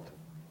Microsoft.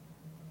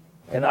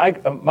 And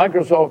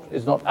Microsoft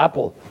is not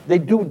Apple. They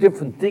do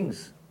different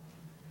things.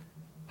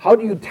 How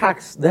do you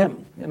tax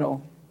them, you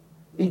know,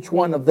 each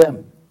one of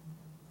them?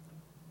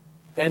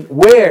 And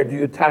where do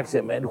you tax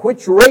them? And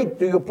which rate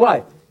do you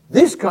apply?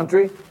 This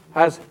country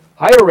has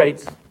higher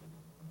rates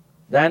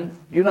than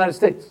the United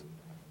States.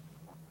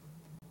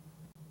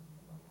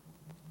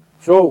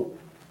 So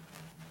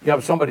you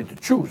have somebody to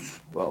choose.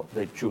 Well,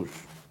 they choose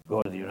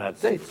go to the United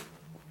States.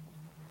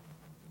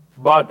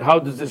 But how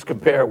does this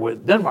compare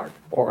with Denmark?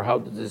 Or how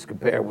does this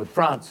compare with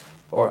France?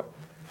 Or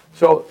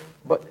so,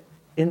 but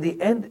in the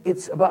end,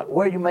 it's about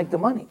where you make the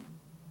money.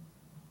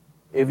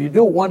 If you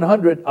do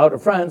 100 out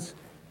of France,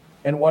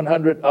 and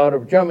 100 out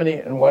of Germany,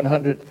 and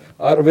 100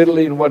 out of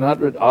Italy, and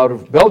 100 out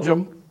of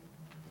Belgium,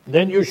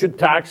 then you should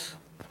tax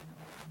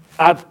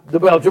at the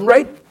Belgian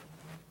rate,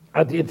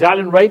 at the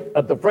Italian rate,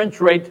 at the French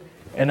rate,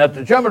 and at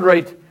the German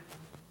rate,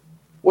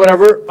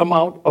 whatever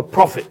amount of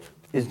profit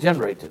is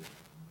generated.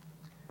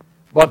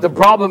 But the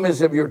problem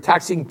is if you're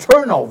taxing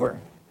turnover,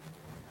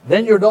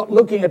 then you're not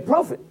looking at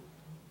profit.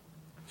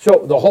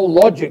 So the whole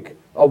logic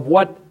of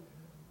what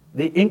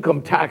the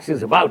income tax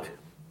is about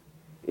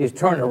is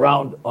turned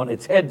around on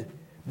its head,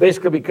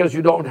 basically because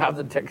you don't have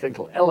the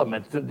technical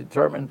elements to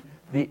determine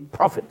the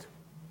profit.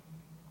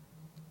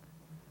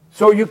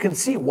 So you can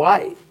see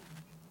why,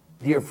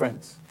 dear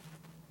friends,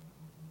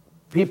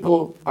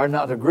 people are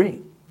not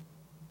agreeing.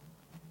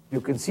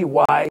 You can see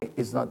why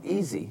it's not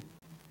easy.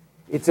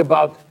 It's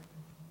about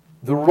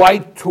the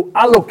right to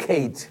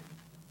allocate.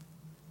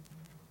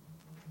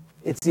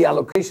 It's the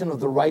allocation of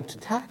the right to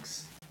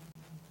tax.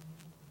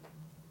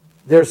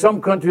 There are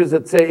some countries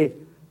that say,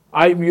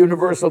 I'm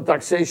universal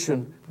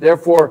taxation,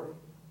 therefore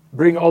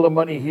bring all the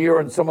money here,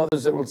 and some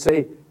others that will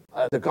say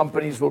the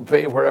companies will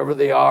pay wherever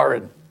they are.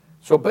 And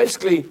so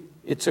basically,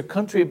 it's a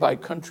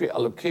country-by-country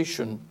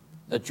allocation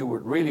that you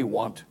would really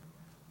want,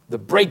 the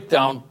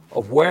breakdown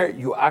of where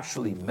you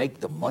actually make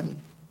the money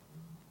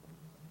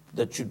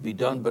that should be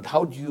done. But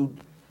how do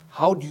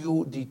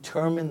you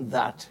determine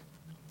that?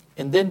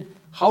 And then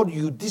how do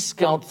you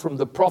discount from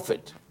the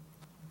profit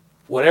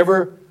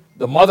whatever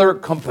the mother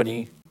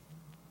company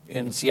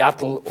in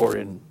Seattle or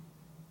in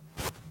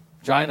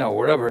China or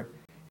wherever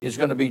is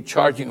going to be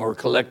charging or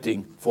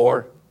collecting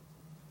for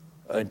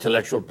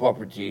intellectual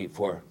property,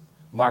 for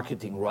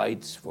marketing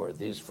rights, for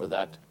this, for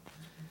that.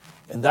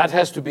 And that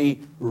has to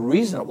be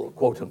reasonable,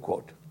 quote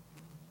unquote.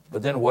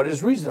 But then what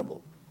is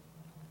reasonable?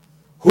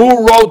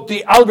 Who wrote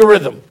the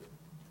algorithm?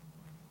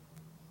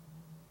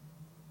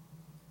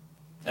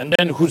 And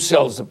then who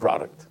sells the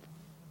product?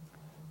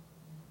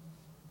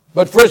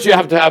 But first you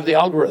have to have the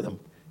algorithm.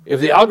 If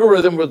the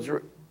algorithm was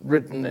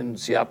written in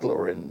Seattle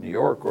or in New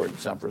York or in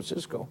San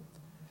Francisco,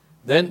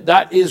 then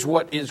that is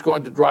what is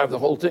going to drive the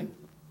whole thing.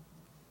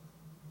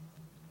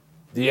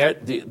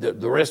 The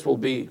rest will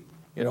be,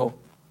 you know,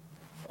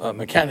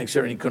 mechanics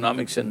or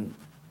economics and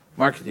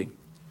marketing.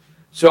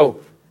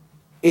 So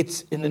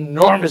it's an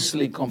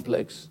enormously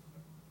complex,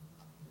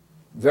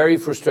 very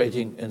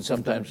frustrating, and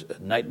sometimes a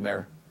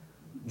nightmare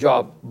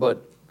job.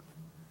 But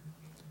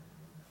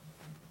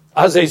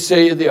as they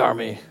say in the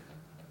army,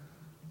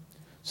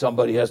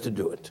 somebody has to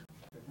do it.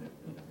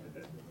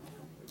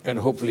 And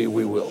hopefully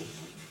we will.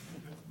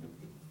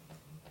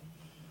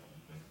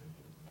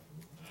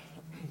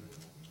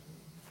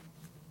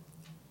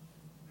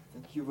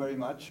 Thank you very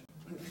much.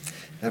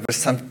 There were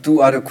some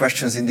 2 other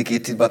questions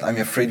indicated, but I'm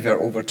afraid we are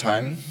over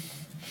time.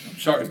 I'm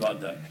sorry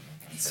about that.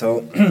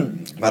 So,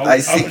 but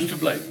I think... I was to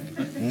blame.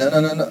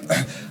 No.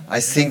 I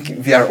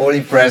think we are all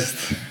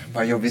impressed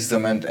by your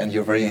wisdom and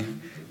your very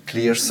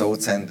clear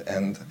thoughts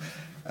and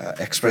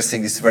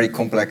expressing this very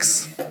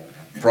complex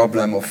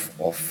problem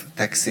of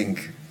taxing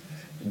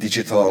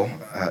digital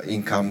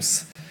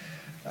incomes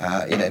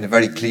in a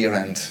very clear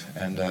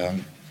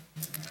and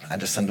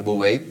understandable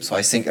way. So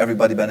I think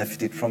everybody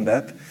benefited from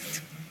that.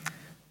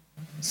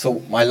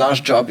 So my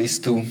last job is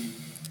to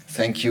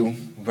thank you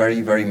very,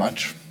 very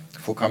much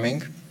for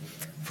coming,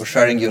 for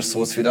sharing your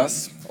thoughts with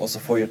us, also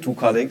for your 2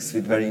 colleagues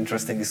with very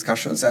interesting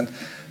discussions, and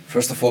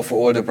first of all for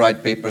all the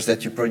bright papers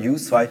that you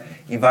produce. So I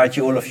invite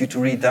you, all of you, to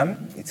read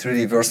them. It's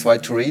really worthwhile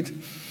to read.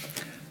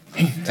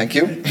 Thank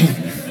you.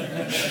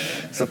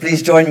 So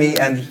please join me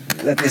and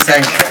let me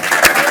thank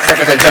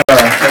Secretary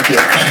General. Thank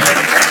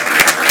you.